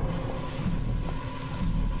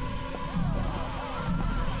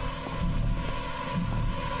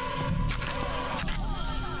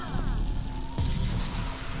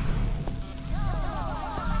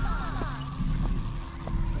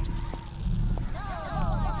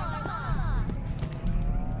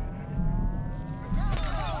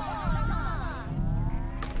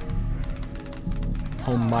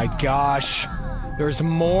 Oh my gosh. There's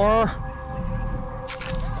more.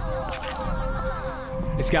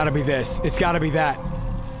 It's gotta be this. It's gotta be that.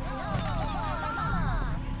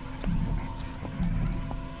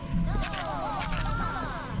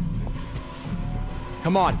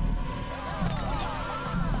 Come on.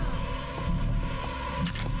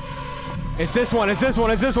 It's this one, it's this one,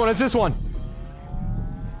 it's this one, it's this one.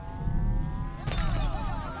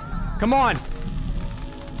 Come on.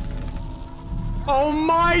 Oh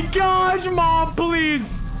my gosh, Mom,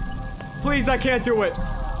 please. Please, I can't do it.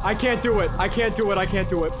 I can't do it. I can't do it. I can't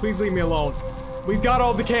do it. Please leave me alone. We've got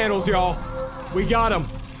all the candles, y'all. We got them.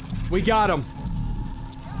 We got them.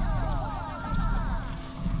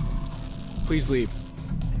 Please leave.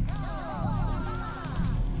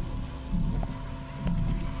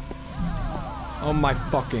 Oh my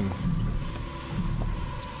fucking.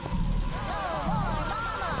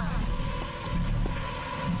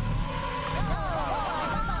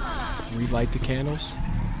 Relight the candles.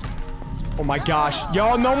 Oh my gosh.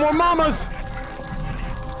 Y'all, no more mamas!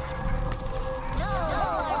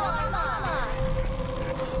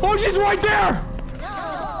 Oh, she's right there!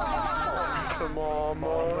 Come on,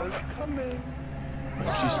 Mama's coming.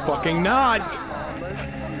 Oh, she's fucking not.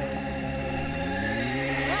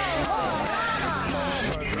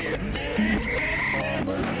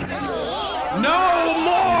 No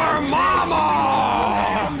more mama!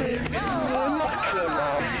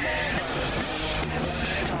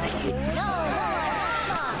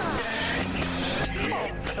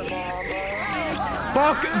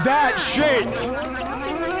 Fuck that shit!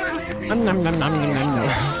 Nom, nom, nom, nom, nom, nom.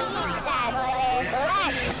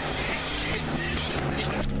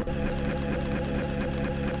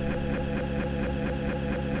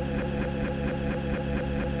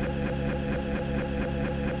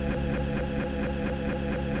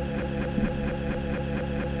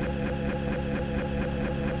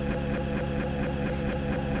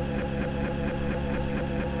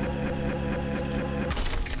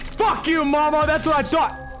 Fuck you, Mama! That's what I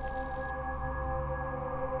thought!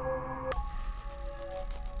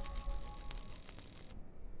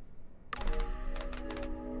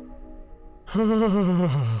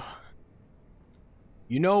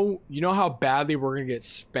 You know how badly we're gonna get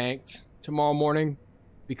spanked tomorrow morning?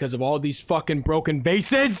 Because of all these fucking broken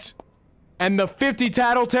vases? And the 50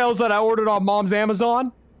 tattletales that I ordered on Mom's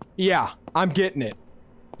Amazon? Yeah, I'm getting it.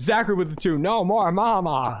 Zachary with the 2. No more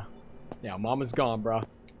Mama. Yeah, Mama's gone, bro.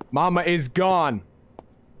 Mama is gone.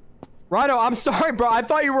 Rhino, I'm sorry, bro. I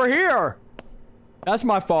thought you were here. That's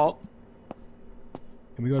my fault.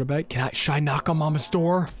 Can we go to bed? Should I knock on Mama's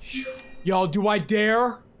door? Y'all, do I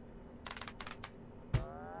dare?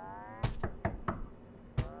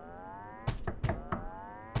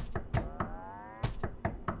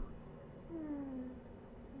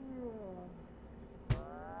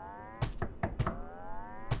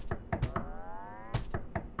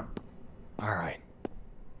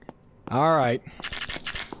 All right.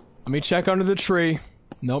 Let me check under the tree.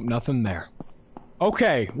 Nope, nothing there.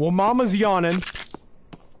 Okay, well, Mama's yawning.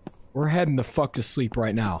 We're heading the fuck to sleep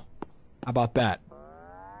right now. How about that?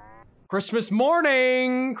 Christmas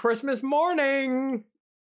morning! Christmas morning!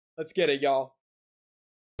 Let's get it, y'all.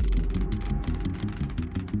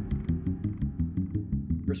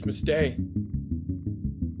 Christmas Day.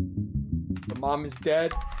 The mom is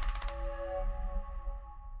dead.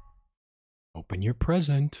 Open your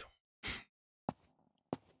present.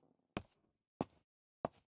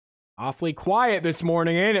 Awfully quiet this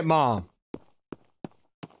morning, ain't it, Mom?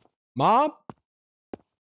 Mom?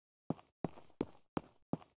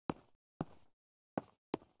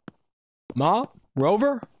 Mom?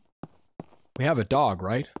 Rover? We have a dog,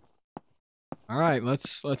 right? Alright,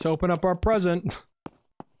 let's open up our present.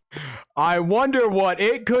 I wonder what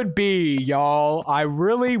it could be, y'all. I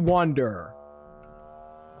really wonder.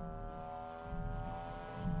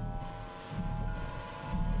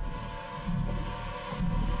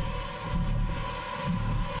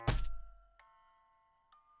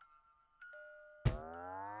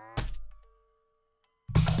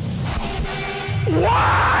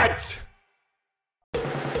 What?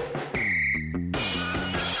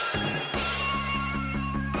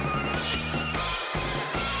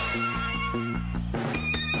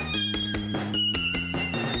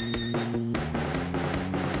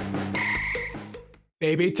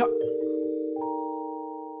 Baby talk.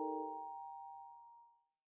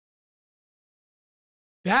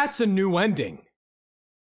 That's a new ending.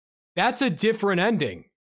 That's a different ending.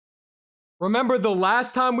 Remember the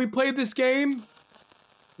last time we played this game?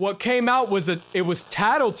 What came out was it was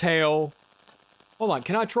Tattletale. Hold on,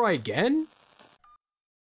 can I try again?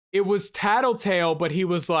 It was Tattletale, but he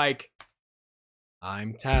was like,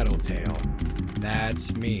 I'm Tattletale.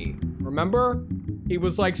 That's me. Remember? He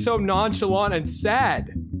was like so nonchalant and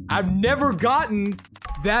sad. I've never gotten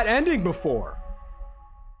that ending before.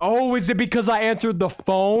 Oh, is it because I answered the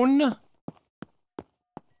phone?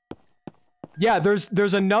 Yeah,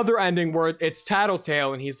 there's another ending where it's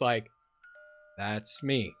Tattletale and he's like, that's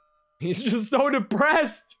me. He's just so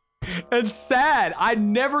depressed and sad. I'd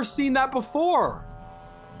never seen that before.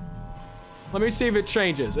 Let me see if it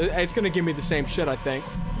changes. It's gonna give me the same shit, I think.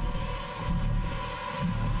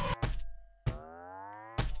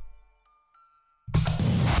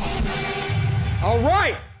 All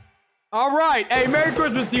right. All right. Hey, Merry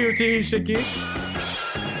Christmas to you, T. Shiki.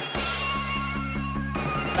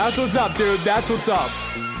 That's what's up, dude. That's what's up.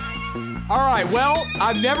 All right. Well,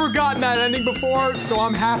 I've never gotten that ending before, so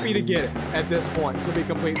I'm happy to get it at this point, to be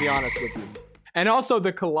completely honest with you. And also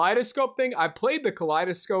the kaleidoscope thing. I played the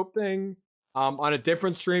kaleidoscope thing on a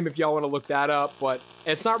different stream if y'all want to look that up, but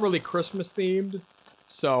it's not really Christmas themed,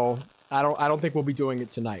 so I don't think we'll be doing it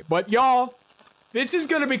tonight. But y'all, this is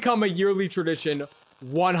going to become a yearly tradition,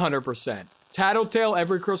 100%. Tattletale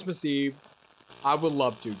every Christmas Eve. I would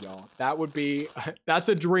love to, y'all. That would be, that's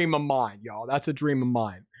a dream of mine, y'all. That's a dream of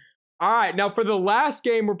mine. All right, now for the last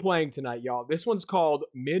game we're playing tonight, y'all. This one's called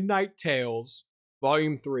Midnight Tales,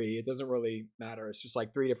 Volume 3. It doesn't really matter. It's just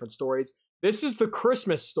like 3 different stories. This is the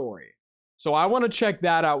Christmas story. So I want to check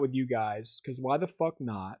that out with you guys, because why the fuck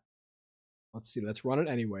not? Let's see. Let's run it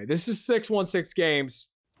anyway. This is 616 Games.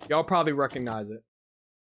 Y'all probably recognize it.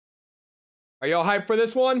 Are y'all hyped for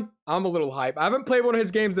this one? I'm a little hyped. I haven't played one of his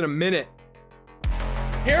games in a minute.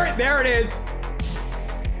 Hear it. There it is.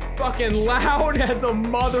 Fucking loud as a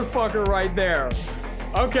motherfucker right there.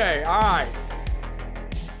 Okay. All right.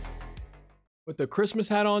 With the Christmas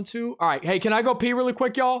hat on too. All right. Hey, can I go pee really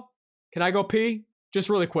quick, y'all? Can I go pee?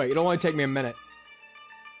 Just really quick. It'll only take me a minute.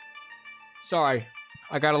 Sorry.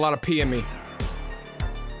 I got a lot of pee in me.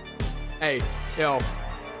 Hey, yo.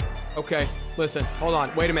 Okay, listen. Hold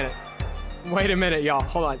on. Wait a minute. Wait a minute, y'all.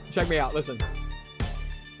 Hold on. Check me out. Listen.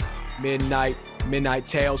 Midnight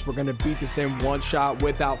Tales. We're gonna beat this in one shot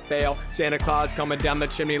without fail. Santa Claus coming down the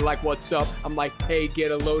chimney like, what's up? I'm like, hey, get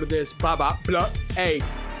a load of this. Blah, blah, blah. Hey,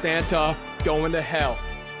 Santa going to hell.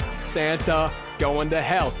 Santa going to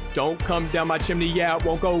hell. Don't come down my chimney, yeah, it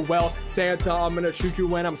won't go well. Santa, I'm gonna shoot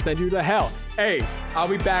you and I'm send you to hell. Hey, I'll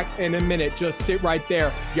be back in a minute. Just sit right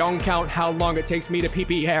there. Y'all can count how long it takes me to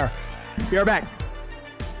pee hair. Be right back.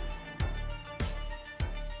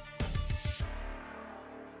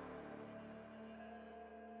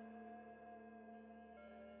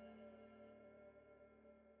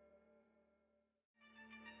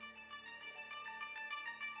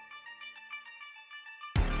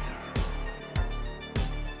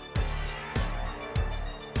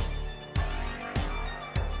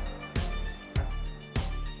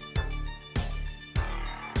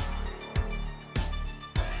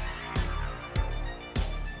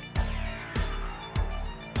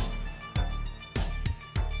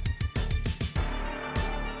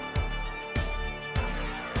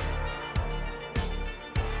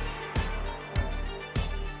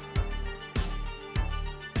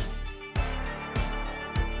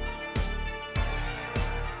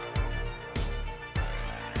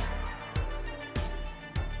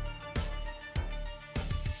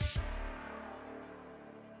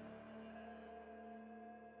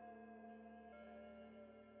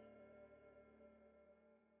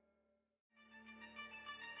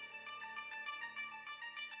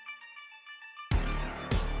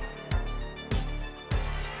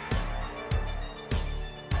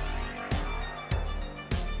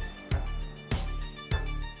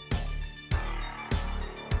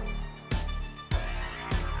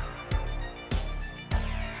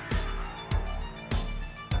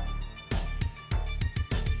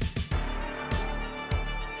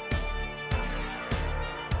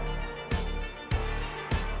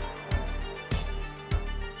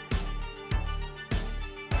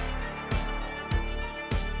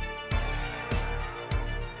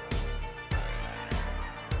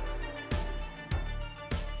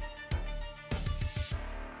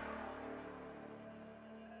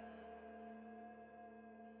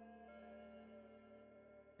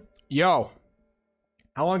 Yo,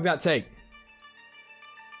 how long did that take?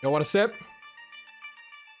 You want a sip?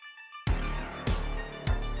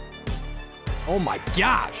 Oh my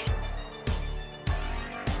gosh.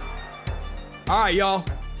 All right, y'all.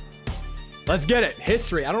 Let's get it.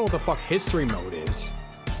 History. I don't know what the fuck history mode is,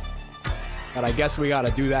 but I guess we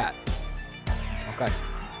gotta do that. Okay.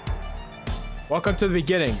 Welcome to the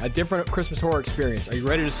beginning. A different Christmas horror experience. Are you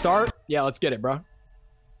ready to start? Yeah, let's get it, bro.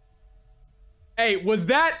 Hey, was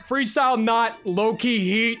that freestyle not low-key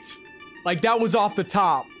heat? Like, that was off the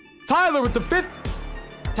top. Tyler with the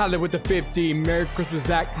 50. Merry Christmas,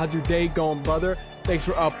 Zach. How's your day going, brother? Thanks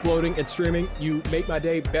for uploading and streaming. You make my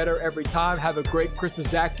day better every time. Have a great Christmas,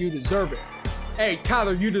 Zach. You deserve it. Hey,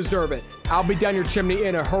 Tyler, you deserve it. I'll be down your chimney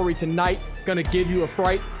in a hurry tonight. Gonna give you a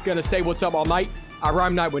fright. Gonna say what's up all night. I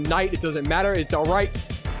rhyme night with night. It doesn't matter. It's all right.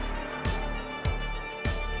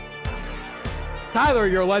 Tyler,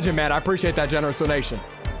 you're a legend, man. I appreciate that generous donation.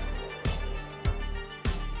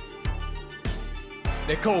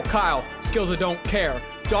 Nicole, Kyle, Skills that don't care.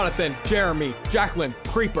 Jonathan, Jeremy, Jacqueline,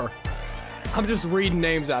 Creeper. I'm just reading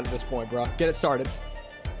names out at this point, bro. Get it started.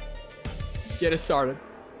 Get it started.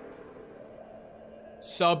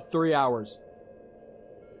 Sub 3 hours.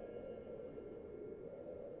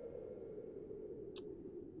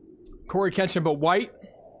 Corey Kenshin, but white?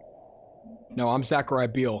 No, I'm Zachariah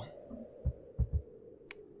Beale.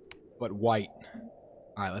 But white.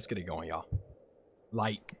 Alright, let's get it going, y'all.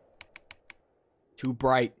 Light. Too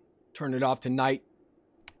bright. Turn it off tonight.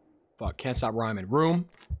 Fuck, can't stop rhyming. Room.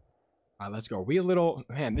 Alright, let's go. Are we a little...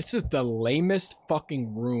 Man, this is the lamest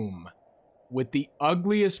fucking room with the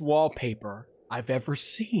ugliest wallpaper I've ever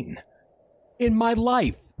seen in my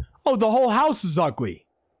life. Oh, the whole house is ugly.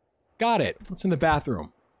 Got it. What's in the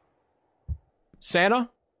bathroom? Santa?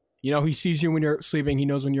 You know, he sees you when you're sleeping. He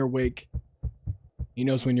knows when you're awake. He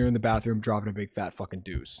knows when you're in the bathroom dropping a big fat fucking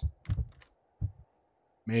deuce.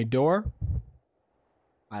 Main door?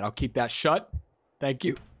 Alright, I'll keep that shut. Thank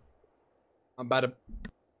you. I'm about to...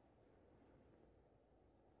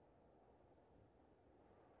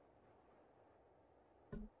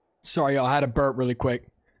 Sorry, y'all. I had to burp really quick.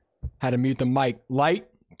 Had to mute the mic. Light?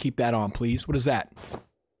 Keep that on, please. What is that?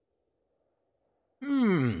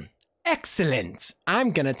 Excellent.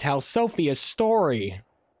 I'm gonna tell Sophie a story.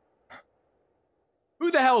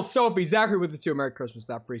 Who the hell is Sophie? Zachary with the 2. Merry Christmas.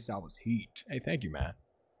 That freestyle was heat. Hey, thank you, man.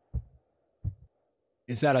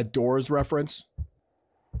 Is that a Doors reference?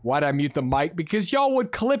 Why'd I mute the mic? Because y'all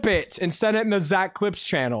would clip it and send it in the Zach Clips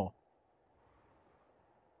channel.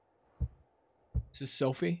 Is this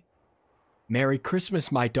Sophie? Merry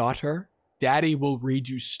Christmas, my daughter. Daddy will read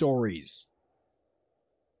you stories.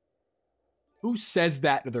 Who says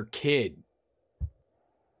that to their kid?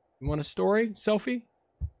 You want a story, Sophie?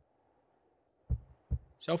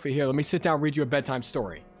 Sophie, here, let me sit down and read you a bedtime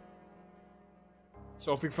story.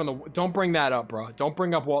 Sophie from the... Don't bring that up, bro. Don't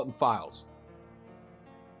bring up Walton Files.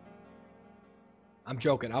 I'm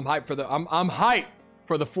joking. I'm hyped for the... I'm hyped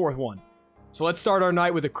for the 4th one. So let's start our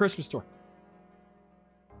night with a Christmas story.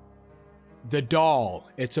 The Doll.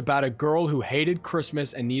 It's about a girl who hated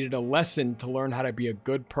Christmas and needed a lesson to learn how to be a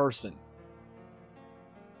good person.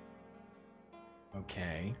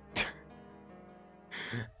 Okay.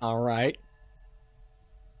 All right.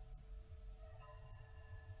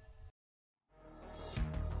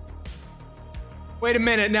 Wait a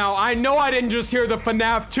minute now. I know I didn't just hear the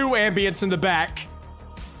FNAF 2 ambience in the back.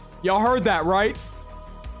 Y'all heard that, right?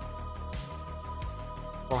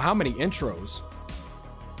 Well, how many intros?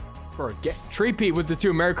 For a get Treepy with the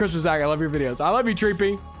 2. Merry Christmas, Zach. I love your videos. I love you,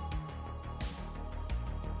 Treepy.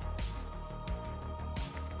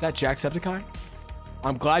 Is that Jacksepticeye?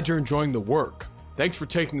 I'm glad you're enjoying the work. Thanks for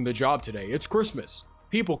taking the job today. It's Christmas.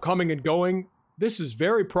 People coming and going. This is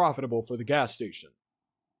very profitable for the gas station.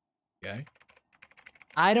 Okay.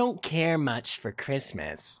 I don't care much for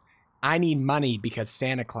Christmas. I need money because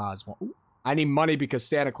Santa Claus won't... I need money because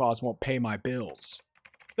Santa Claus won't pay my bills.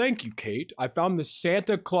 Thank you, Kate. I found the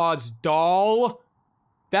Santa Claus doll.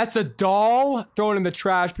 That's a doll? Throw it in the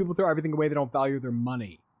trash. People throw everything away. They don't value their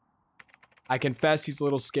money. I confess he's a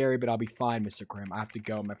little scary, but I'll be fine, Mr. Krim. I have to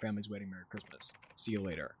go. My family's waiting. Merry Christmas. See you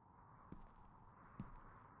later.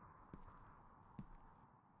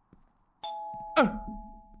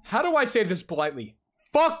 How do I say this politely?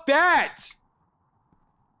 Fuck that!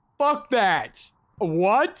 Fuck that!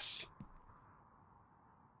 What?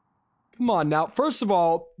 Come on now. First of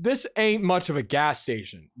all, this ain't much of a gas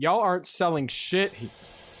station. Y'all aren't selling shit here.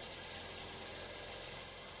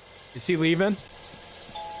 Is he leaving?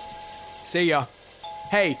 See ya.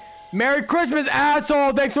 Hey, Merry Christmas,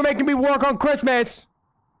 asshole! Thanks for making me work on Christmas!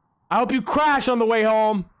 I hope you crash on the way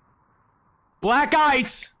home. Black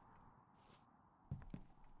ice!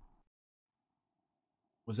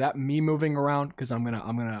 Was that me moving around? Because I'm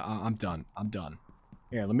done. I'm done.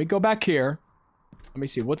 Here, let me go back here. Let me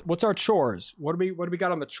see. What's our chores? What do we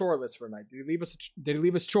got on the chore list for tonight? Did he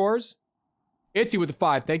leave us chores? Itzy with the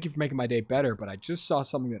 5. Thank you for making my day better, but I just saw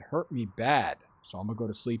something that hurt me bad. So I'm gonna go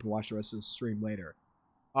to sleep and watch the rest of the stream later.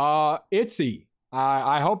 Itzy.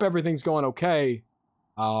 I hope everything's going okay.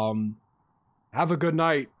 Have a good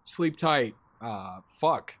night. Sleep tight.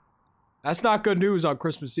 Fuck. That's not good news on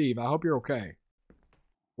Christmas Eve. I hope you're okay.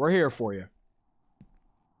 We're here for you.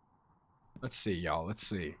 Let's see, y'all. Let's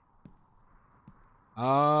see.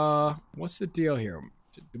 What's the deal here?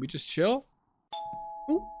 Did we just chill?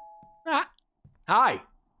 Ooh. Ah. Hi.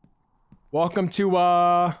 Welcome to,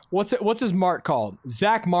 what's his mart called?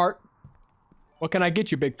 Zach Mart. What can I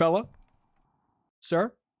get you, big fella?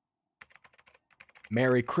 Sir?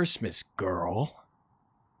 Merry Christmas, girl.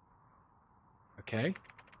 Okay.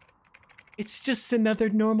 It's just another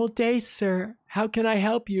normal day, sir. How can I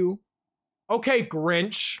help you? Okay,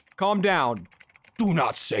 Grinch. Calm down. Do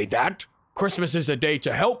not say that. Christmas is a day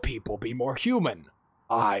to help people be more human.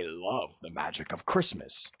 I love the magic of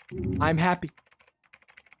Christmas. I'm happy.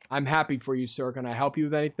 I'm happy for you, sir. Can I help you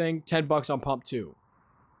with anything? $10 on pump 2.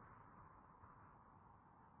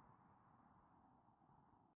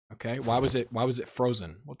 Okay, why was it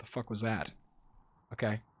frozen? What the fuck was that?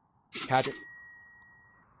 Okay. Catch it.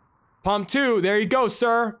 Pump 2, there you go,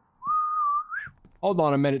 sir. Hold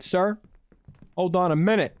on a minute, sir. Hold on a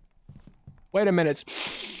minute. Wait a minute.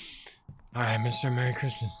 Alright, Mr. Merry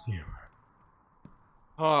Christmas to you.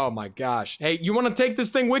 Oh my gosh. Hey, you want to take this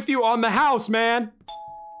thing with you on the house, man?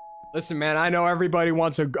 Listen, man, I know everybody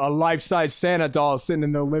wants a life-size Santa doll sitting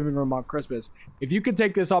in their living room on Christmas. If you could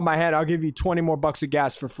take this on my head, I'll give you 20 more bucks of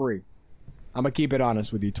gas for free. I'm gonna keep it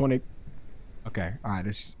honest with you. 20. Okay,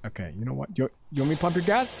 alright, okay, you know what? You want me to pump your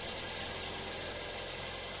gas?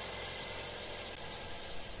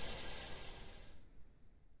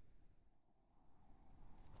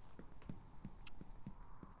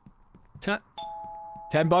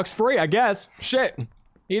 $10 free, I guess. Shit.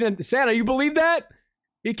 He didn't. Santa, you believe that?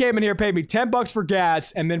 He came in here, paid me $10 for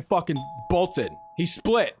gas, and then fucking bolted. He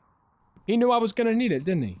split. He knew I was gonna need it,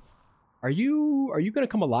 didn't he? Are you gonna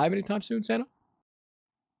come alive anytime soon, Santa?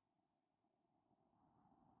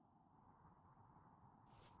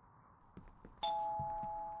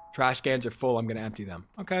 Trash cans are full. I'm gonna empty them.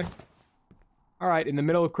 Okay. All right. In the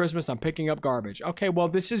middle of Christmas, I'm picking up garbage. Okay. Well,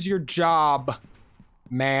 this is your job,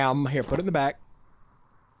 ma'am. Here, put it in the back.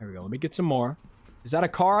 There we go. Let me get some more. Is that a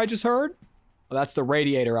car I just heard? Oh, that's the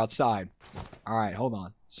radiator outside. All right. Hold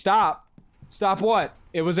on. Stop. Stop what?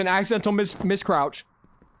 It was an accidental miscrouch.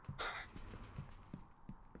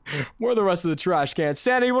 Where are the rest of the trash cans?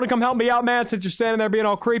 Santa, you want to come help me out, man, since you're standing there being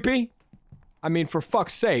all creepy? I mean, for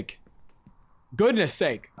fuck's sake. Goodness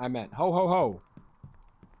sake, I meant. Ho, ho, ho.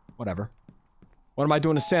 Whatever. What am I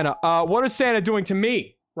doing to Santa? What is Santa doing to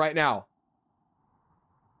me right now?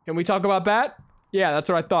 Can we talk about that? Yeah, that's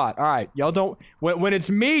what I thought. All right, y'all don't... When it's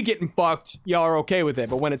me getting fucked, y'all are okay with it.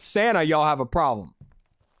 But when it's Santa, y'all have a problem.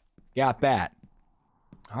 Got that.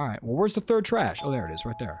 All right, well, where's the third trash? Oh, there it is,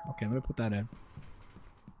 right there. Okay, let me put that in.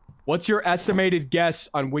 What's your estimated guess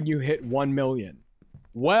on when you hit 1 million?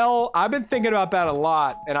 Well, I've been thinking about that a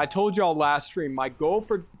lot, and I told y'all last stream, my goal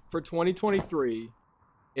for 2023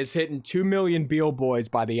 is hitting 2 million Beal Boys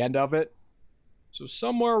by the end of it. So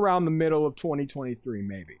somewhere around the middle of 2023,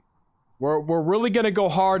 maybe. We're really gonna go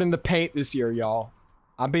hard in the paint this year, y'all.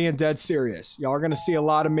 I'm being dead serious. Y'all are gonna see a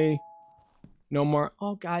lot of me. No more,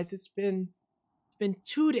 oh guys, it's been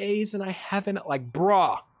 2 days and I haven't, like,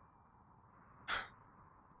 bruh.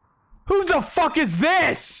 Who the fuck is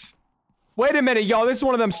this? Wait a minute, y'all. This is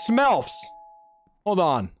one of them Smelfs. Hold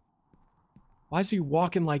on. Why is he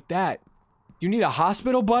walking like that? Do you need a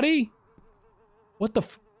hospital, buddy? What the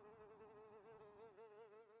f...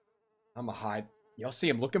 I'ma hide. Y'all see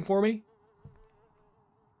him looking for me?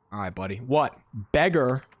 Alright, buddy. What?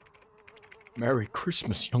 Beggar? Merry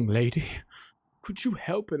Christmas, young lady. Could you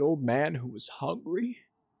help an old man who was hungry?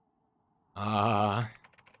 Hello,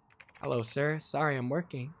 sir. Sorry, I'm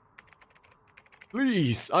working.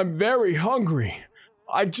 Please, I'm very hungry.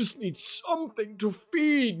 I just need something to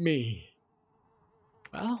feed me.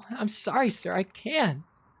 Well, I'm sorry, sir. I can't.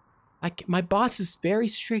 My boss is very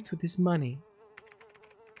strict with his money.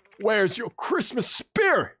 Where's your Christmas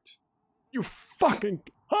spirit? You fucking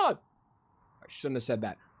cunt. I shouldn't have said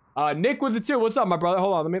that. Nick with the 2. What's up, my brother?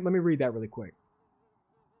 Hold on. Let me read that really quick.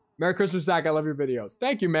 Merry Christmas, Zach. I love your videos.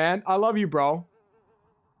 Thank you, man. I love you, bro.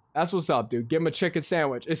 That's what's up, dude. Give him a chicken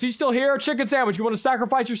sandwich. Is he still here? Chicken sandwich. You want to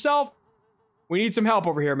sacrifice yourself? We need some help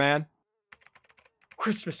over here, man.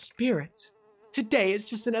 Christmas spirit. Today is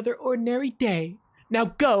just another ordinary day. Now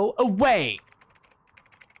go away.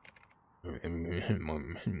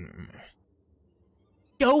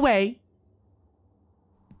 Go away.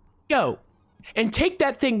 Go. And take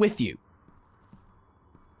that thing with you.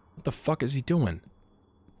 What the fuck is he doing?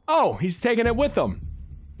 Oh, he's taking it with him.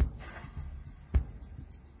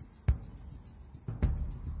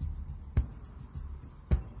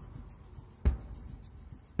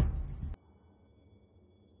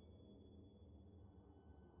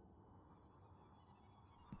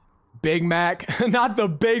 Big Mac. Not the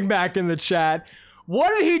Big Mac in the chat.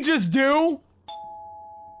 What did he just do?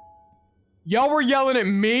 Y'all were yelling at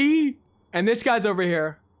me? And this guy's over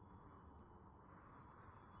here.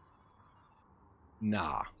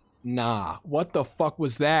 Nah. Nah. What the fuck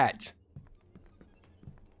was that?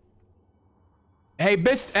 Hey,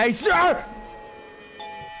 hey, sir!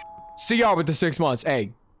 CR with the 6 months.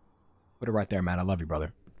 Hey. Put it right there, man. I love you,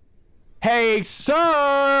 brother. Hey,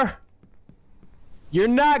 sir! You're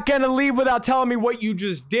not gonna leave without telling me what you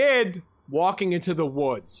just did. Walking into the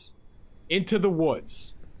woods. Into the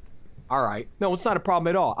woods. Alright. No, it's not a problem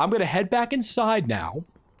at all. I'm gonna head back inside now.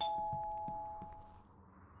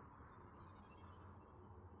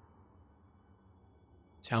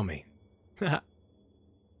 Tell me.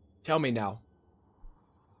 Tell me now.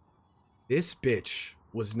 This bitch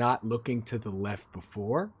was not looking to the left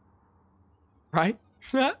before? Right?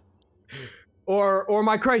 Or am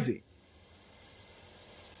I crazy?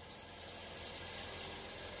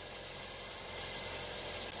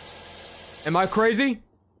 Am I crazy?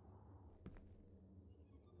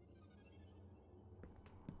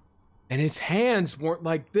 And his hands weren't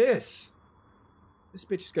like this. This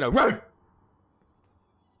bitch is gonna...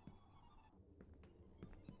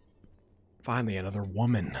 Finally, another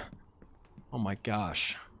woman. Oh my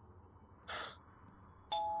gosh.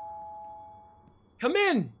 Come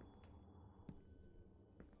in!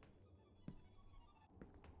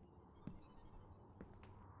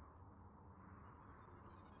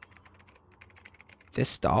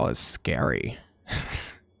 This doll is scary.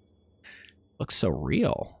 Looks so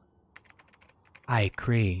real. I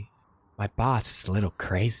agree. My boss is a little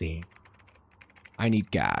crazy. I need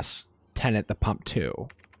gas. 10 at the pump too.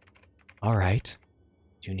 All right.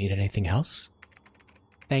 Do you need anything else?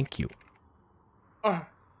 Thank you.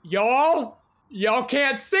 Y'all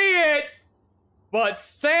can't see it, but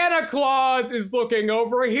Santa Claus is looking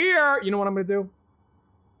over here. You know what I'm gonna do? You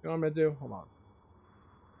know what I'm gonna do? Hold on.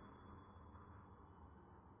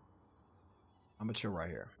 I'm gonna chill right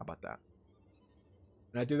here. How about that?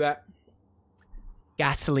 Can I do that?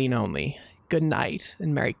 Gasoline only. Good night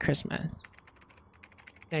and Merry Christmas.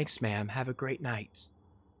 Thanks, ma'am. Have a great night.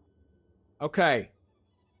 Okay.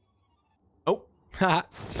 Oh,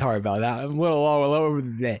 sorry about that. I'm a little all over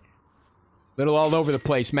the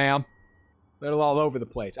place, ma'am. Little all over the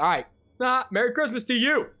place. All right. Merry Christmas to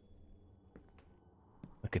you.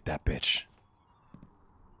 Look at that bitch.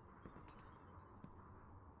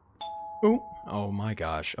 Ooh. Oh my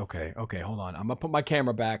gosh. Okay. Okay. Hold on. I'm gonna put my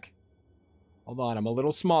camera back. Hold on. I'm a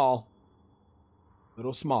little small.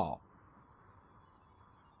 Little small.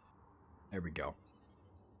 There we go.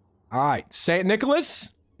 All right, St.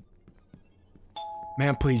 Nicholas?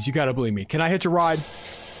 Man, please, you gotta believe me. Can I hitch a ride?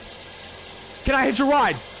 Can I hitch a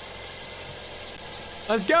ride?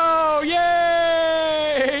 Let's go!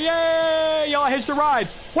 Yay! Yay! Y'all hitched a ride.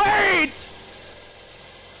 Wait!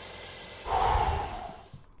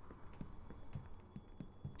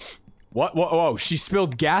 What? Whoa, she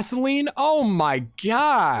spilled gasoline? Oh my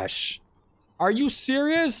gosh. Are you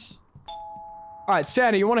serious? All right,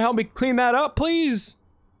 Santa, you wanna help me clean that up, please?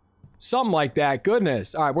 Something like that.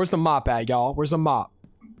 Goodness. All right, where's the mop at, y'all? Where's the mop?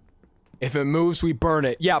 If it moves, we burn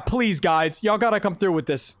it. Yeah, please, guys. Y'all gotta come through with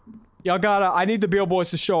this. Y'all gotta... I need the Beale Boys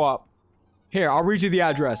to show up. Here, I'll read you the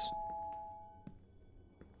address.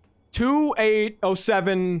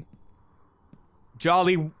 2807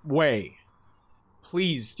 Jolly Way.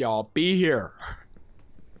 Please, y'all, be here.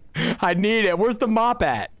 I need it. Where's the mop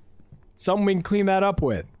at? Something we can clean that up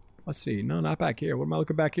with. Let's see. No, not back here. What am I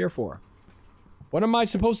looking back here for? What am I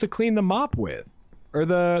supposed to clean the mop with? Or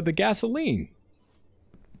the gasoline?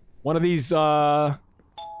 One of these, how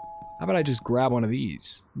about I just grab one of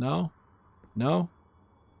these? No? No?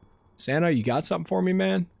 Santa, you got something for me,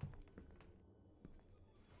 man?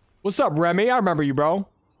 What's up, Remy? I remember you, bro.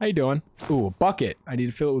 How you doing? Ooh, a bucket. I need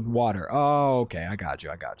to fill it with water. Oh, okay. I got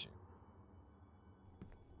you. I got you.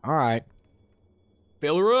 All right.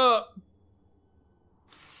 Fill her up.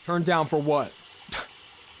 Turn down for what?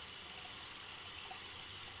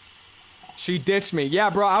 She ditched me. Yeah,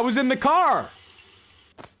 bro, I was in the car.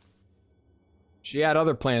 She had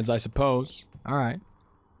other plans, I suppose. All right.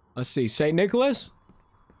 Let's see. St. Nicholas?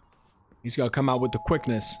 He's gonna come out with the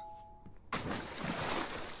quickness.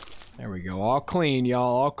 There we go. All clean, y'all.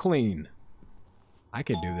 All clean. I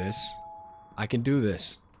can do this. I can do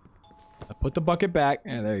this. I put the bucket back.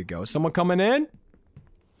 And there you go. Someone coming in?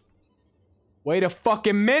 Wait a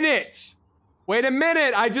fucking minute! Wait a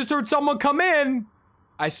minute! I just heard someone come in!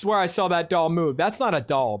 I swear I saw that doll move. That's not a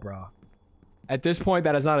doll, bro. At this point,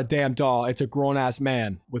 that is not a damn doll. It's a grown-ass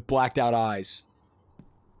man with blacked out eyes.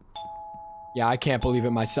 Yeah, I can't believe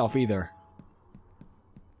it myself either.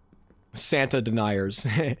 Santa deniers.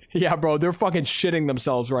 Yeah, bro, they're fucking shitting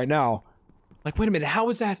themselves right now. Like, wait a minute, how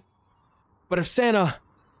is that? But if Santa...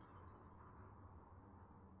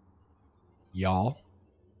 Y'all?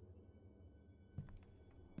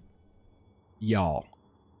 Y'all.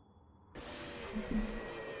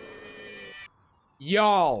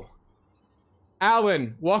 Y'all.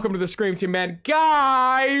 Alan, welcome to the Scream Team, man.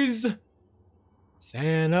 Guys!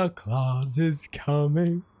 Santa Claus is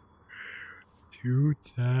coming to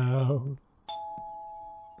town.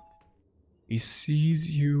 He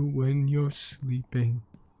sees you when you're sleeping.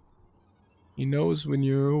 He knows when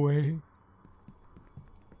you're awake.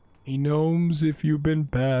 He knows if you've been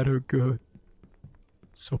bad or good.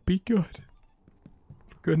 So be good.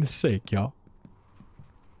 For goodness sake, y'all.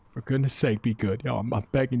 For goodness sake, be good, y'all. I'm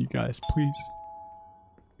begging you guys, please.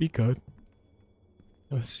 Be good.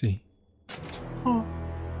 Let's see. Oh.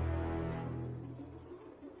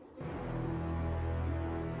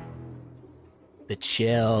 The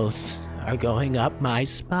chills are going up my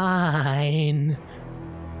spine.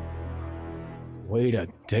 Wait a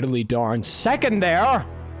diddly darn second there!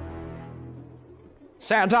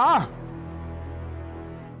 Santa!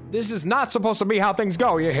 This is not supposed to be how things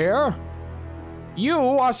go, you hear? You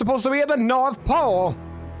are supposed to be at the North Pole!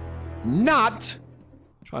 Not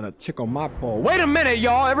trying to tickle my pole. Wait a minute,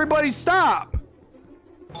 y'all! Everybody stop!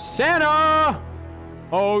 Santa!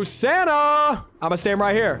 Oh, Santa! I'ma stand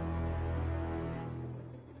right here.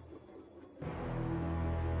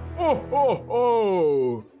 Oh, oh,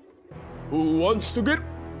 oh! Who wants to get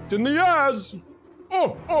in the ass?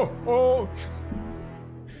 Oh, oh, oh!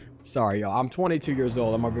 Sorry, y'all. I'm 22 years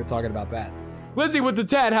old. I'm not gonna be talking about that. Glizzy with the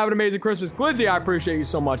 10. Have an amazing Christmas. Glizzy, I appreciate you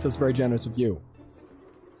so much. That's very generous of you.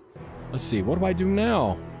 Let's see. What do I do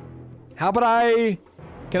now? How about I...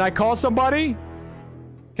 Can I call somebody?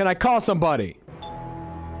 Can I call somebody?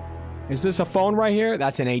 Is this a phone right here?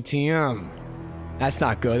 That's an ATM. That's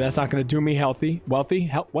not good. That's not gonna do me wealthy.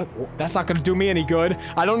 What? That's not gonna do me any good.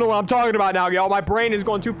 I don't know what I'm talking about now, y'all. My brain is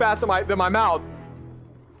going too fast than my mouth.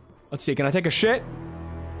 Let's see. Can I take a shit?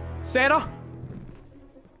 Santa?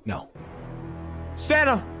 No.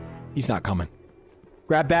 Santa! He's not coming.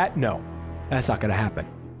 Grab that? No. That's not gonna happen.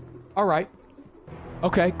 Alright.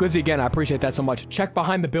 Okay, Glizzy again, I appreciate that so much. Check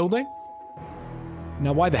behind the building?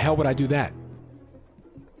 Now why the hell would I do that?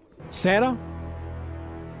 Santa?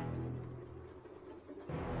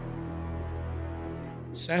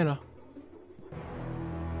 Santa.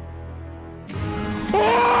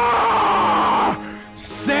 Oh!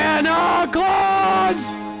 Santa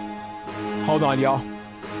Claus! Hold on, y'all.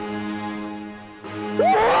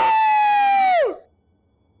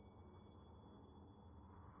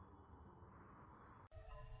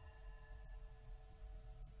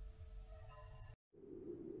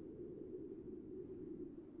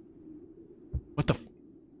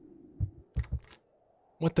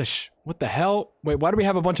 What the hell? Wait, why do we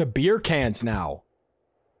have a bunch of beer cans now?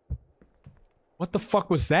 What the fuck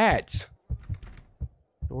was that?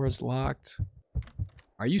 Door is locked.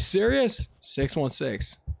 Are you serious?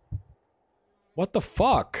 616. What the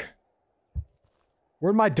fuck?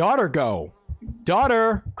 Where'd my daughter go?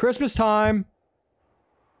 Daughter, Christmas time.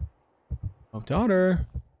 Oh, daughter.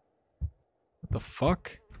 What the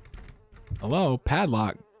fuck? Hello,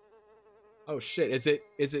 padlock. Oh shit, is it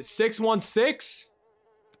 616?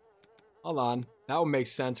 Hold on. That would make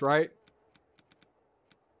sense, right?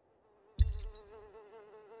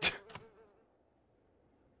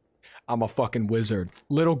 I'm a fucking wizard.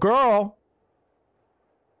 Little girl!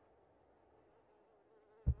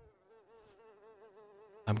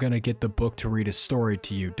 I'm gonna get the book to read a story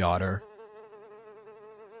to you, daughter.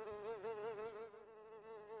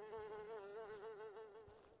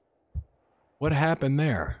 What happened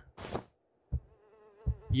there?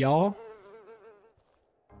 Y'all?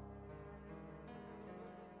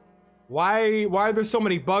 Why are there so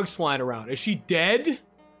many bugs flying around? Is she dead?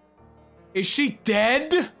 Is she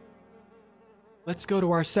dead? Let's go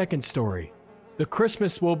to our second story. The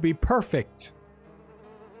Christmas will be perfect.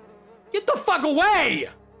 Get the fuck away!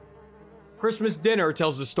 Christmas dinner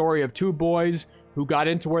tells the story of two boys who got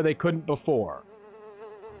into where they couldn't before.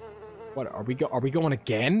 What, are we going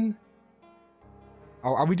again?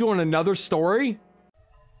 Are we doing another story?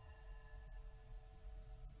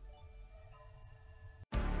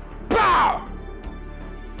 Bow!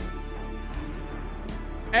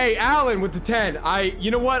 Hey, Alan with the 10. You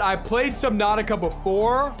know what? I played Subnautica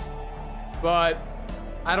before, but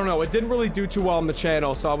I don't know. It didn't really do too well on the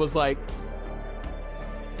channel, so I was like,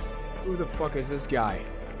 who the fuck is this guy?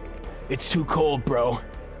 It's too cold, bro.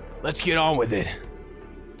 Let's get on with it.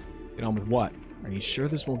 Get on with what? Are you sure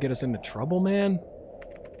this won't get us into trouble, man?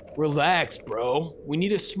 Relax, bro. We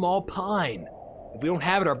need a small pine. If we don't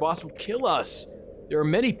have it, our boss will kill us. There are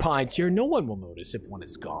many pines here. No one will notice if one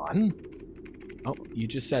is gone. Oh, you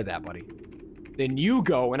just said that, buddy. Then you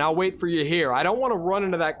go, and I'll wait for you here. I don't want to run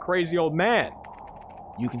into that crazy old man.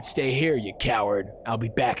 You can stay here, you coward. I'll be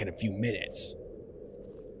back in a few minutes.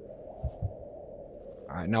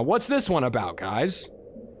 Alright, now what's this one about, guys?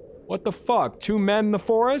 What the fuck? 2 men in the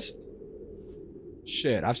forest?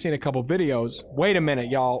 Shit, I've seen a couple videos. Wait a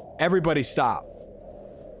minute, y'all. Everybody stop.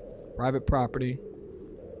 Private property.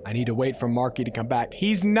 I need to wait for Marky to come back.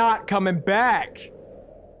 He's not coming back!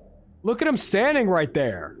 Look at him standing right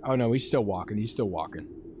there. Oh no, he's still walking. He's still walking.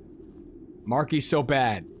 Marky's so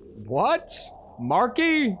bad. What?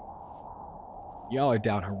 Marky? Y'all are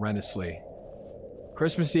down horrendously.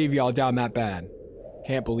 Christmas Eve, y'all down that bad.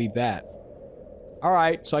 Can't believe that.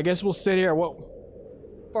 Alright, so I guess we'll sit here. What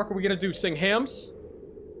the fuck are we gonna do? Sing hymns?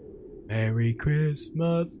 Merry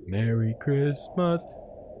Christmas, Merry Christmas.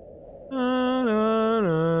 Na, na,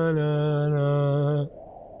 na, na, na.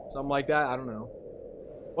 Something like that, I don't know.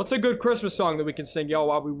 What's a good Christmas song that we can sing, y'all,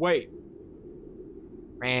 while we wait?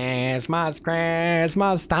 Christmas,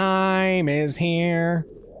 Christmas time is here.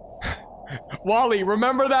 Wally,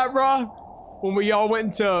 remember that, bro? When we all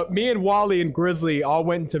went into, me and Wally and Grizzly all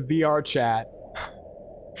went into VR chat.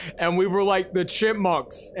 And we were like the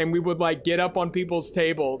chipmunks, and we would like get up on people's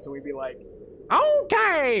tables, and we'd be like,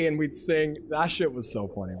 okay, and we'd sing. That shit was so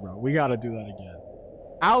funny, bro. We gotta do that again.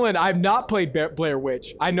 Alan, I've not played Blair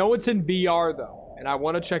Witch. I know it's in VR though, and I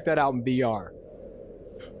want to check that out in VR.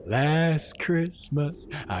 Last Christmas,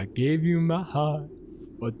 I gave you my heart,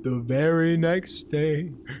 but the very next day,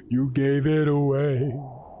 you gave it away.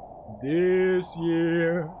 This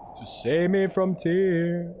year, to save me from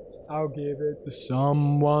tears, I'll give it to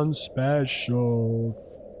someone special.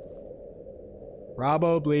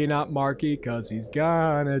 Probably not Marky, cause he's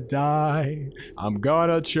gonna die. I'm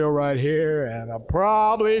gonna chill right here, and I'm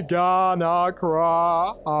probably gonna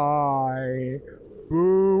cry.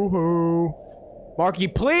 Boo-hoo. Marky,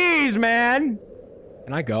 please, man!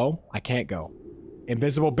 Can I go? I can't go.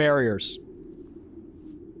 Invisible barriers.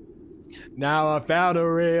 Now I found a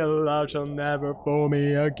real love, she'll never fool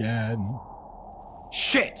me again.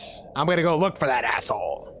 Shit! I'm gonna go look for that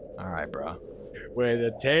asshole. Alright, bro. With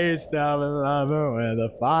a taste of a lover, with a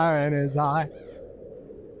fire in his eye.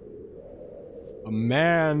 A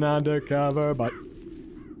man undercover, but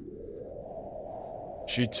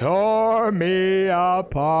she tore me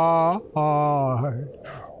apart.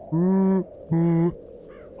 Ooh, ooh,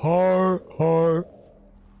 heart, heart.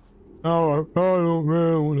 Now I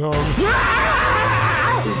don't know.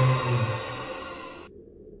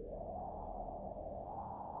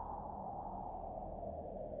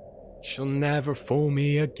 She'll never fool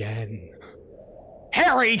me again.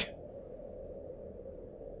 Harry!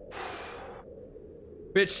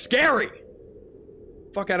 Bitch, scary!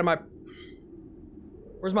 Fuck out of my...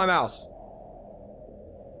 Where's my mouse?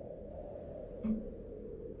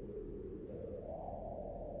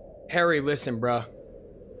 Harry, listen, bruh.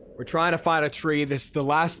 We're trying to find a tree. This is the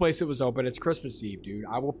last place it was open. It's Christmas Eve, dude.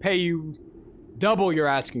 I will pay you double your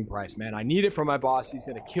asking price, man. I need it from my boss. He's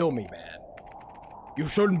gonna kill me, man. You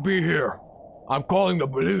shouldn't be here. I'm calling the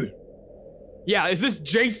police. Yeah, is this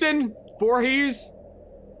Jason Voorhees?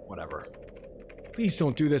 Whatever. Please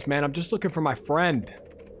don't do this, man. I'm just looking for my friend.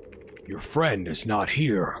 Your friend is not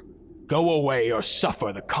here. Go away or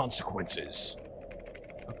suffer the consequences.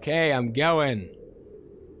 Okay, I'm going.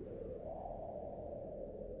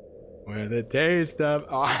 With a taste of...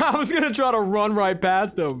 Oh, I was gonna try to run right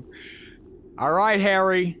past him. Alright,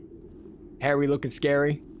 Harry. Harry looking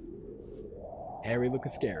scary. Harry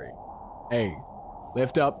looking scary. Hey,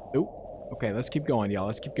 lift up. Oop. Okay, let's keep going, y'all.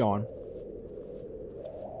 Let's keep going.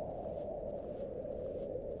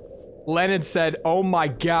 Lennon said, oh my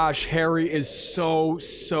gosh, Harry is so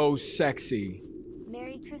sexy.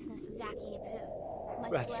 Merry Christmas,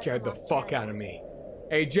 ZACHBEALETV. That scared the fuck out of me.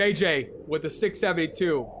 Hey, JJ, with the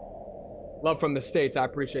 672. Love from the States, I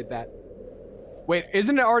appreciate that. Wait,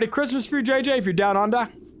 isn't it already Christmas for you, JJ, if you're down under?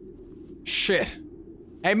 Shit.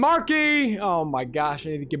 Hey, Marky! Oh my gosh,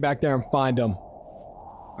 I need to get back there and find him.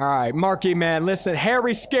 Alright, Marky, man, listen,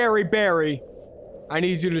 Harry Scary Barry, I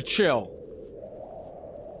need you to chill.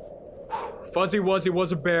 Fuzzy Wuzzy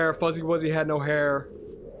was a bear, Fuzzy Wuzzy had no hair.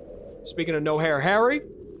 Speaking of no hair, Harry?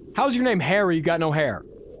 How's your name Harry, you got no hair?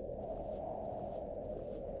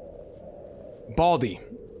 Baldy.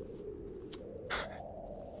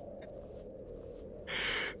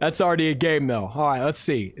 That's already a game, though. Alright, let's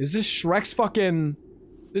see. Is this Shrek's fucking...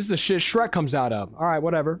 This is the shit Shrek comes out of. Alright,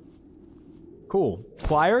 whatever. Cool.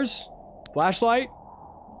 Pliers? Flashlight?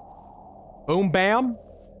 Boom, bam?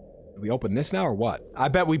 Do we open this now or what? I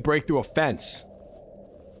bet we break through a fence.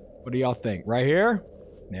 What do y'all think? Right here?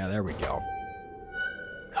 Yeah, there we go.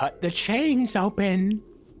 Cut the chains open.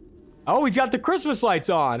 Oh, he's got the Christmas lights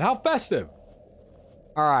on. How festive.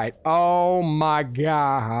 Alright. Oh my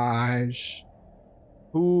gosh.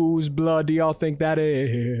 Whose blood do y'all think that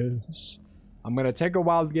is? I'm gonna take a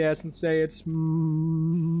wild guess and say it's Marky's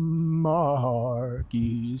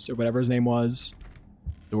or whatever his name was.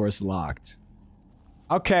 Door's locked.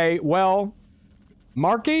 Okay, well,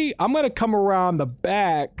 Marky, I'm gonna come around the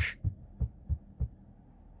back.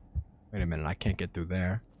 Wait a minute, I can't get through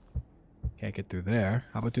there. Can't get through there.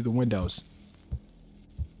 How about through the windows?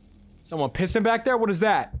 Someone pissing back there? What is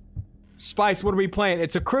that? Spice, what are we playing?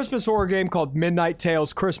 It's a Christmas horror game called Midnight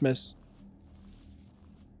Tales Christmas.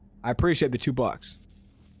 I appreciate the $2.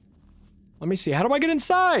 Let me see. How do I get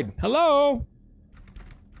inside? Hello?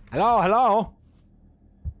 Hello, hello?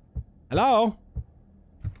 Hello?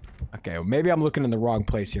 Okay, well, maybe I'm looking in the wrong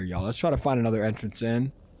place here, y'all. Let's try to find another entrance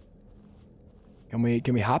in. Can we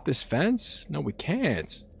hop this fence? No, we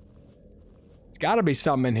can't. It's gotta be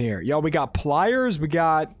something in here. Yo, we got pliers, we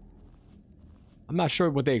got... I'm not sure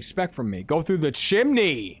what they expect from me. Go through the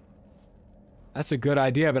chimney! That's a good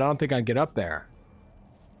idea, but I don't think I can get up there.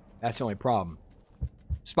 That's the only problem.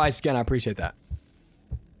 Spice again, I appreciate that.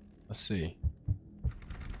 Let's see.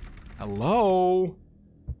 Hello?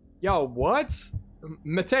 Yo, what?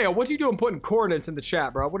 Mateo, what you doing putting coordinates in the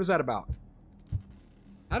chat, bro? What is that about?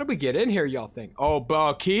 How did we get in here, y'all think?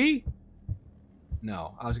 Oh, key?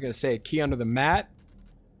 No, I was gonna say a key under the mat.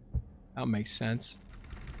 That makes sense.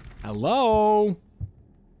 Hello?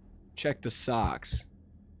 Check the socks.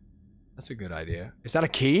 That's a good idea. Is that a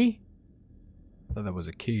key? I thought that was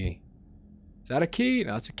a key. Is that a key?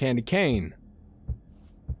 No, it's a candy cane.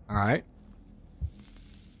 Alright.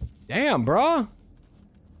 Damn, bruh.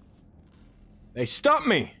 They stumped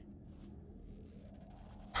me.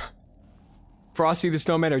 Frosty the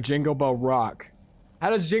Snowman or Jingle Bell Rock?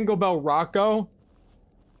 How does Jingle Bell Rock go?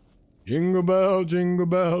 Jingle bell, jingle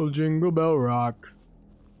bell, jingle bell rock.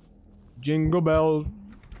 Jingle bell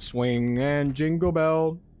swing and jingle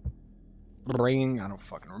bell ring. I don't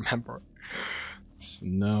fucking remember.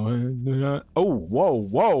 Snow. Oh, whoa,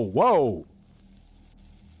 whoa, whoa.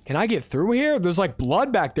 Can I get through here? There's like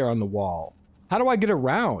blood back there on the wall. How do I get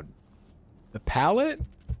around? The pallet?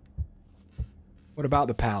 What about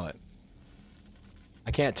the pallet?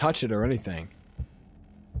 I can't touch it or anything.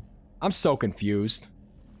 I'm so confused.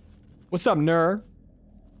 What's up, Ner?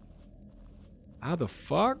 How the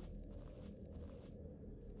fuck?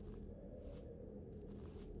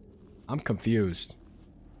 I'm confused.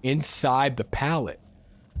 Inside the pallet.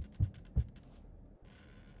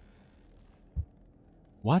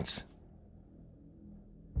 What?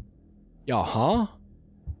 Yo, huh?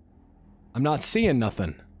 I'm not seeing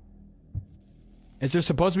nothing. Is there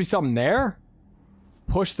supposed to be something there?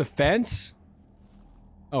 Push the fence?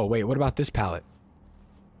 Oh, wait, what about this pallet?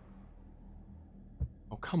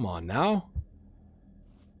 Oh, come on now.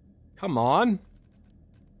 Come on.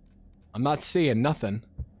 I'm not seeing nothing.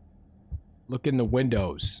 Look in the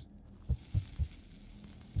windows.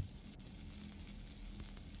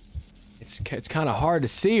 It's kind of hard to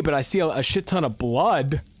see, but I see a shit ton of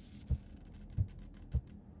blood.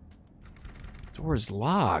 Door's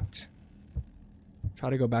locked. Try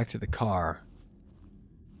to go back to the car.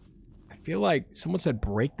 I feel like someone said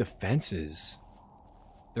break the fences.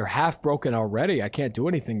 They're half broken already. I can't do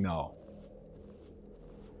anything though.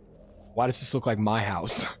 Why does this look like my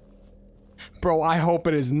house? Bro, I hope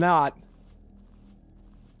it is not.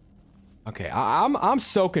 Okay, I'm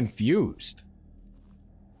so confused.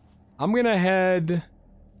 I'm gonna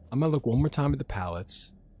look one more time at the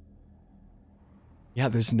pallets. Yeah,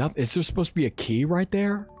 there's nothing. Is there supposed to be a key right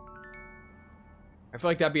there? I feel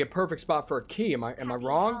like that'd be a perfect spot for a key. Am I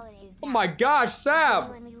wrong? Oh my gosh, Sab!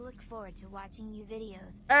 Genuinely look forward to watching you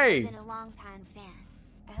videos. Hey! I've been a long-time fan.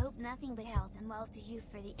 I hope nothing but health and wealth to you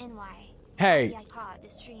for the NY. Hey. I caught the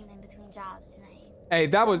stream in between jobs tonight. Hey,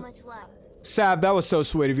 that was... So much love. Sab, that was so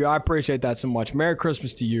sweet of you. I appreciate that so much. Merry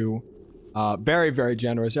Christmas to you. Very, very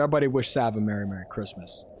generous. Everybody wish Sab a Merry, Merry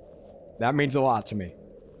Christmas. That means a lot to me.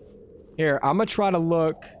 Here, I'm gonna try to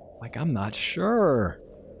look like I'm not sure.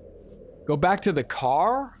 Go back to the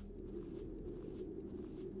car?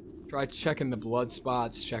 Try checking the blood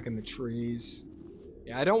spots, checking the trees.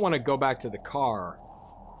 Yeah, I don't want to go back to the car.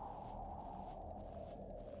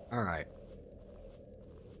 Alright.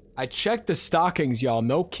 I checked the stockings, y'all.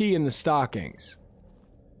 No key in the stockings.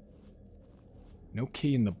 No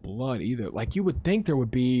key in the blood either. Like, you would think there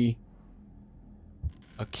would be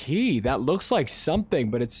a key. That looks like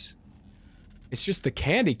something, but it's just the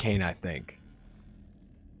candy cane, I think.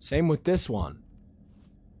 Same with this one.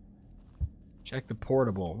 Check the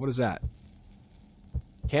portable. What is that?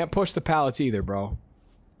 Can't push the pallets either, bro.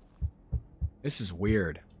 This is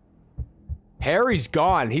weird. Harry's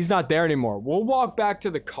gone. He's not there anymore. We'll walk back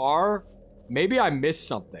to the car. Maybe I missed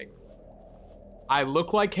something. I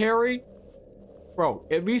look like Harry? Bro,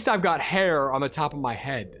 at least I've got hair on the top of my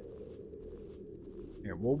head.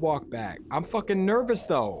 Here, we'll walk back. I'm fucking nervous,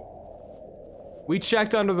 though. We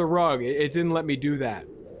checked under the rug. It didn't let me do that.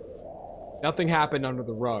 Nothing happened under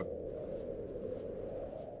the rug.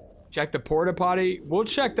 Check the porta potty. We'll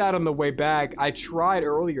check that on the way back. I tried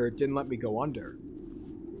earlier. It didn't let me go under.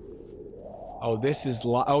 Oh, this is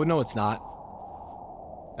oh, no, it's not.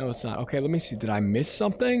 No, it's not. Okay, let me see. Did I miss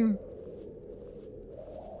something?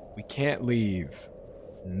 We can't leave.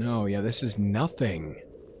 No, yeah, this is nothing.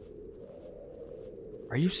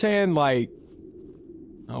 Are you saying, like...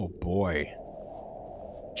 Oh, boy.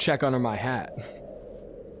 Check under my hat.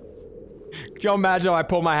 Could you imagine if I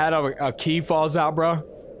pull my hat up, a key falls out, bro?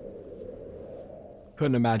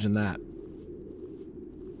 Couldn't imagine that.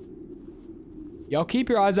 Y'all keep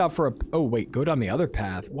your eyes out for a... Oh, wait, go down the other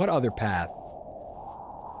path. What other path?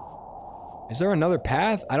 Is there another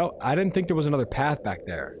path? I didn't think there was another path back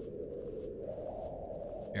there.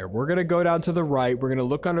 Here, we're gonna go down to the right. We're gonna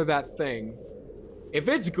look under that thing. If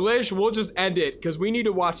it's glitch, we'll just end it, because we need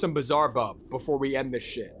to watch some Bizarre Bub before we end this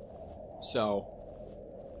shit. So...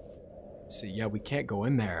 Let's see, yeah, we can't go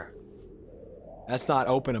in there. That's not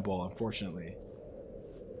openable, unfortunately.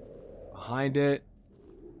 Behind it,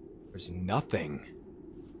 there's nothing.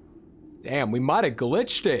 Damn, we might have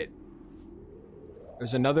glitched it.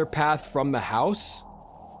 There's another path from the house?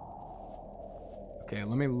 Okay,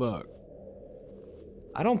 let me look.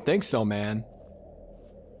 I don't think so, man.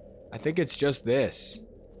 I think it's just this.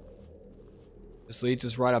 This leads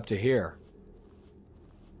us right up to here.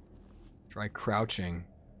 Try crouching.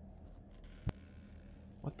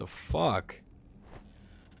 What the fuck?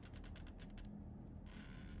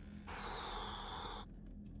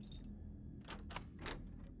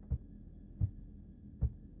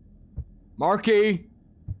 Marky!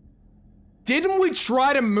 Didn't we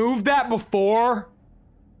try to move that before?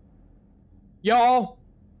 Y'all,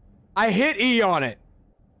 I hit E on it.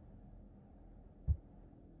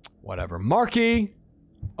 Whatever. Marky!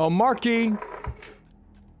 Oh, Marky!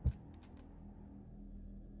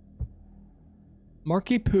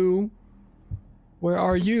 Marky Poo, where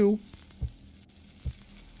are you?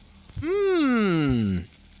 I'm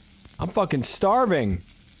fucking starving.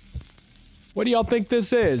 What do y'all think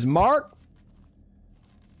this is? Mark?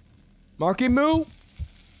 Marky Moo?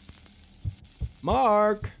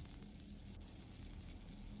 Mark?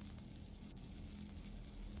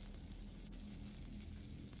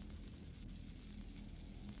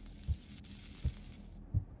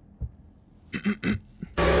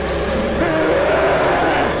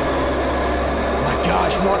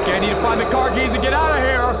 Marky, I need to find the car keys and get out of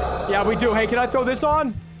here. Yeah, we do. Hey, can I throw this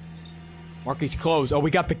on? Marky's closed. Oh,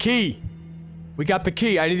 we got the key. We got the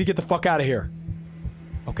key. I need to get the fuck out of here.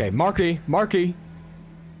 Okay, Marky.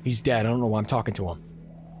 He's dead. I don't know why I'm talking to him.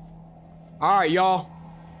 All right, y'all.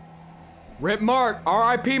 Rip Mark.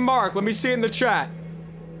 R.I.P. Mark. Let me see it in the chat.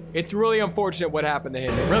 It's really unfortunate what happened to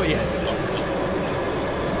him. It really is.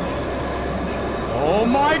 Oh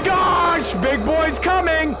my gosh! Big boy's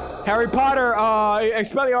coming! Harry Potter,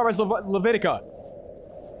 Expelliarmus Levitica.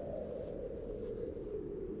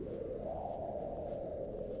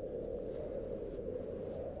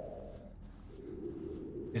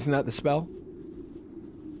 Isn't that the spell?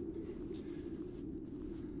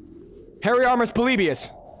 Harry Armus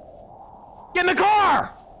Polybius. Get in the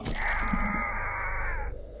car!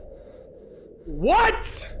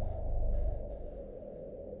 What?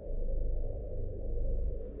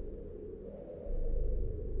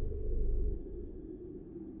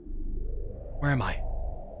 Where am I?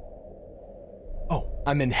 Oh,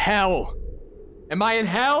 I'm in hell. Am I in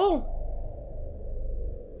hell?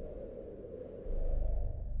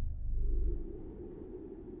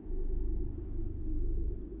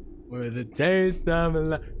 Where the taste of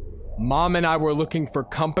life. Mom and I were looking for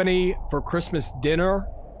company for Christmas dinner.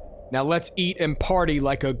 Now let's eat and party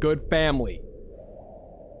like a good family.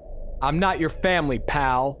 I'm not your family,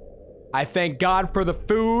 pal. I thank God for the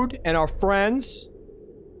food and our friends.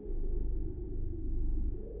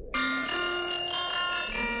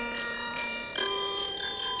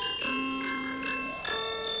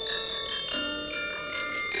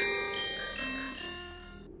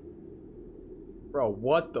 Bro,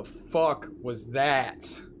 what the fuck was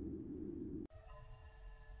that?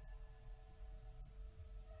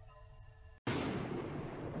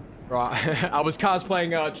 Bro, I was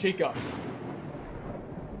cosplaying Chica.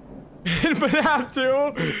 In FNAF 2?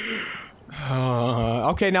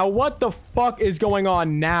 Okay, now what the fuck is going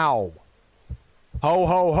on now? Ho,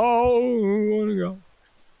 ho, ho. Wanna go?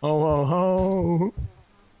 Ho, ho, ho.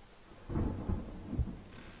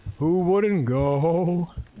 Who wouldn't go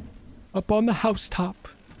up on the housetop?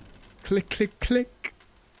 Click, click, click.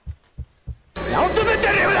 Down to the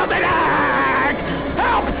jetty without the neck!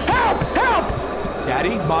 Help! Help! Help!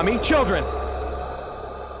 Daddy, mommy, children.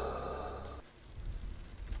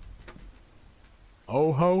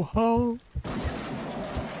 Ho, ho, ho.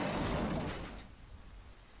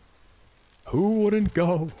 Who wouldn't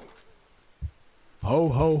go? Ho,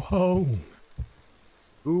 ho, ho.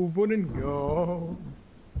 Who wouldn't go?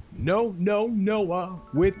 No, no, Noah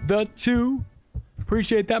with the 2.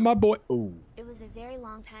 Appreciate that, my boy. Ooh. It was a very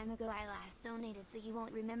long time ago I last donated, so you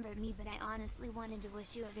won't remember me, but I honestly wanted to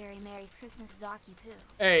wish you a very Merry Christmas, Zachy Poo.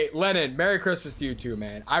 Hey, Lennon, Merry Christmas to you too,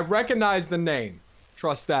 man. I recognize the name.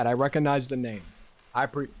 Trust that. I recognize the name. I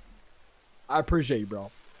appreciate you,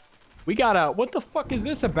 bro. We got a... What the fuck is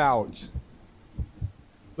this about?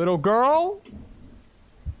 Little girl?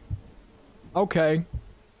 Okay.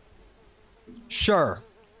 Sure.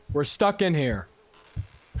 We're stuck in here.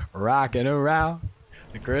 Rocking around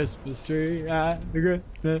the Christmas tree at the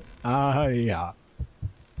Christmas. Ah, yeah.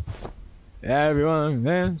 Everyone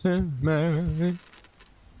dancing, merrily.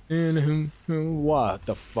 What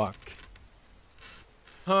the fuck?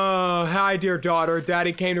 Oh, hi, dear daughter.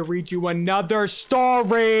 Daddy came to read you another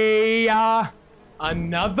story.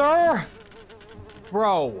 Another?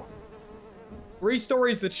 Bro. 3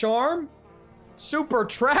 stories the charm? Super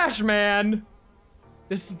trash, man.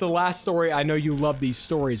 This is the last story. I know you love these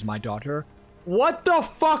stories, my daughter. What the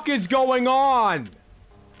fuck is going on?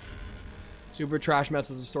 Super Trash Man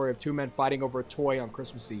tells the story of 2 men fighting over a toy on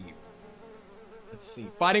Christmas Eve. Let's see.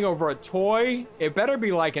 Fighting over a toy? It better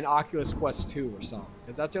be like an Oculus Quest 2 or something.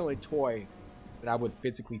 Because that's the only toy that I would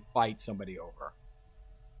physically fight somebody over.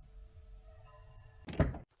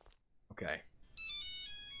 Okay.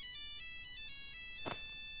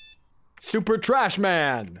 Super Trash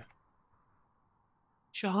Man!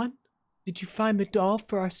 John, did you find the doll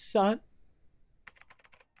for our son?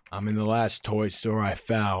 I'm in the last toy store I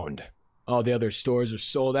found. All the other stores are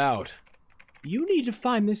sold out. You need to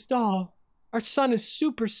find this doll. Our son is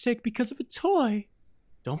super sick because of a toy.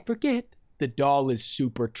 Don't forget, the doll is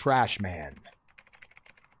Super Trash Man.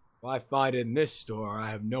 If I find it in this store,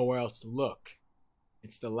 I have nowhere else to look.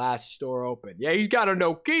 It's the last store open. Yeah, he's got a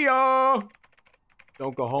Nokia!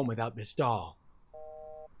 Don't go home without this doll.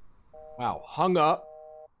 Wow, hung up.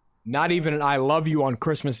 Not even an I love you on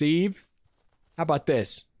Christmas Eve. How about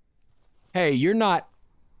this? Hey, you're not...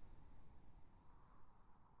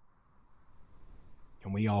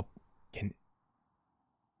 Can we all...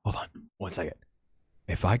 Hold on, 1 second.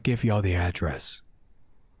 If I give y'all the address,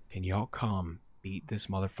 can y'all come beat this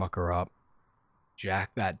motherfucker up,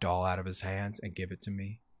 jack that doll out of his hands, and give it to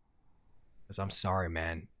me? Because I'm sorry,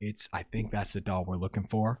 man. I think that's the doll we're looking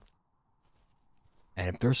for. And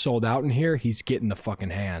if they're sold out in here, he's getting the fucking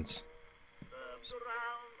hands.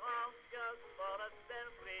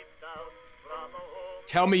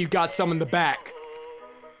 Tell me you got some in the back.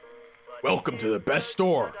 Welcome to the best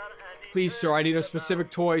store. Please, sir, I need a specific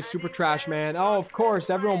toy, Super Trash Man. Oh, of course,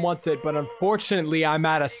 everyone wants it, but unfortunately, I'm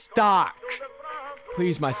out of stock.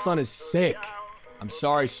 Please, my son is sick. I'm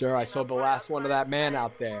sorry, sir. I sold the last one to that man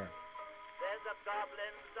out there.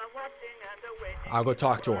 I'll go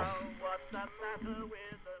talk to him.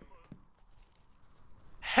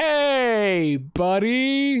 Hey,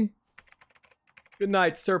 buddy. Good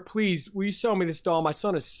night, sir. Please, will you sell me this doll? My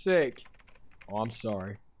son is sick. Oh, I'm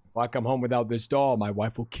sorry. If I come home without this doll, my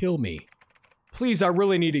wife will kill me. Please, I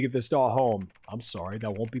really need to get this doll home. I'm sorry,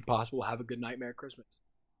 that won't be possible. Have a good night, Merry Christmas.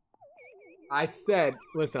 I said,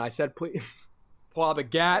 listen, I said please. Pull out the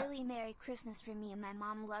gat. Really Merry Christmas from me and my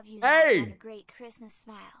mom. Love you. Hey! Have a great Christmas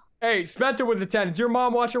smile. Hey, Spencer with the 10. Is your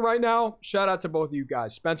mom watching right now? Shout out to both of you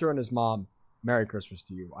guys. Spencer and his mom. Merry Christmas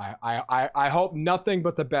to you. I hope nothing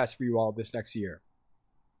but the best for you all this next year.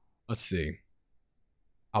 Let's see.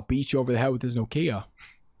 I'll beat you over the head with this Nokia.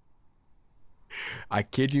 I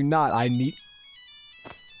kid you not. I need...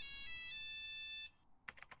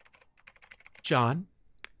 John,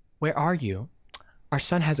 where are you? Our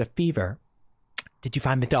son has a fever. Did you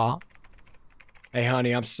find the doll? Hey,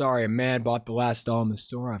 honey, I'm sorry. A man bought the last doll in the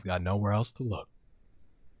store. I've got nowhere else to look.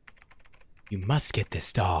 You must get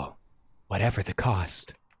this doll, whatever the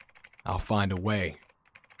cost. I'll find a way.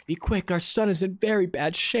 Be quick, our son is in very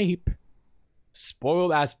bad shape.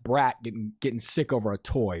 Spoiled-ass brat getting sick over a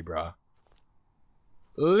toy, bruh.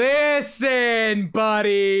 Listen,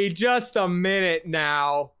 buddy. Just a minute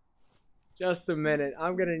now. Just a minute.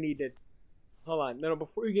 I'm gonna need to... Hold on. No,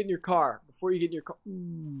 before you get in your car. Before you get in your car.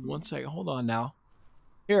 1 second. Hold on now.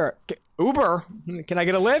 Here. Uber. Can I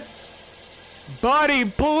get a lift? Buddy,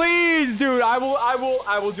 please, dude. I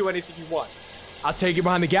will do anything you want. I'll take you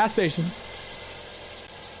behind the gas station.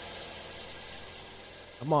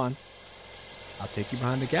 Come on. I'll take you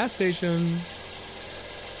behind the gas station.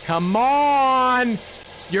 Come on.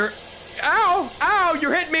 You're... Ow! Ow!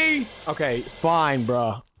 You hit me! Okay, fine,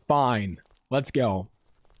 bruh. Fine. Let's go.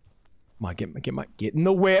 Come on, get in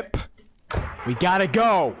the whip. We gotta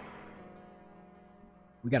go.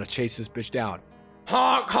 We gotta chase this bitch down.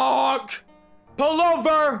 Honk, honk! Pull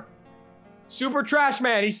over! Super trash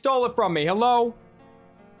man, he stole it from me. Hello?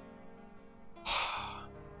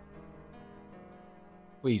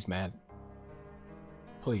 Please, man.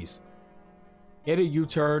 Please. Hit a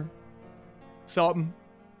U-turn. Something.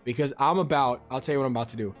 Because I'll tell you what I'm about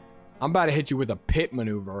to do. I'm about to hit you with a pit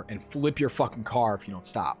maneuver and flip your fucking car if you don't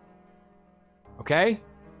stop. Okay?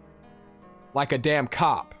 Like a damn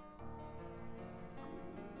cop.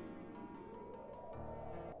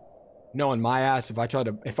 Knowing my ass, if I try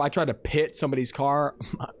to pit somebody's car,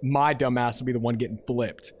 my dumb ass will be the one getting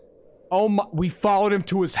flipped. Oh my, we followed him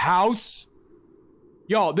to his house?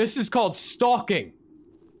 Yo, this is called stalking.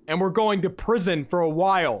 And we're going to prison for a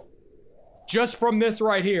while. Just from this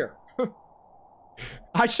right here.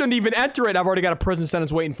 I shouldn't even enter it. I've already got a prison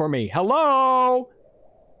sentence waiting for me. Hello?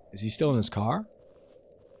 Is he still in his car?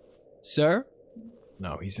 Sir?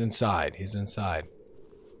 No, he's inside. He's inside.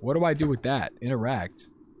 What do I do with that? Interact.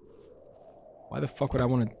 Why the fuck would I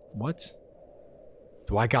want to... What?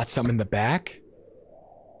 Do I got something in the back?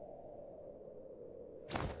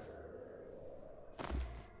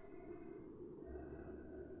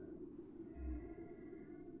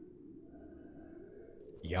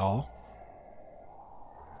 Y'all.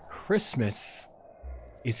 Christmas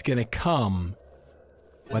is gonna come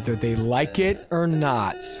whether they like it or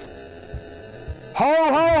not. Ho,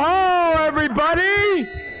 ho, ho, everybody!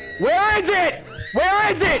 Where is it?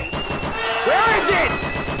 Where is it? Where is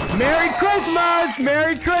it? Merry Christmas!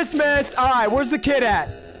 Merry Christmas! Alright, where's the kid at?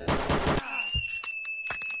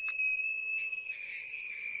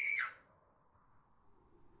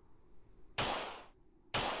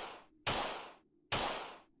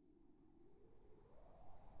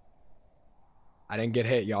 I didn't get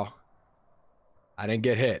hit, y'all. I didn't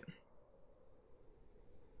get hit.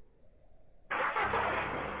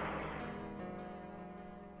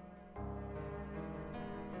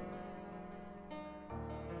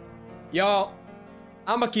 Y'all,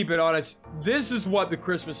 I'm gonna keep it honest. This is what the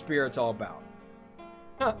Christmas spirit's all about.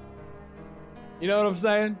 Huh. You know what I'm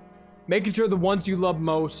saying? Making sure the ones you love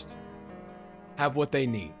most have what they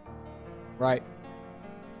need. Right?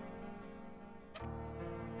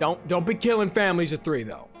 Don't be killing families of 3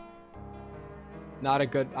 though. Not a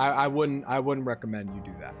good... I wouldn't recommend you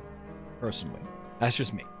do that. Personally. That's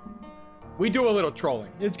just me. We do a little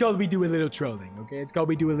trolling. It's called we do a little trolling, okay? It's called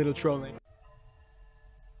we do a little trolling.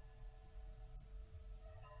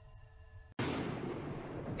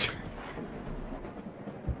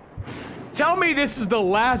 Tell me this is the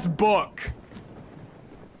last book.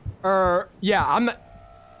 Yeah, I'm not...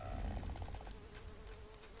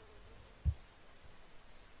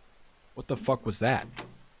 What the fuck was that?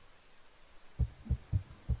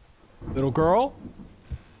 Little girl?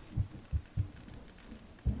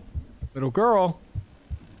 Little girl?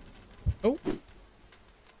 Oh.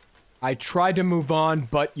 I tried to move on,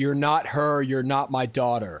 but you're not her, you're not my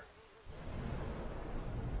daughter.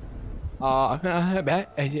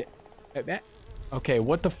 Okay,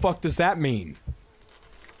 what the fuck does that mean?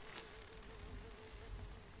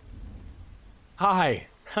 Hi.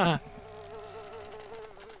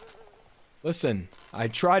 Listen, I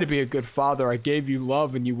try to be a good father. I gave you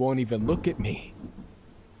love and you won't even look at me.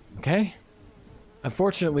 Okay?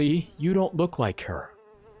 Unfortunately, you don't look like her.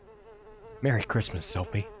 Merry Christmas,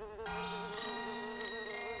 Sophie.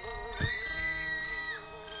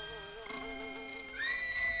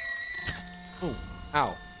 Oh,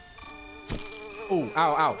 ow. Oh,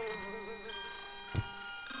 ow, ow.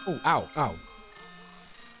 Oh, ow, ow.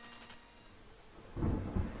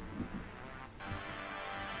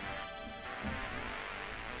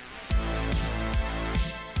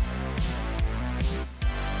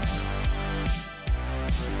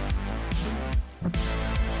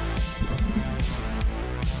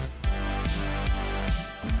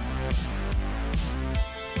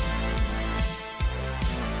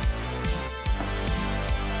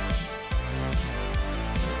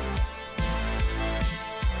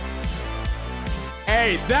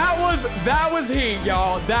 Hey, that was heat,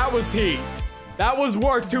 y'all. That was heat. That was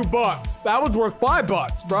worth $2. That was worth $5,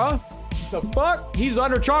 bruh. The fuck? He's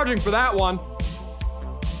undercharging for that one.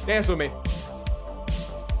 Dance with me.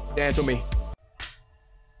 Dance with me.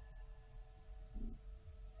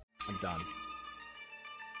 I'm done.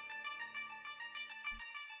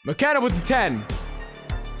 McKenna with the 10.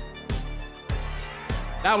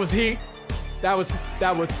 That was heat. That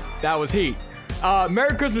was heat.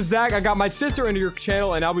 Merry Christmas, Zach. I got my sister into your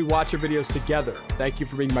channel and now we watch your videos together. Thank you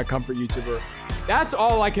for being my comfort YouTuber. That's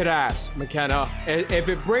all I could ask, McKenna. If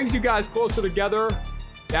it brings you guys closer together,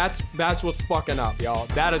 that's what's fucking up, y'all.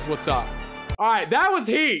 That is what's up. All right, that was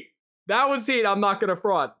heat. That was heat. I'm not gonna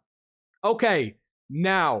front. Okay,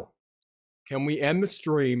 now, can we end the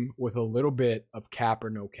stream with a little bit of cap or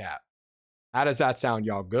no cap? How does that sound,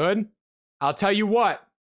 y'all? Good? I'll tell you what.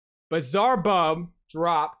 Bizarre Bub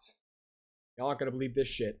dropped. Y'all aren't gonna believe this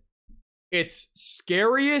shit. It's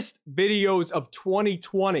scariest videos of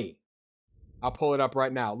 2020. I'll pull it up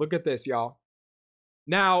right now. Look at this, y'all.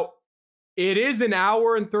 Now, it is an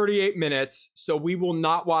hour and 38 minutes, so we will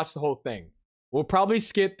not watch the whole thing. We'll probably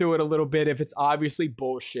skip through it a little bit if it's obviously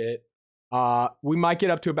bullshit. We might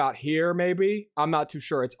get up to about here, maybe. I'm not too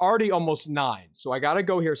sure. It's already almost 9, so I gotta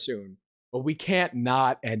go here soon. But we can't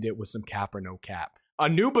not end it with some cap or no cap. A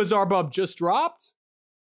new Bizarre Bub just dropped?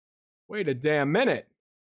 Wait a damn minute.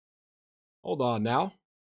 Hold on now.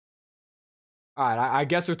 All right, I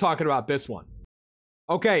guess we're talking about this one.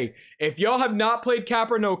 Okay, if y'all have not played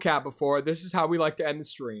cap or no cap before, this is how we like to end the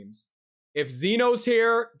streams. If Zeno's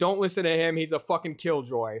here, don't listen to him. He's a fucking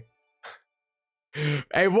killjoy.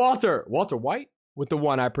 Hey, Walter White with the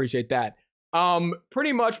 1. I appreciate that.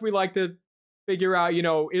 Pretty much we like to figure out, you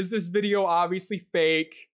know, is this video obviously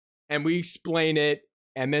fake? And we explain it.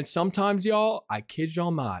 And then sometimes, y'all, I kid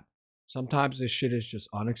y'all not, sometimes this shit is just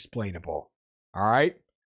unexplainable. All right?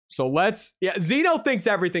 So yeah, Zeno thinks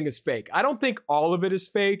everything is fake. I don't think all of it is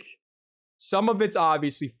fake. Some of it's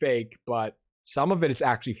obviously fake, but some of it is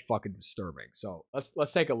actually fucking disturbing. So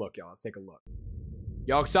let's take a look, y'all. Let's take a look.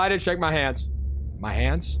 Y'all excited? Shake my hands. My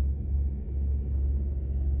hands?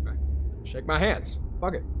 Okay. Shake my hands.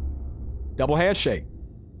 Fuck it. Double handshake.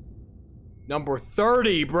 Number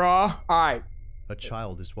 30, bruh. All right. A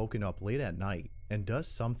child is woken up late at night and does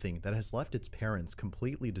something that has left its parents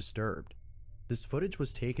completely disturbed. This footage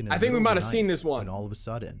was taken in I think we might have seen this one. And all of a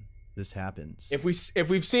sudden, this happens. If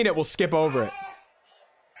we've seen it, we'll skip over it.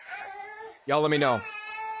 Y'all let me know.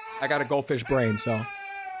 I got a goldfish brain, so.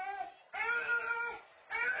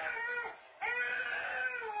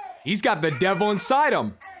 He's got the devil inside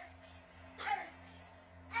him.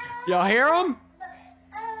 Y'all hear him?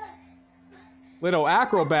 Little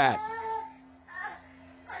acrobat.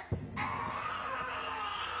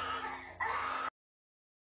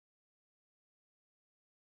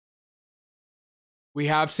 We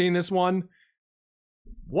have seen this one.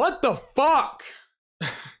 What the fuck?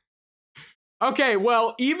 Okay,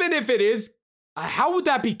 well, even if it is, how would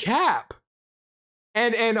that be cap?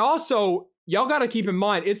 And also, y'all gotta keep in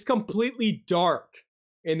mind, it's completely dark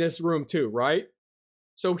in this room too, right?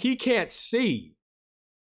 So he can't see.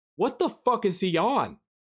 What the fuck is he on?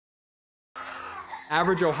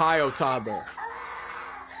 Average Ohio toddler.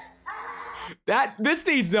 This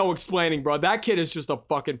needs no explaining, bro. That kid is just a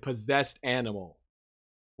fucking possessed animal.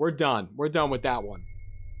 We're done. We're done with that one.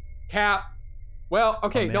 Cap. Well,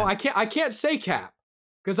 okay, no, I can't say cap.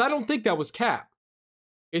 Because I don't think that was cap.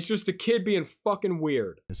 It's just the kid being fucking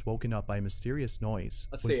weird. Is woken up by a mysterious noise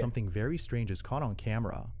when something very strange is caught on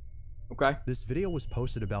camera. Okay. This video was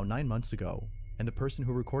posted about 9 months ago, and the person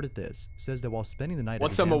who recorded this says that while spending the night at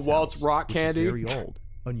his aunt's Walt's rock candy? Which is very old,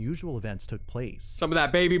 unusual events took place. Some of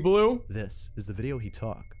that baby blue? This is the video he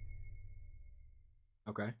took.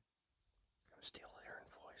 Okay. I'm still hearing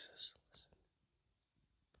voices.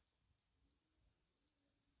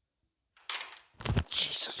 Listen.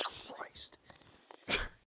 Jesus Christ.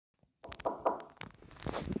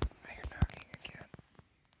 I hear knocking again.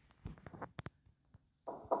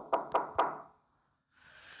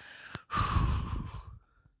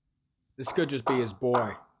 This could just be his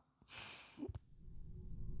boy.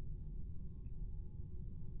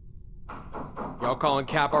 Y'all calling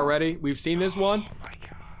cap already? We've seen this one? Oh my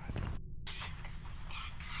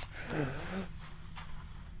God.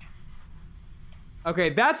 Okay,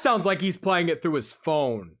 that sounds like he's playing it through his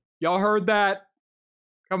phone. Y'all heard that?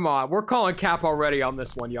 Come on, we're calling cap already on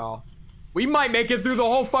this one, y'all. We might make it through the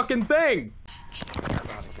whole fucking thing.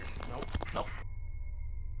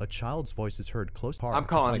 A child's voice is heard close to I'm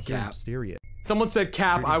calling it cap. Someone said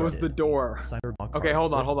cap, I was the door. Okay,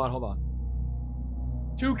 hold on.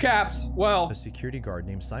 2 caps. Well, a security guard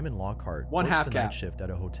named Simon Lockhart one works half the cap. night shift at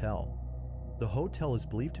a hotel. The hotel is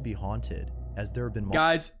believed to be haunted, as there have been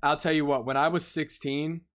guys, I'll tell you what, when I was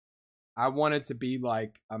 16, I wanted to be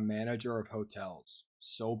like a manager of hotels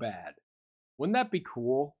so bad. Wouldn't that be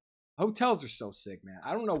cool? Hotels are so sick, man.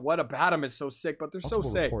 I don't know what about them is so sick, but they're so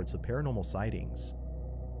sick. Reports of paranormal sightings.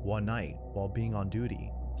 One night, while being on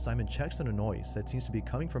duty, Simon checks on a noise that seems to be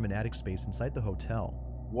coming from an attic space inside the hotel.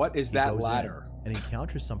 What is He that goes in ladder? and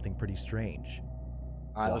encounters something pretty strange.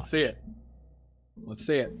 All right, let's see it. Let's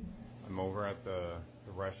see it. I'm over at the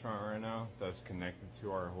restaurant right now that's connected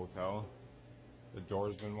to our hotel. The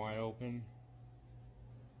door's been wide open.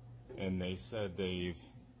 And they said they've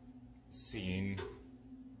seen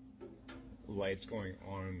lights going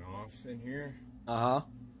on and off in here. Uh-huh.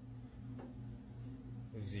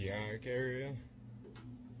 This is the attic area.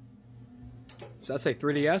 Does that say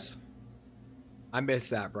 3DS? I missed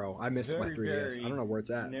that, bro. I missed my Very, 3DS. very I don't know where it's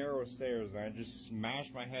at. narrow stairs, and I just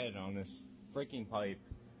smashed my head on this freaking pipe.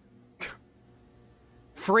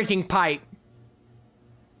 Freaking pipe.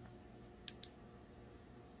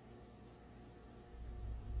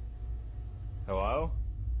 Hello?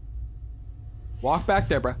 Walk back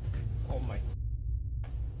there, bro. Oh my.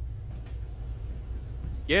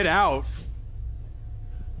 Get out.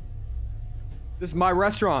 This is my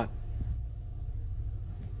restaurant.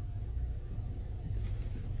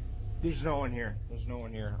 There's no one here. There's no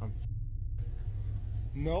one here.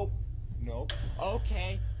 Nope. Nope.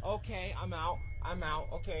 Okay. Okay. I'm out. I'm out.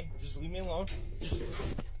 Okay. Just leave me alone.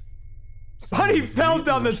 Buddy fell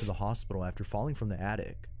down to the hospital after falling from the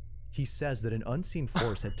attic. He says that an unseen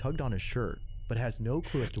force had tugged on his shirt, but has no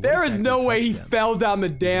clue as to what There is exactly no way he touched him. fell down the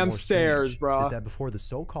Even damn more stairs, strange bro. Is that before the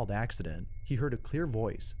so-called accident, he heard a clear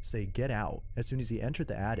voice say "get out" as soon as he entered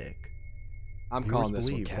the attic. I'm Viewers calling this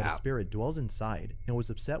one believe that a cap. spirit dwells inside and was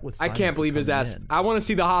upset with I Simon can't for believe his coming ass. in. I want to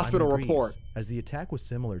see the hospital Simon agrees, report. as the attack was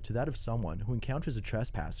similar to that of someone who encounters a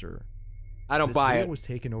trespasser. I don't This buy video it. was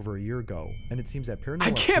taken over a year ago, and it seems that paranormal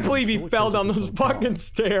I can't believe he activity still fell occurs at down this those hotel. fucking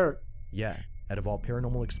stairs. Yeah, out of all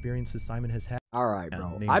paranormal experiences Simon has had. All right,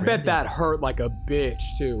 bro. named I bet Brandon. that hurt like a bitch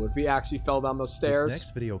too. If he actually fell down those stairs. This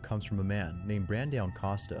next video comes from a man named Brandon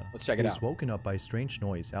Costa. Let's check who it was out. woken up by a strange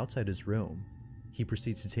noise outside his room. He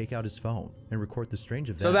proceeds to take out his phone and record the strange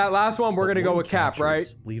event. So that last one, we're But gonna what go he with Cap, right?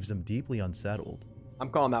 captures leaves him deeply unsettled. I'm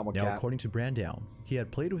calling that one Now, Cap. according to Brandon, he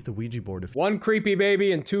had played with the Ouija board One creepy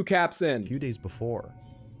baby and 2 caps in. a few days before.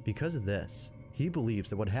 Because of this, he believes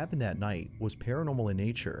that what happened that night was paranormal in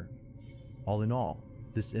nature. All in all,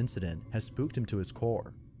 this incident has spooked him to his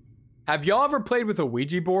core. Have y'all ever played with a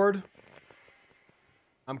Ouija board?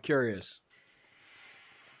 I'm curious.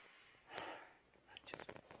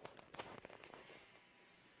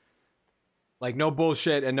 Like, no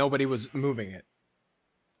bullshit, and nobody was moving it.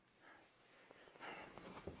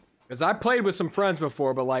 Because I played with some friends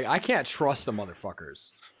before, but, like, I can't trust the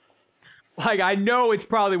motherfuckers. Like, I know it's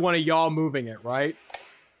probably one of y'all moving it, right?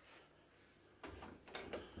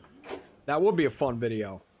 That would be a fun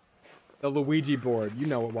video. The Luigi board. You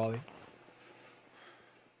know it, Wally.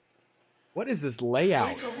 What is this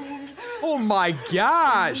layout? Oh my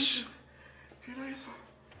gosh!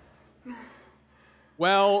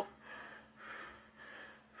 Well...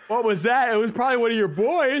 What was that? It was probably one of your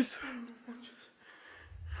boys.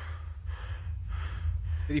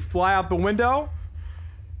 Did he fly out the window?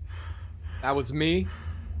 That was me.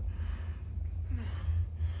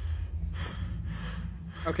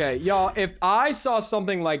 Okay, y'all, if I saw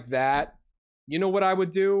something like that, you know what I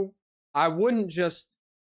would do? I wouldn't just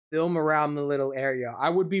film around the little area. I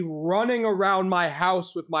would be running around my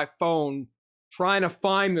house with my phone trying to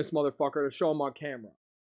find this motherfucker to show him on camera.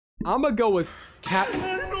 I'm gonna go with Cap.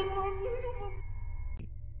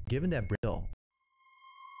 Given that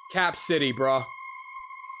Cap City, bro.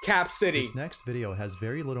 Cap City. This next video has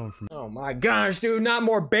very little information. Oh my gosh, dude, not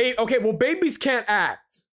more baby. Okay, well, babies can't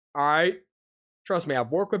act. All right? Trust me,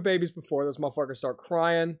 I've worked with babies before. Those motherfuckers start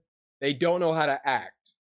crying. They don't know how to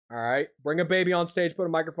act. All right? Bring a baby on stage, put a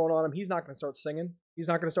microphone on him. He's not gonna start singing. He's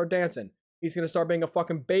not gonna start dancing. He's gonna start being a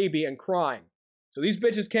fucking baby and crying. So these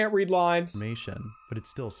bitches can't read lines. But it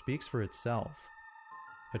still speaks for itself.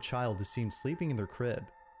 A child is seen sleeping in their crib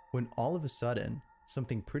when all of a sudden,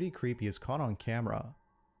 something pretty creepy is caught on camera.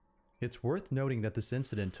 It's worth noting that this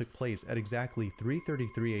incident took place at exactly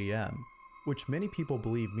 3:33 a.m., which many people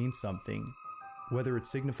believe means something, whether it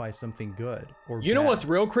signifies something good or You know bad. what's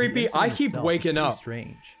real The creepy? I incident keep itself is waking pretty up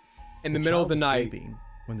strange. in the middle of the child is night sleeping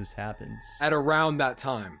when this happens. at around that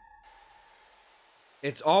time.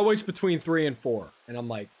 It's always between 3 and 4. And I'm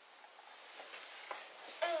like,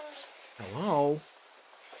 hello?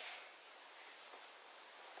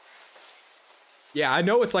 Yeah, I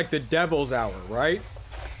know it's like the devil's hour, right?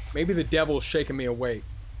 Maybe the devil's shaking me awake.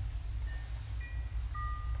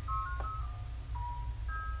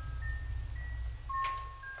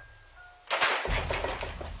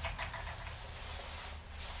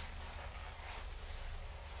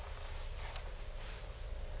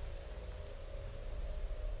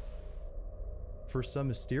 For some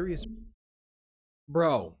mysterious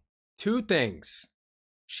Bro, two things.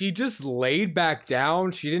 She just laid back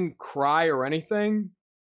down. She didn't cry or anything.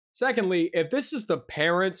 Secondly, if this is the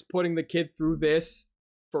parents putting the kid through this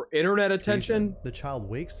for internet attention, the child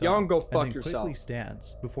wakes y'all up can go and fuck then yourself. quickly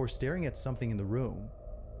stands before staring at something in the room.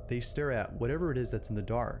 They stare at whatever it is that's in the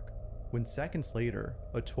dark, when seconds later,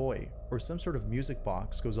 a toy or some sort of music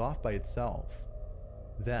box goes off by itself.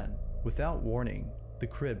 Then, without warning, the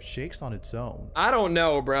crib shakes on its own. I don't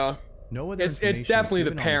know, bro. No other It's information definitely is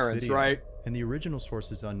the given on this parents, video, right? And the original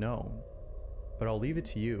source is unknown. But I'll leave it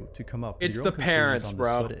to you to come up with It's your the own conclusions parents, on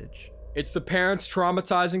bro. this footage. It's the parents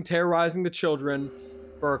traumatizing, terrorizing the children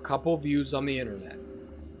for a couple views on the internet.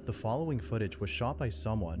 The following footage was shot by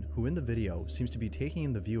someone who in the video seems to be taking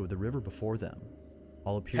in the view of the river before them.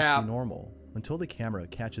 All appears to be normal until the camera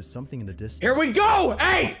catches something in the distance. Here we go!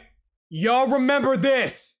 Hey! Y'all remember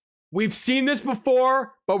this! We've seen this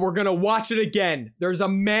before, but we're gonna watch it again. There's a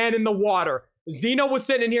man in the water. Zeno was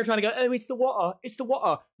sitting in here trying to go, oh, it's the water, it's the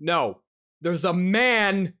water. No. There's a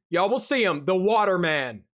man, y'all will see him, the water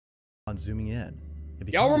man. On zooming in,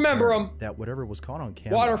 y'all remember him? That whatever was caught on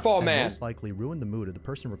camera Waterfall man. most likely ruined the mood of the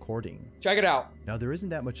person recording. Check it out. Now there isn't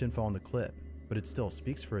that much info on the clip, but it still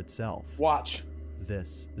speaks for itself. Watch.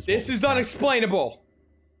 This is unexplainable.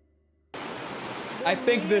 I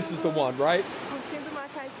think this is the one, right?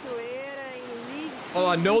 Hold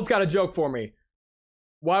on, Noel's got a joke for me.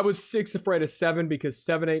 Why was 6 afraid of 7? Because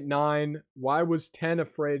 7, 8, 9. Why was 10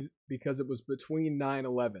 afraid? Because it was between 9,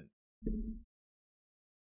 11.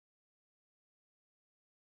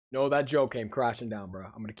 No, that joke came crashing down, bro.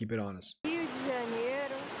 I'm gonna keep it honest.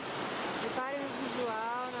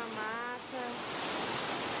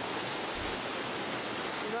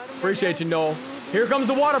 Appreciate you, Noel. Here comes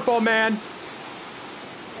the waterfall man.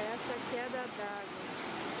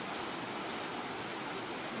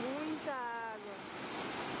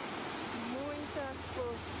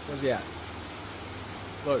 Where's he at?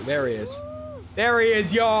 Look, there he is. There he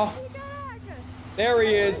is, y'all. There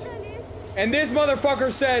he is. And this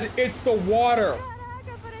motherfucker said it's the water.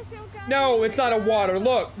 No, it's not a water.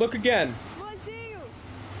 Look, look again.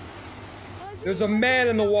 There's a man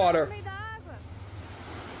in the water.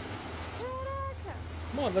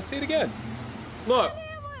 Come on, let's see it again. Look.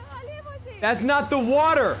 That's not the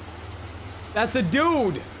water. That's a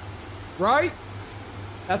dude. Right?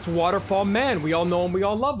 That's Waterfall Man. We all know him. We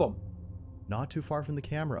all love him. Not too far from the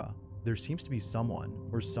camera, there seems to be someone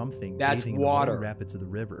or something That's bathing water. in the rapids of the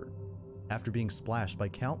river. After being splashed by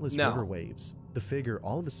countless river waves, the figure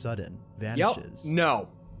all of a sudden vanishes. Yep. No.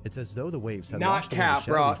 It's as though the waves have not washed away the cap,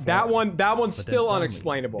 shadowy bro. form. That one's But then still suddenly,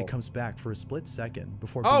 unexplainable. It comes back for a split second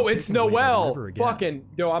before Oh, being it's taken away by the Noel. river again. Fucking,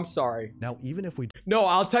 no, I'm sorry. Now, even if we No,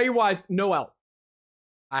 I'll tell you why it's Noel.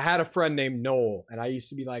 I had a friend named Noel, and I used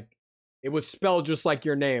to be like, it was spelled just like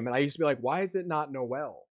your name, and I used to be like, why is it not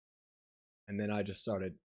Noel? And then I just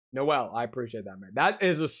started, Noel. I appreciate that, man. That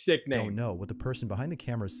is a sick name. don't know what the person behind the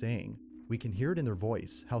camera is saying, we can hear it in their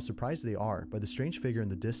voice, how surprised they are by the strange figure in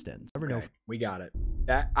the distance. Never know. We got it.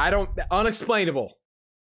 That unexplainable.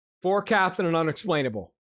 4 caps and an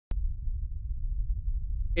unexplainable.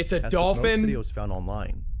 It's a As dolphin. with most videos found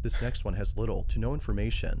online, this next one has little to no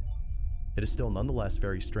information. It is still nonetheless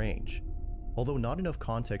very strange. Although not enough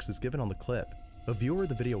context is given on the clip, a viewer of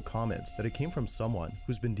the video comments that it came from someone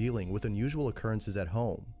who's been dealing with unusual occurrences at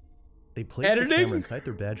home. They placed the camera inside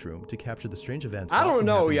their bedroom to capture the strange events I don't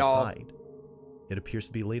know, y'all. inside. It appears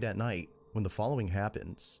to be late at night when the following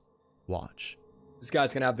happens. Watch. This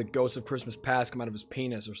guy's gonna have the ghost of Christmas past come out of his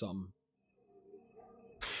penis or something.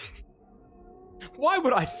 Why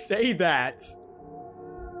would I say that?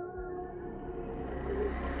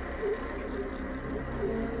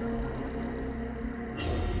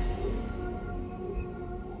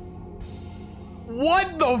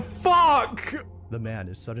 What the fuck? The man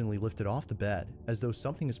is suddenly lifted off the bed as though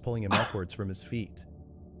something is pulling him upwards from his feet.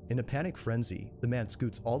 In a panic frenzy, the man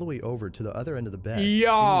scoots all the way over to the other end of the bed,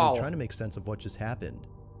 seemingly trying to make sense of what just happened.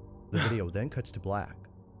 The video then cuts to black.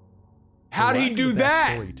 How'd he do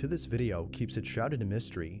that? The backstory to this video keeps it shrouded in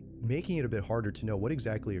mystery, making it a bit harder to know what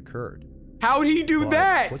exactly occurred. How'd he do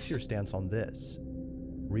that? What's your stance on this?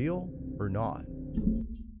 Real or not?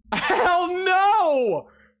 Hell no!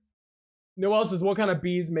 Noel says, what kind of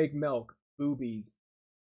bees make milk? Boobies.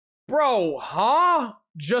 Bro, huh?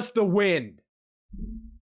 Just the wind.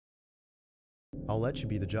 I'll let you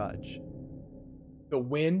be the judge. The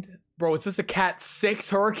wind? Bro, is this a Cat 6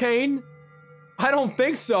 hurricane? I don't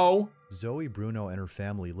think so. Zoe, Bruno, and her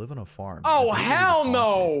family live on a farm. Oh, hell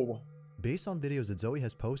no! Based on videos that Zoe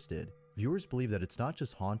has posted, viewers believe that it's not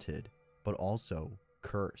just haunted, but also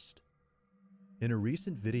cursed. In a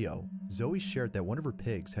recent video, Zoe shared that one of her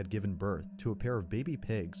pigs had given birth to a pair of baby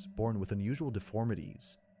pigs born with unusual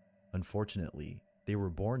deformities. Unfortunately, they were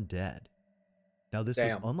born dead. Now this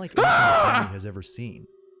was unlike anything the family has ever seen.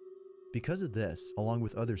 Because of this, along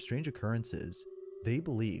with other strange occurrences, they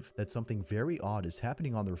believe that something very odd is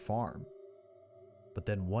happening on their farm. But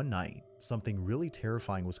then one night, something really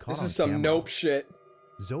terrifying was caught on camera. This is some nope shit.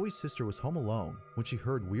 Zoe's sister was home alone when she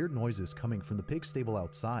heard weird noises coming from the pig stable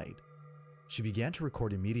outside. She began to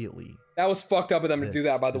record immediately. That was fucked up of them to do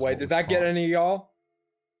that, by the way. Did that get any of y'all?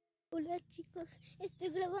 Hola chicos, estoy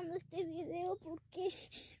grabando este video porque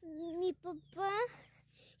mi papá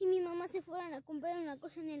y mi mamá se fueron a comprar una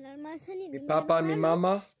cosa en el almacén y Mi papá y mi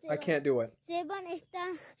mamá? I can't do it. Seban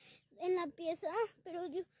está en la pieza, pero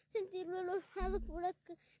yo sentí el olor por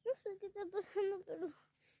acá. No sé qué está pasando, pero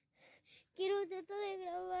quiero tratar de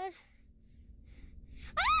grabar.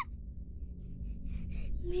 ¡Ah!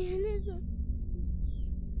 Miren eso.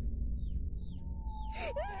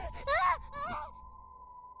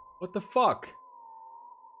 What the fuck?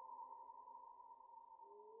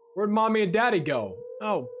 Where'd mommy and daddy go?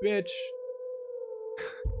 Oh, bitch.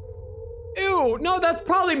 Ew, no, that's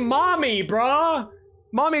probably mommy, bruh.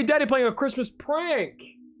 Mommy and daddy playing a Christmas prank.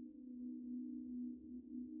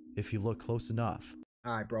 If you look close enough.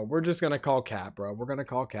 All right, bro. We're just gonna call Cap, bro. We're gonna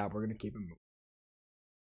call Cap. We're gonna keep him moving.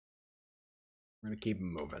 We're gonna keep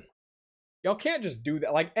him moving. Y'all can't just do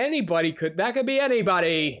that. Like, anybody could. That could be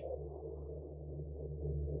anybody.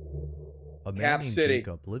 A man named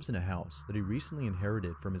Jacob lives in a house that he recently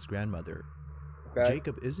inherited from his grandmother. Okay.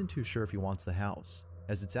 Jacob isn't too sure if he wants the house,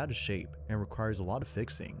 as it's out of shape and requires a lot of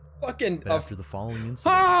fixing. Fucking. But after the following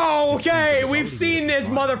incident. Oh, okay. We've seen this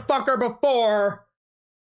motherfucker before.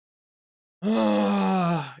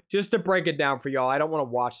 Just to break it down for y'all, I don't want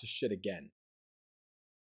to watch this shit again.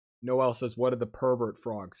 Noel says, what did the pervert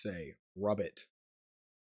frog say? Rub it.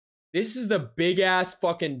 This is the big ass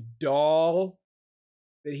fucking doll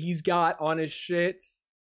that he's got on his shits.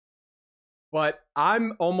 But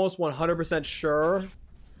I'm almost 100% sure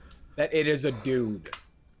that it is a dude.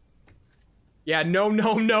 Yeah, no.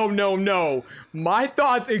 My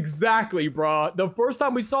thoughts exactly, bruh. The first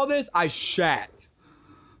time we saw this, I shat.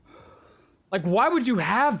 Like, why would you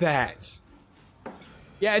have that?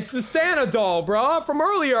 Yeah, it's the Santa doll, bruh, from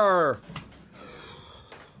earlier.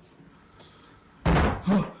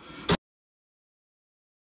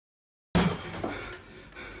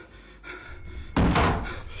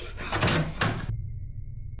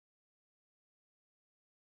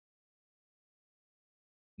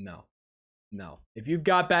 No. If you've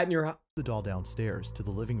got that in your house. The doll downstairs to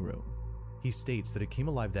the living room. He states that it came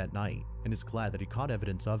alive that night and is glad that he caught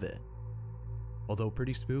evidence of it. Although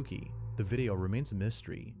pretty spooky, the video remains a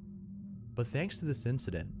mystery. But thanks to this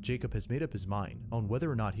incident, Jacob has made up his mind on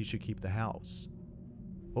whether or not he should keep the house.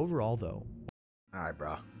 Overall though. Alright,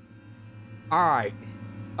 bro. Alright.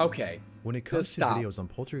 Okay. When it comes to videos on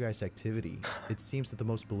poltergeist activity, it seems that the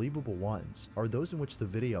most believable ones are those in which the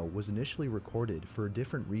video was initially recorded for a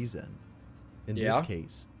different reason. In this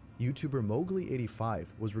case, YouTuber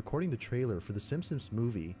Mowgli85 was recording the trailer for the Simpsons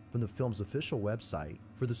movie from the film's official website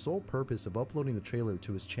for the sole purpose of uploading the trailer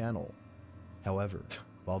to his channel. However,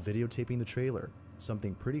 while videotaping the trailer,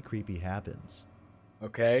 something pretty creepy happens.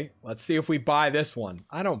 Okay, let's see if we buy this one.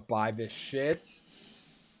 I don't buy this shit.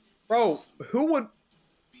 Bro, who would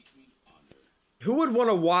want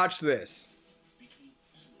to watch this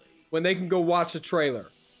when they can go watch the trailer?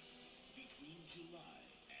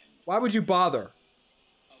 Why would you bother?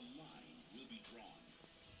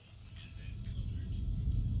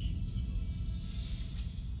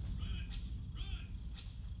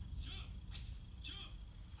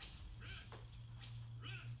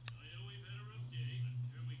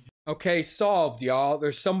 Okay, solved, y'all.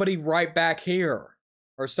 There's somebody right back here.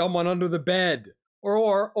 Or someone under the bed.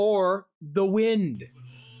 Or the wind.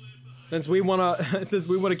 Since we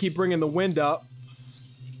wanna keep bringing the wind up.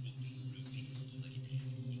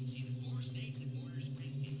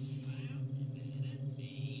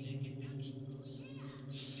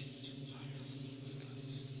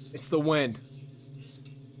 It's the wind.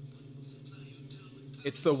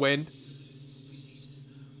 It's the wind.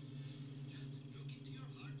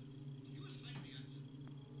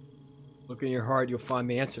 Look in your heart, you'll find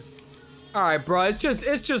the answer. All right, bro. It's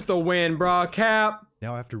just the wind, bro. Cap.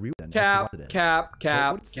 Now after Cap.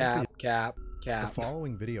 The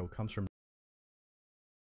following video comes from.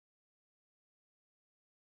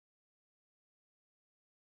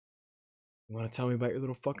 You want to tell me about your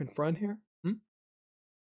little fucking friend here? Hmm?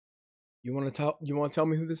 You want to tell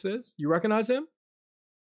me who this is? You recognize him?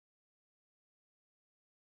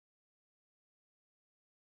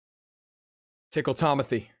 Tickle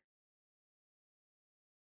Tomothy.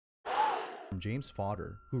 James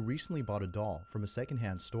Fodder, who recently bought a doll from a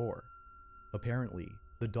secondhand store. Apparently,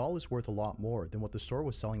 the doll is worth a lot more than what the store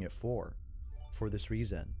was selling it for. For this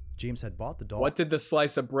reason, James had bought the doll. What did the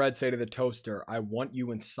slice of bread say to the toaster? I want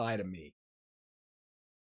you inside of me.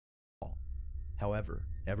 However,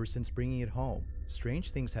 ever since bringing it home,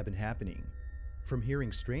 strange things have been happening. From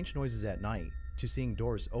hearing strange noises at night to seeing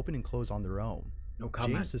doors open and close on their own. No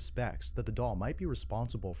comment. James suspects that the doll might be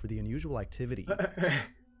responsible for the unusual activity.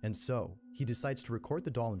 And so, he decides to record the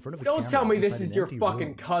doll in front of a camera. Don't tell me this inside is an your empty fucking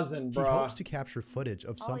room. cousin, bro. He hopes to capture footage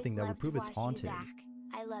of something that would prove it's haunted.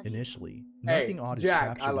 I love Initially, Hey, nothing odd is Jack,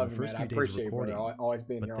 captured I love in the you, first man. I few days of appreciate you, recording. bro. Always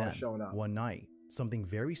being But here, then, always showing up. one night, something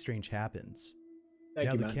very strange happens. Thank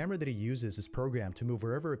Now, you, the man. camera that he uses is programmed to move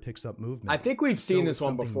wherever it picks up movement. I think we've seen So this if one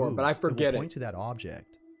something before, but I moves, forget will it. point to that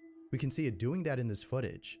object. We can see it doing that in this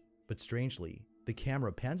footage, but strangely, the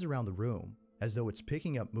camera pans around the room as though it's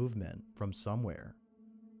picking up movement from somewhere.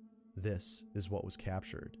 This is what was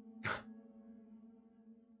captured.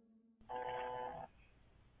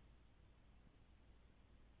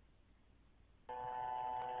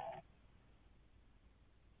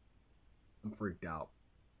 I'm freaked out.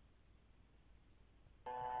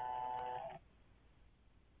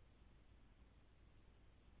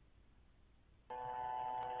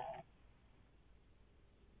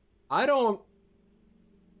 I don't...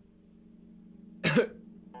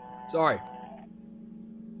 Sorry.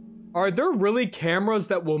 Are there really cameras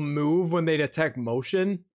that will move when they detect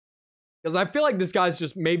motion? Because I feel like this guy's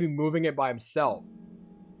just maybe moving it by himself.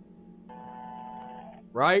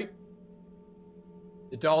 Right?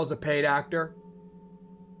 The doll's a paid actor.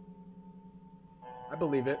 I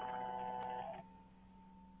believe it.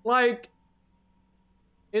 Like,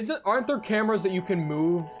 aren't there cameras that you can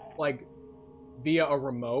move, like, via a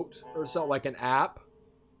remote or something, like an app?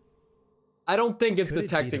 I don't think it's Could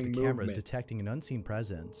detecting it be that the movement. camera is detecting an unseen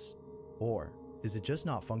presence? Or is it just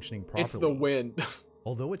not functioning properly? It's the wind.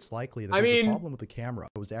 Although it's likely that I there's mean, a problem with the camera,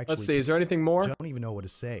 it was actually... let's see, is there anything more? I don't even know what to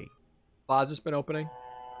say. Plaza's been opening.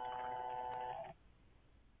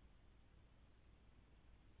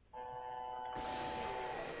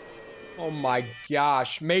 Oh my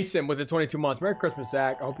gosh. Mason with the 22 months. Merry Christmas,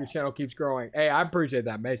 Zach. I hope your channel keeps growing. Hey, I appreciate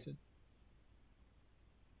that, Mason.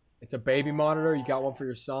 It's a baby monitor. You got one for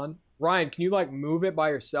your son. Ryan, can you, like, move it by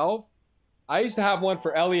yourself? I used to have one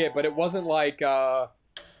for Elliot, but it wasn't like, I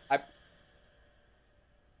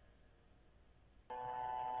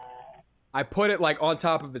put it, like, on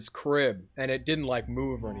top of his crib, and it didn't, like,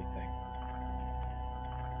 move or anything.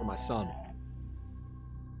 For my son.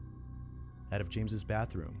 Out of James's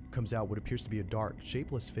bathroom comes out what appears to be a dark,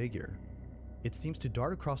 shapeless figure. It seems to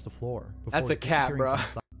dart across the floor before That's a cat, disappearing bro. from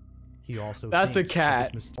sight. He also That's a thinks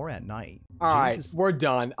cat. that this at night. All right, James is we're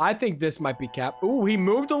done. I think this might be Cap. Ooh, he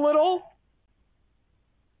moved a little?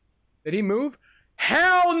 Did he move?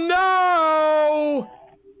 Hell no!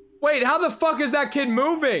 Wait, how the fuck is that kid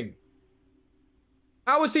moving?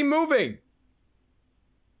 How is he moving?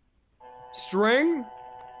 String?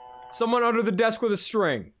 Someone under the desk with a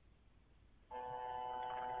string.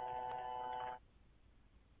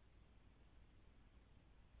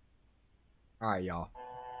 All right, y'all.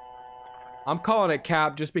 I'm calling it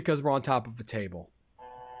Cap just because we're on top of a table.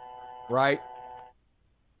 Right?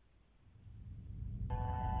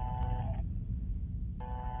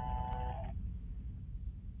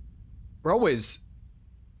 Bro's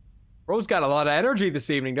got a lot of energy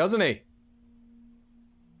this evening, doesn't he?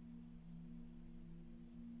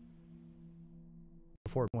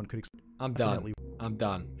 before one could. I'm done. I'm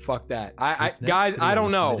done. Fuck that. This next Guys, I video don't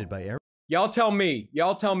was know. submitted by Aaron. Y'all tell me.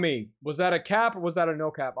 Y'all tell me. Was that a cap or was that a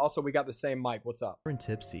no cap? Also, we got the same mic. What's up?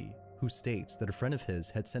 Tipsy, who states that a friend of his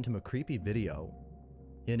had sent him a creepy video.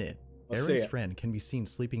 In it, Let's see Aaron's it. friend can be seen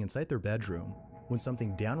sleeping inside their bedroom when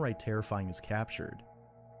something downright terrifying is captured.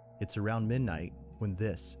 It's around midnight when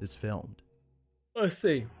this is filmed. Let's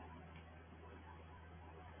see.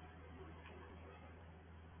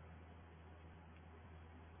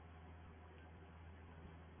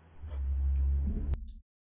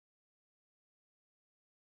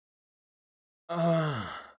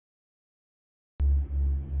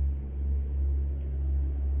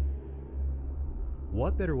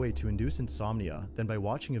 What better way to induce insomnia than by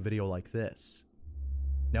watching a video like this?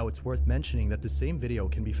 Now, it's worth mentioning that the same video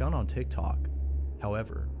can be found on TikTok.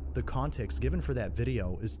 However, the context given for that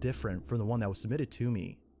video is different from the one that was submitted to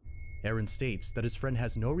me. Aaron states that his friend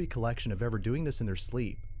has no recollection of ever doing this in their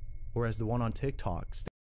sleep, whereas the one on TikTok states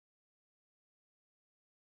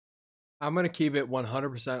I'm going to keep it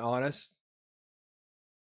 100% honest.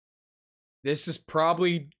 This is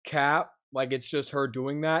probably cap. Like, it's just her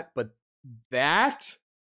doing that. But That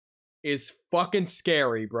is fucking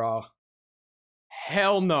scary, bro.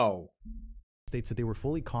 Hell no. States that they were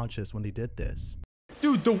fully conscious when they did this.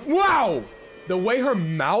 Dude, wow! The way her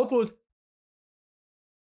mouth was...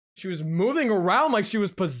 She was moving around like she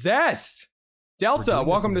was possessed. Delta,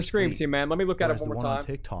 welcome to Stream Team, man. Let me look at it one more time. The one on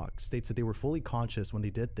TikTok states that they were fully conscious when they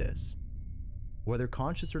did this. Whether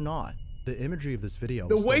conscious or not, the imagery of this video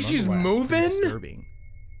the way she's moving, disturbing.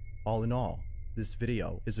 All in all, this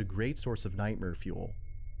video is a great source of nightmare fuel.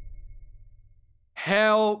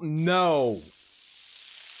 Hell no.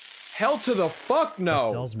 Hell to the fuck no.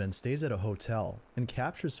 A salesman stays at a hotel and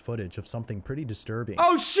captures footage of something pretty disturbing.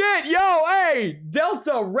 Oh shit, yo, hey,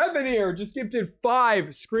 Delta Reveneer just gifted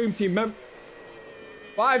 5 Scream Team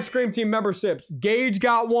memberships. Gage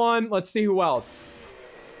got one. Let's see who else.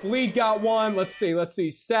 Fleet got one. Let's see.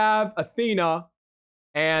 Sav, Athena,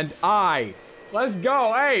 and I. Let's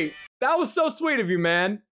go. Hey, that was so sweet of you,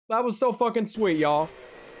 man. That was so fucking sweet, y'all.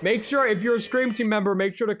 Make sure, if you're a Scream Team member,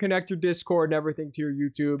 make sure to connect your Discord and everything to your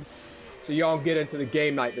YouTube so y'all get into the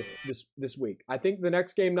game night this week. I think the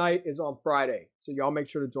next game night is on Friday, so y'all make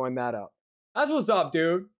sure to join that up. That's what's up,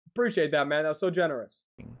 dude. Appreciate that, man. That was so generous.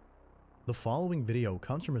 The following video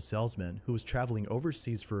comes from a salesman who was traveling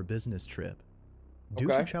overseas for a business trip. Due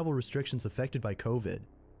to travel restrictions affected by COVID,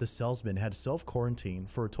 the salesman had self-quarantine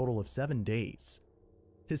for a total of 7 days.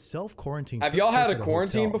 His self-quarantine. Have y'all had a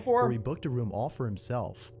quarantine before? Where he booked a room all for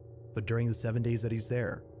himself. But during the 7 days that he's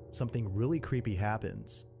there, something really creepy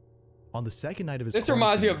happens. On the second night of his quarantine,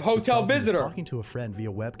 reminds me of Hotel Visitor. Was talking to a friend via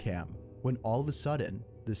webcam when all of a sudden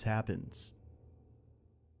this happens.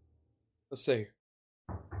 Let's see.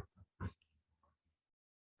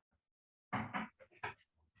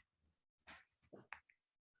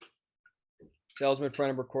 Salesman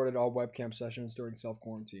friend recorded all webcam sessions during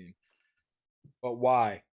self-quarantine. But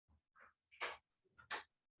why?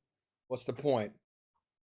 What's the point?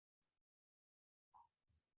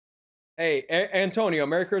 Hey, Antonio,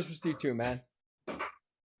 Merry Christmas to you too, man.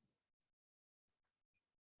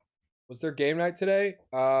 Was there game night today?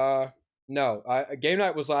 No. Game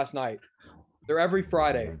night was last night. They're every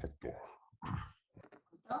Friday.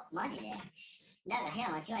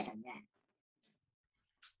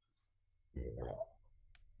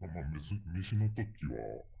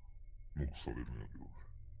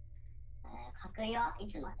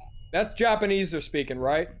 That's Japanese they're speaking,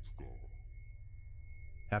 right?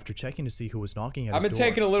 After checking to see who was knocking at I've been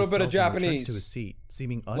taking a little bit of Japanese to his seat,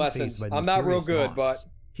 seeming unfazed lessons. by the I'm not real good, knocks.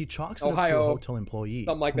 but he chalks it up to a hotel employee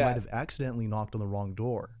who might have accidentally knocked on the wrong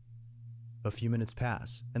door. A few minutes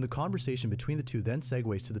pass, and the conversation between the two then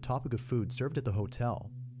segues to the topic of food served at the hotel.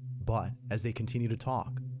 But as they continue to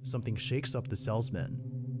talk, something shakes up the salesman.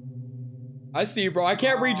 I see you, bro. I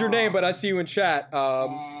can't read your name, but I see you in chat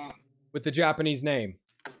with the Japanese name.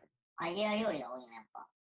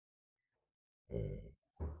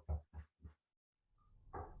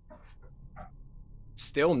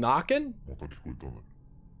 Still knocking?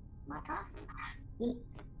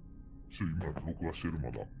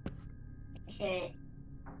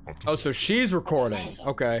 Oh, so she's recording.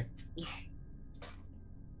 Okay.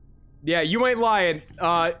 Yeah, you ain't lying.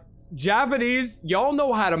 Japanese, y'all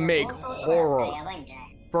know how to make horror.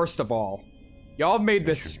 First of all, y'all have made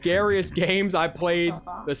the scariest games I played,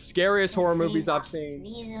 the scariest horror movies I've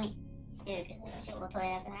seen.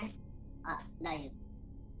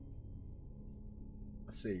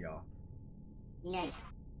 Let's see, y'all.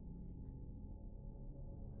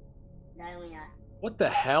 What the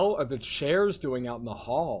hell are the chairs doing out in the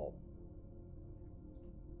hall?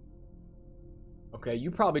 Okay, you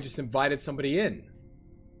probably just invited somebody in.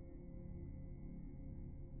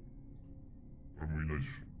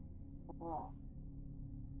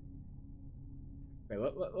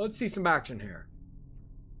 Okay, let's see some action here.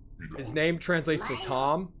 His name translates to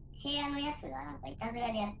Tom.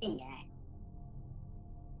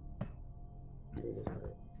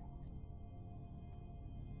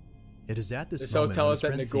 It is at this moment when his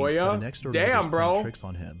friend thinks that an next door neighbor's playing tricks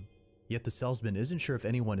on him. Yet the salesman isn't sure if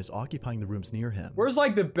anyone is occupying the rooms near him. Where's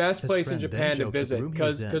like the best place in Japan to visit?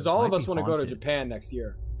 Because all of us want to go to Japan next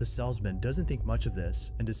year. The salesman doesn't think much of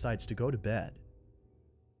this and decides to go to bed.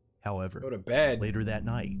 However, go to bed. Later that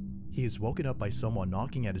night, he is woken up by someone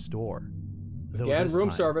knocking at his door. Though again, this room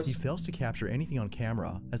time, service. He fails to capture anything on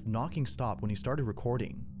camera as the knocking stopped when he started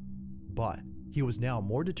recording. But he was now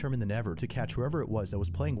more determined than ever to catch whoever it was that was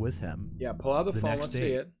playing with him. Yeah, pull out the phone, let's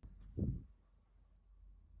see it.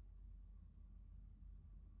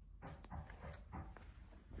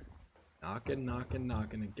 Knocking, knocking,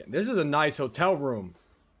 knocking again. This is a nice hotel room.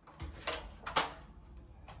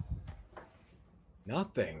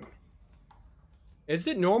 Nothing. Is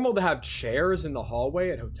it normal to have chairs in the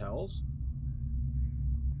hallway at hotels?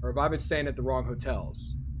 Or have I been staying at the wrong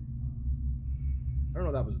hotels? I don't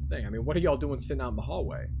know if that was a thing. I mean, what are y'all doing sitting out in the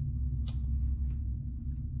hallway?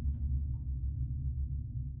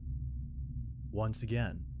 Once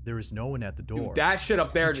again, there is no one at the door. Dude, that shit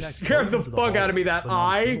up there He just checks scared the both ends fuck out of me, that but not a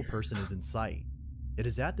eye. single person is in sight. It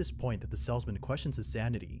is at this point that the salesman questions his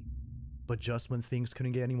sanity. But just when things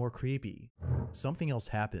couldn't get any more creepy, something else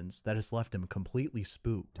happens that has left him completely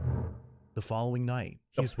spooked. The following night,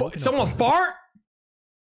 he's woken up Someone fart?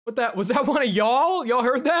 What that? Was that one of y'all? Y'all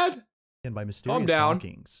heard that? and by mysterious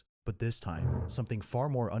knockings. But this time, something far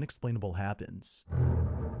more unexplainable happens.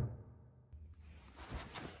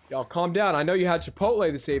 Y'all calm down. I know you had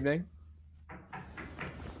Chipotle this evening.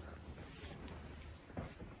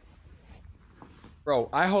 Bro,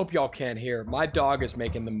 I hope y'all can't hear. My dog is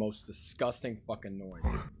making the most disgusting fucking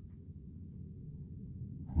noise.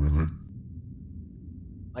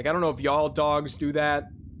 Like, I don't know if y'all dogs do that,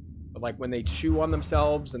 but like when they chew on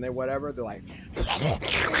themselves and they whatever, they're like...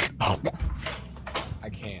 I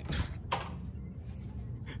can't.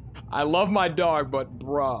 I love my dog, but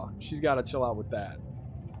bruh, she's gotta chill out with that.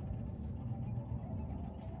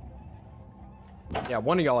 Yeah,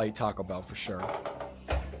 one of y'all ate Taco Bell for sure.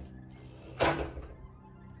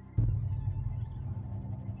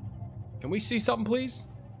 Can we see something, please?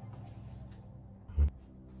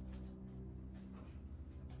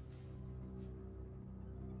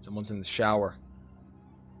 Someone's in the shower.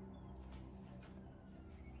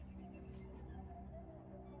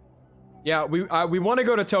 Yeah, we want to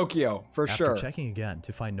go to Tokyo for sure. After checking again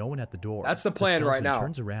to find no one at the door, that's the plan right now.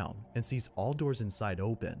 Turns around and sees all doors inside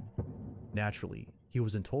open. Naturally, he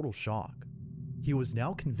was in total shock. He was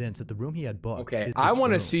now convinced that the room he had booked. Okay, I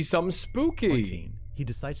want to see something spooky. He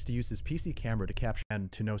decides to use his PC camera to capture,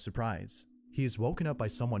 and to no surprise, he is woken up by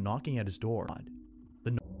someone knocking at his door.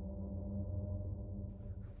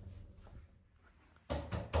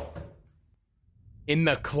 In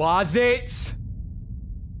the closet?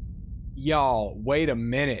 Y'all, wait a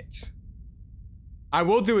minute. I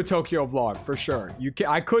will do a Tokyo vlog for sure.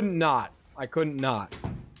 I couldn't not. I couldn't not.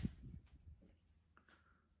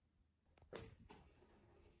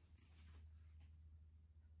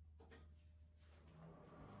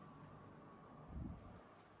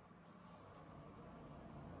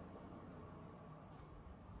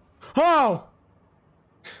 Oh!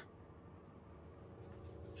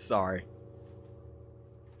 Sorry.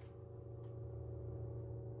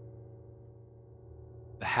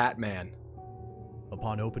 The Hat Man.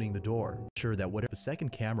 Upon opening the door, sure that would have a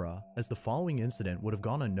second camera, as the following incident would have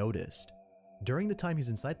gone unnoticed. During the time he's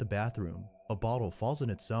inside the bathroom, a bottle falls on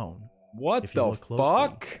its own. What if you the look closely,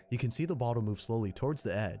 fuck? You can see the bottle move slowly towards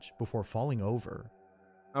the edge before falling over.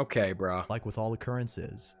 Okay, bro. Like with all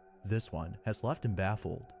occurrences, this one has left him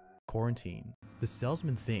baffled. Quarantine. The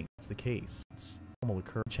salesman thinks it's the case. Normal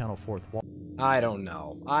occur channel 4th wall. I don't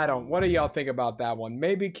know. What do y'all think about that one?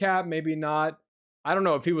 Maybe Cap, maybe not. I don't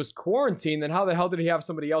know. If he was quarantined, then how the hell did he have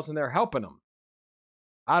somebody else in there helping him?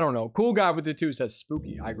 I don't know. Cool guy with the 2 says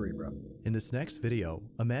spooky. I agree, bro. In this next video,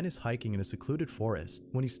 a man is hiking in a secluded forest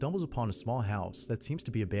when he stumbles upon a small house that seems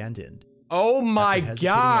to be abandoned. Oh my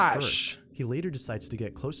gosh! First, he later decides to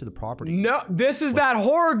get close to the property. No, this is that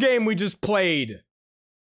horror game we just played.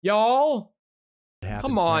 Y'all?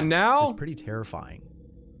 Come on now. It's pretty terrifying.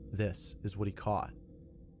 This is what he caught.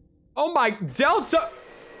 Oh my, Delta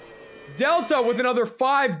with another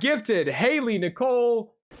 5 gifted. Haley,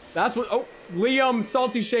 Nicole. That's what, oh, Liam,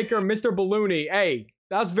 Salty Shaker, Mr. Balloony. Hey,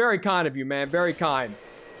 that's very kind of you, man. Very kind.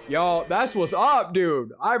 Y'all, that's what's up,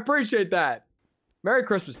 dude. I appreciate that. Merry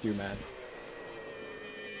Christmas to you, man.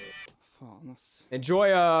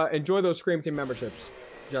 Enjoy those Scream Team memberships,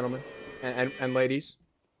 gentlemen and ladies.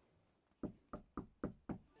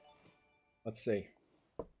 Let's see.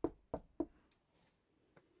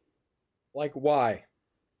 Like, why?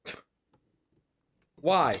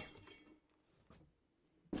 Why?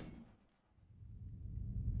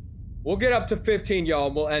 We'll get up to 15, y'all,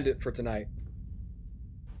 and we'll end it for tonight.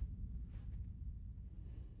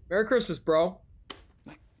 Merry Christmas, bro.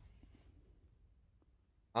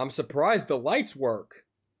 I'm surprised the lights work.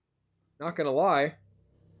 Not gonna lie.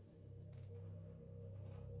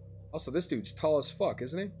 Also, this dude's tall as fuck,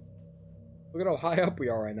 isn't he? Look at how high up we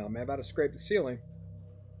are right now, man. About to scrape the ceiling.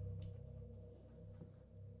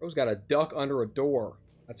 Bro's got a duck under a door.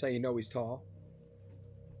 That's how you know he's tall.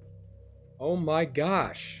 Oh my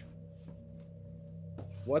gosh.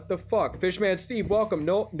 What the fuck? Fishman Steve, welcome.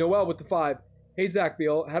 Noel with the 5. Hey, Zach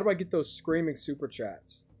Beal, how do I get those screaming super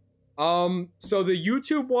chats? So the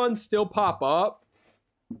YouTube ones still pop up.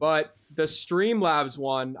 But the Streamlabs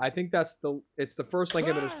one, I think that's it's the first link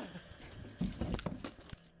in the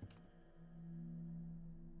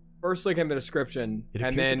description.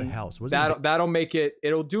 And then that'll make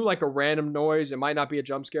it'll do like a random noise. It might not be a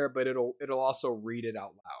jump scare, but it'll also read it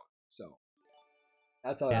out loud. So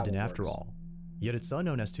that's how that And one after works. all, yet it's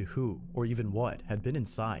unknown as to who or even what had been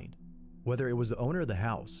inside. Whether it was the owner of the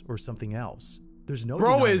house or something else, there's no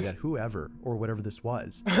denying that whoever or whatever this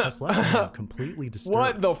was has left the man completely disturbed.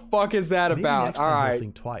 What the fuck is that Maybe about? Next All time right. he'll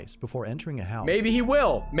think twice before entering a house. Maybe he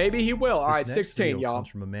will. Maybe he will. All right, This next 16, video y'all. comes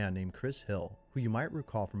from a man named Chris Hill, who you might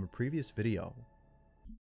recall from a previous video.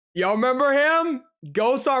 Y'all remember him?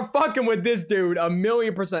 Ghosts aren't fucking with this dude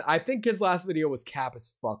 1,000,000%. I think his last video was cap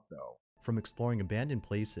as fuck though. From exploring abandoned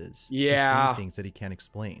places to Yeah. seeing things that he can't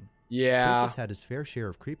explain. Yeah. Chris has had his fair share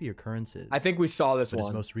of creepy occurrences. I think we saw this but one.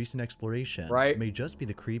 his most recent exploration may just be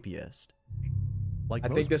the creepiest. Like I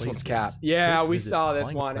most think this one's places, cap. Yeah, Chris we visits saw his this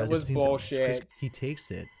flying one. It presence was scenes at bullshit. Chris, he takes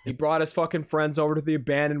it. He brought his fucking friends over to the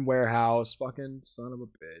abandoned warehouse. Fucking son of a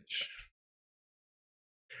bitch.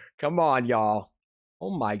 Come on, y'all.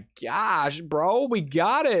 Oh my gosh, bro. We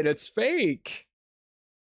got it. It's fake.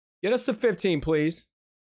 Get us to 15, please.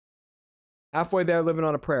 Halfway there, living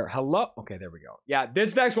on a prayer. Hello? Okay, there we go. Yeah,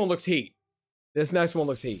 this next one looks heat. This next one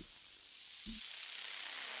looks heat.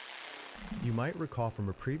 You might recall from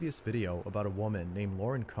a previous video about a woman named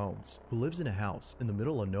Lauren Combs who lives in a house in the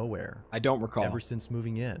middle of nowhere. I don't recall. Ever since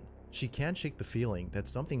moving in, she can't shake the feeling that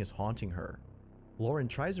something is haunting her. Lauren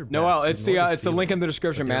tries her best. Noel, to it's ignore the this it's the link in the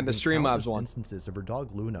description, feeling, man. The but there have been Streamlabs countless one. instances of her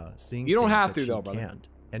dog Luna seeing You don't things have that to, though, she brother. can't,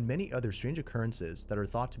 and many other strange occurrences that are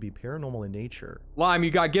thought to be paranormal in nature. Lime,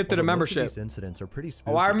 you got gifted a Although most of membership. these incidents are pretty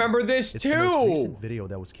spooky. Oh, I remember this it's the most too. recent video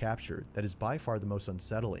that was captured that is by far the most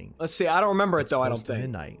unsettling. Let's see. I don't remember it It's though. I close don't to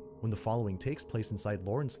think. midnight when the following takes place inside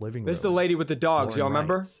Lauren's living room. This is the lady with the dogs. Y'all Lauren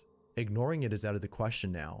remember? writes, ignoring it is out of the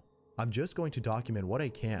question now. I'm just going to document what I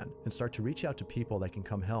can and start to reach out to people that can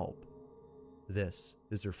come help. This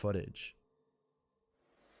is her footage.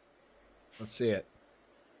 Let's see it.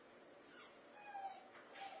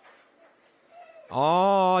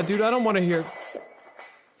 Oh, dude, I don't want to hear.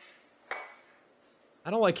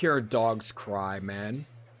 I don't like hearing dogs cry, man.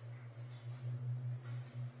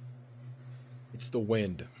 It's the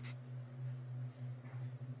wind.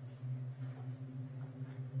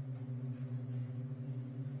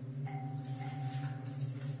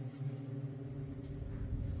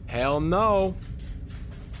 Hell no.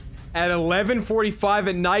 At 11:45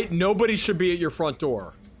 at night, nobody should be at your front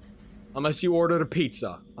door. Unless you ordered a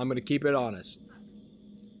pizza. I'm gonna keep it honest.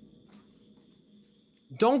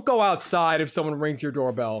 Don't go outside if someone rings your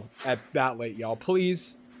doorbell at that late, y'all.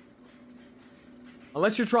 Please.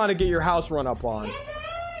 Unless you're trying to get your house run up on.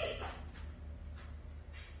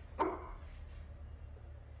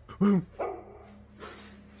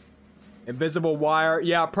 Invisible wire.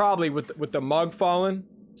 Yeah, probably with the mug falling.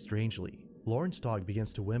 Strangely, Lauren's dog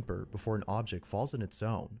begins to whimper before an object falls on its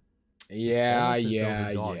own. Yeah, It's almost as though yeah,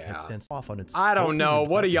 the dog yeah. had sensed off on its I don't opening know.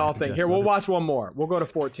 What do itself y'all back think? just Here, we'll another watch one more. We'll go to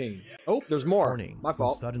 14. Oh, there's more. warning My when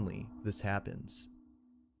fault. suddenly this happens.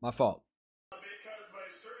 My fault.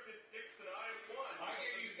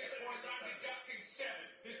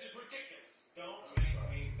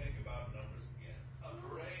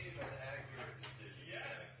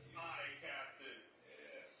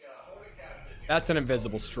 That's an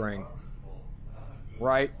invisible string.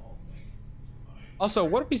 Right? Also,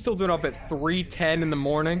 what are we still doing up at 3:10 in the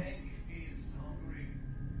morning?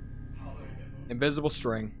 Invisible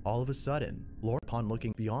string. All of a sudden, Lauren, upon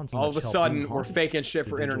looking beyond, All of a sudden, we're faking shit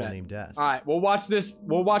for internet. All right, we'll watch this.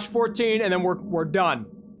 We'll watch 14, and then we're done.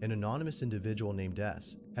 An anonymous individual named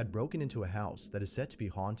S had broken into a house that is said to be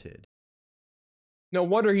haunted. No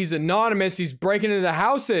wonder he's anonymous. He's breaking into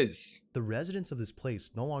houses. The residents of this place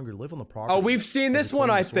no longer live on the property. Oh, we've seen as this one,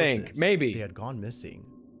 according I to think. sources, Maybe. they had gone missing.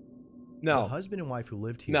 No. The husband and wife who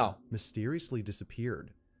lived here No. mysteriously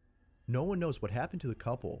disappeared. No one knows what happened to the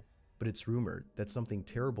couple, but it's rumored that something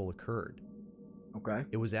terrible occurred. Okay.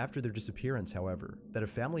 It was after their disappearance, however, that a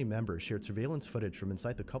family member shared surveillance footage from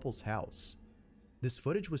inside the couple's house. This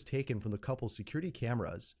footage was taken from the couple's security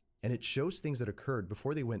cameras, and it shows things that occurred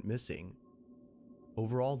before they went missing.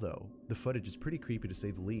 Overall, though, the footage is pretty creepy to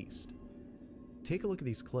say the least. Take a look at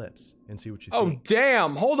these clips and see what you Oh think.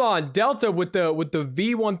 damn! Hold on, Delta with the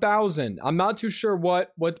V1000. I'm not too sure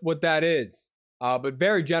what that is. But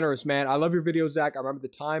very generous, man. I love your videos, Zach. I remember the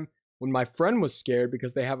time when my friend was scared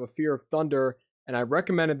because they have a fear of thunder, and I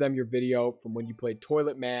recommended them your video from when you played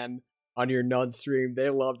Toilet Man on your Nun stream. They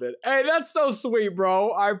loved it. Hey, that's so sweet,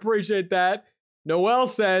 bro. I appreciate that. Noel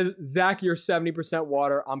says, Zach, you're 70%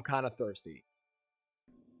 water. I'm kind of thirsty.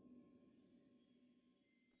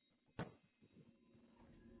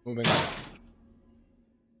 Moving on.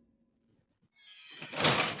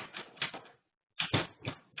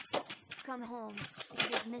 Come home, the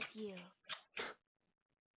kids miss you.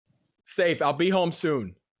 Safe, I'll be home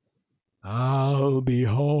soon. I'll be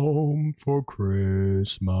home for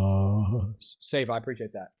Christmas. Safe, I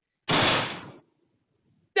appreciate that.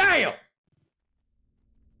 Damn!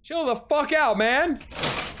 Chill the fuck out, man.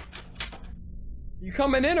 You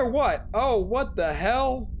coming in or what? Oh, what the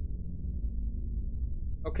hell?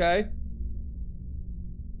 Okay.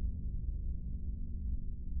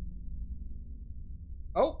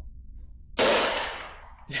 Oh.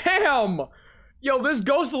 Damn! Yo, this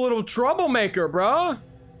ghost's a little troublemaker, bruh.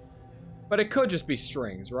 But it could just be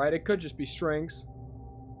strings, right? It could just be strings.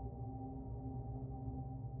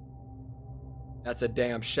 That's a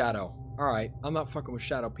damn shadow. Alright, I'm not fucking with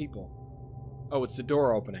shadow people. Oh, it's the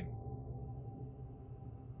door opening.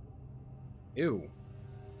 Ew.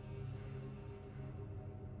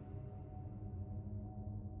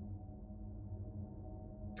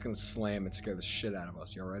 It's gonna slam and scare the shit out of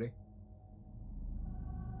us. Y'all ready?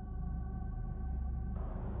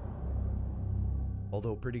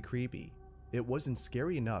 Although pretty creepy, it wasn't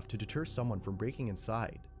scary enough to deter someone from breaking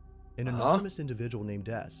inside. An anonymous individual named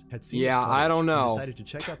S had seen the footage I don't know. and decided to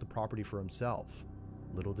check out the property for himself.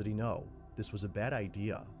 Little did he know, this was a bad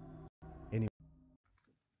idea. Anyway.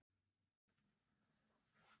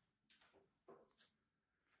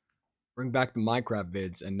 Bring back the Minecraft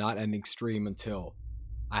vids and not ending stream until.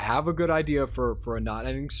 I have a good idea for a not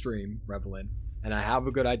ending stream, Revelin, and I have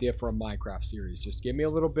a good idea for a Minecraft series. Just give me a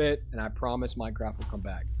little bit, and I promise Minecraft will come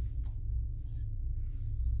back.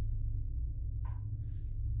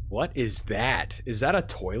 What is that? Is that a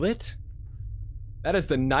toilet? That is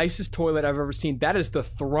the nicest toilet I've ever seen. That is the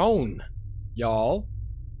throne, y'all.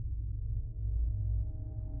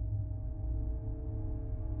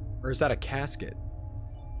 Or is that a casket?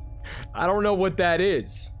 I don't know what that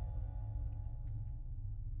is.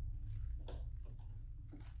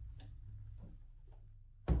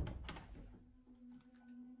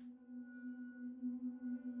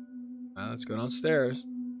 Let's go downstairs.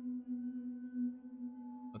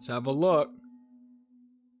 Let's have a look.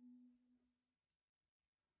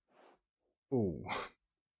 Ooh.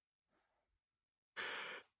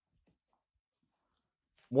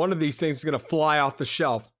 One of these things is gonna fly off the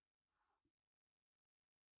shelf.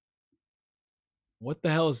 What the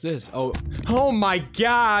hell is this? Oh my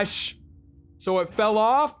gosh! So it fell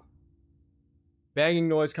off? Banging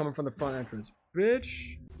noise coming from the front entrance.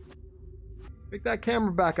 Bitch. Pick that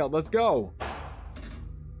camera back up. Let's go.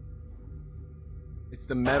 It's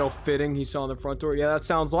the metal fitting he saw on the front door. Yeah, that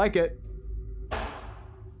sounds like it.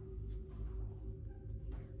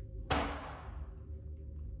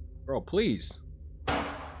 Bro, please.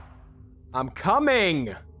 I'm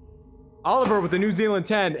coming. Oliver with the New Zealand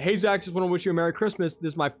 10. Hey, Zach, just want to wish you a Merry Christmas.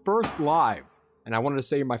 This is my first live. And I wanted to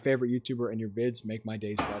say you're my favorite YouTuber and your vids make my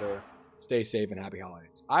days better. Stay safe and happy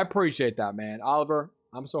holidays. I appreciate that, man. Oliver,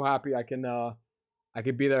 I'm so happy I can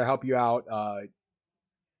be there, help you out,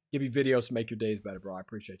 give you videos to make your days better, bro. I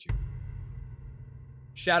appreciate you.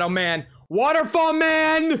 Shadow Man. Waterfall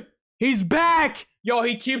Man! He's back! Yo,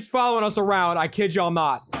 he keeps following us around. I kid y'all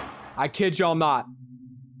not. I kid y'all not.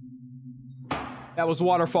 That was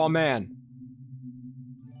Waterfall Man.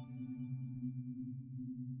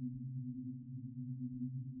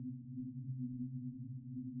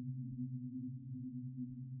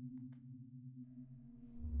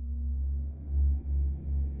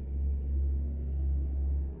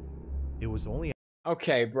 It was only.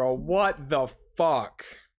 Okay, bro. What the fuck?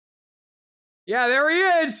 Yeah, there he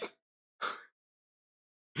is!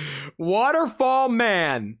 Waterfall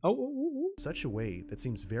Man. Such a way that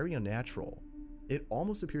seems very unnatural. It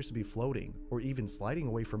almost appears to be floating, or even sliding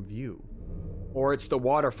away from view. Or it's the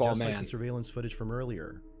Waterfall Just Man. like the surveillance footage from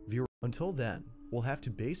earlier. Until then, we'll have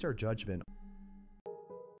to base our judgment.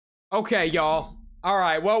 Okay, y'all. All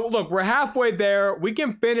right. Well, look, we're halfway there. We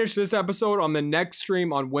can finish this episode on the next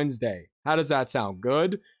stream on Wednesday. How does that sound?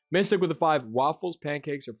 Good? Mystic with the 5. Waffles,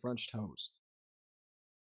 pancakes, or French toast?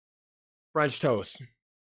 French toast.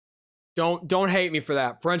 Don't hate me for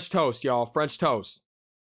that. French toast, y'all. French toast.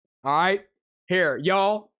 All right? Here,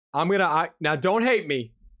 y'all. Now don't hate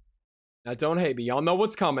me. Now don't hate me. Y'all know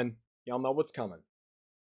what's coming. Y'all know what's coming.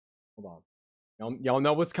 Hold on. Y'all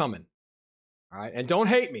know what's coming. All right? And don't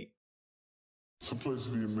hate me. It's a place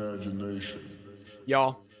of the imagination.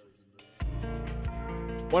 Y'all.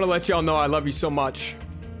 Want to let y'all know I love you so much.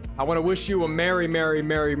 I want to wish you a Merry, Merry,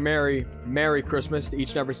 Merry, Merry, Merry Christmas to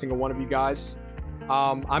each and every single one of you guys.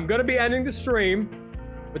 I'm going to be ending the stream.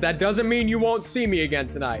 But that doesn't mean you won't see me again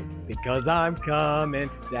tonight. Because I'm coming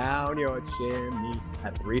down your chimney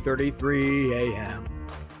at 3:33 a.m.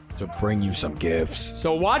 to bring you some gifts.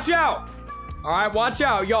 So watch out. All right, watch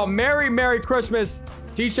out. Y'all, Merry Christmas.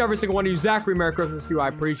 Teach every single one of you. Zachary, Merry Christmas to you. I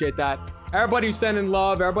appreciate that. Everybody who's sending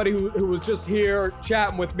love, everybody who was just here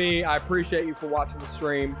chatting with me, I appreciate you for watching the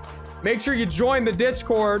stream. Make sure you join the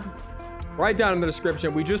Discord right down in the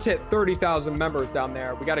description. We just hit 30,000 members down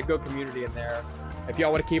there. We got a good community in there. If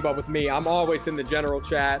y'all want to keep up with me, I'm always in the general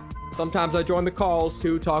chat. Sometimes I join the calls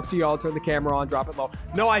too, talk to y'all, turn the camera on, drop it low.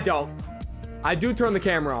 No, I don't. I do turn the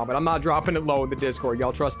camera on, but I'm not dropping it low in the Discord.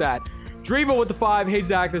 Y'all trust that. Drevo with the 5. Hey,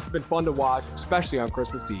 Zach, this has been fun to watch, especially on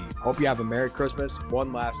Christmas Eve. Hope you have a Merry Christmas.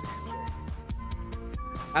 One last handshake.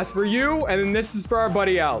 As for you, and then this is for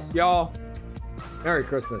everybody else. Y'all, Merry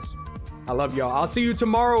Christmas. I love y'all. I'll see you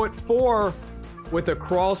tomorrow at 4 with a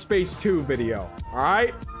Crawl Space 2 video. All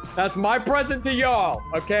right? That's my present to y'all,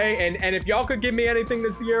 okay? And if y'all could give me anything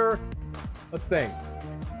this year, let's think.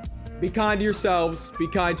 Be kind to yourselves. Be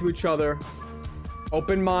kind to each other.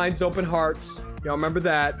 Open minds, open hearts. Y'all remember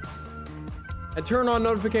that. And turn on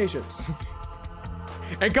notifications.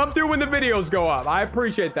 And come through when the videos go up. I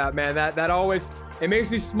appreciate that, man. That always, it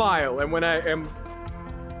makes me smile. And when I am,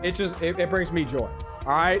 it brings me joy. All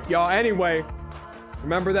right, y'all. Anyway,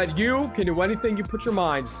 remember that you can do anything you put your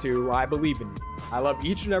minds to. I believe in you. I love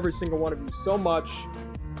each and every single one of you so much.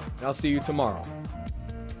 And I'll see you tomorrow.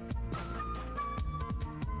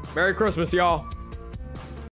 Merry Christmas, y'all.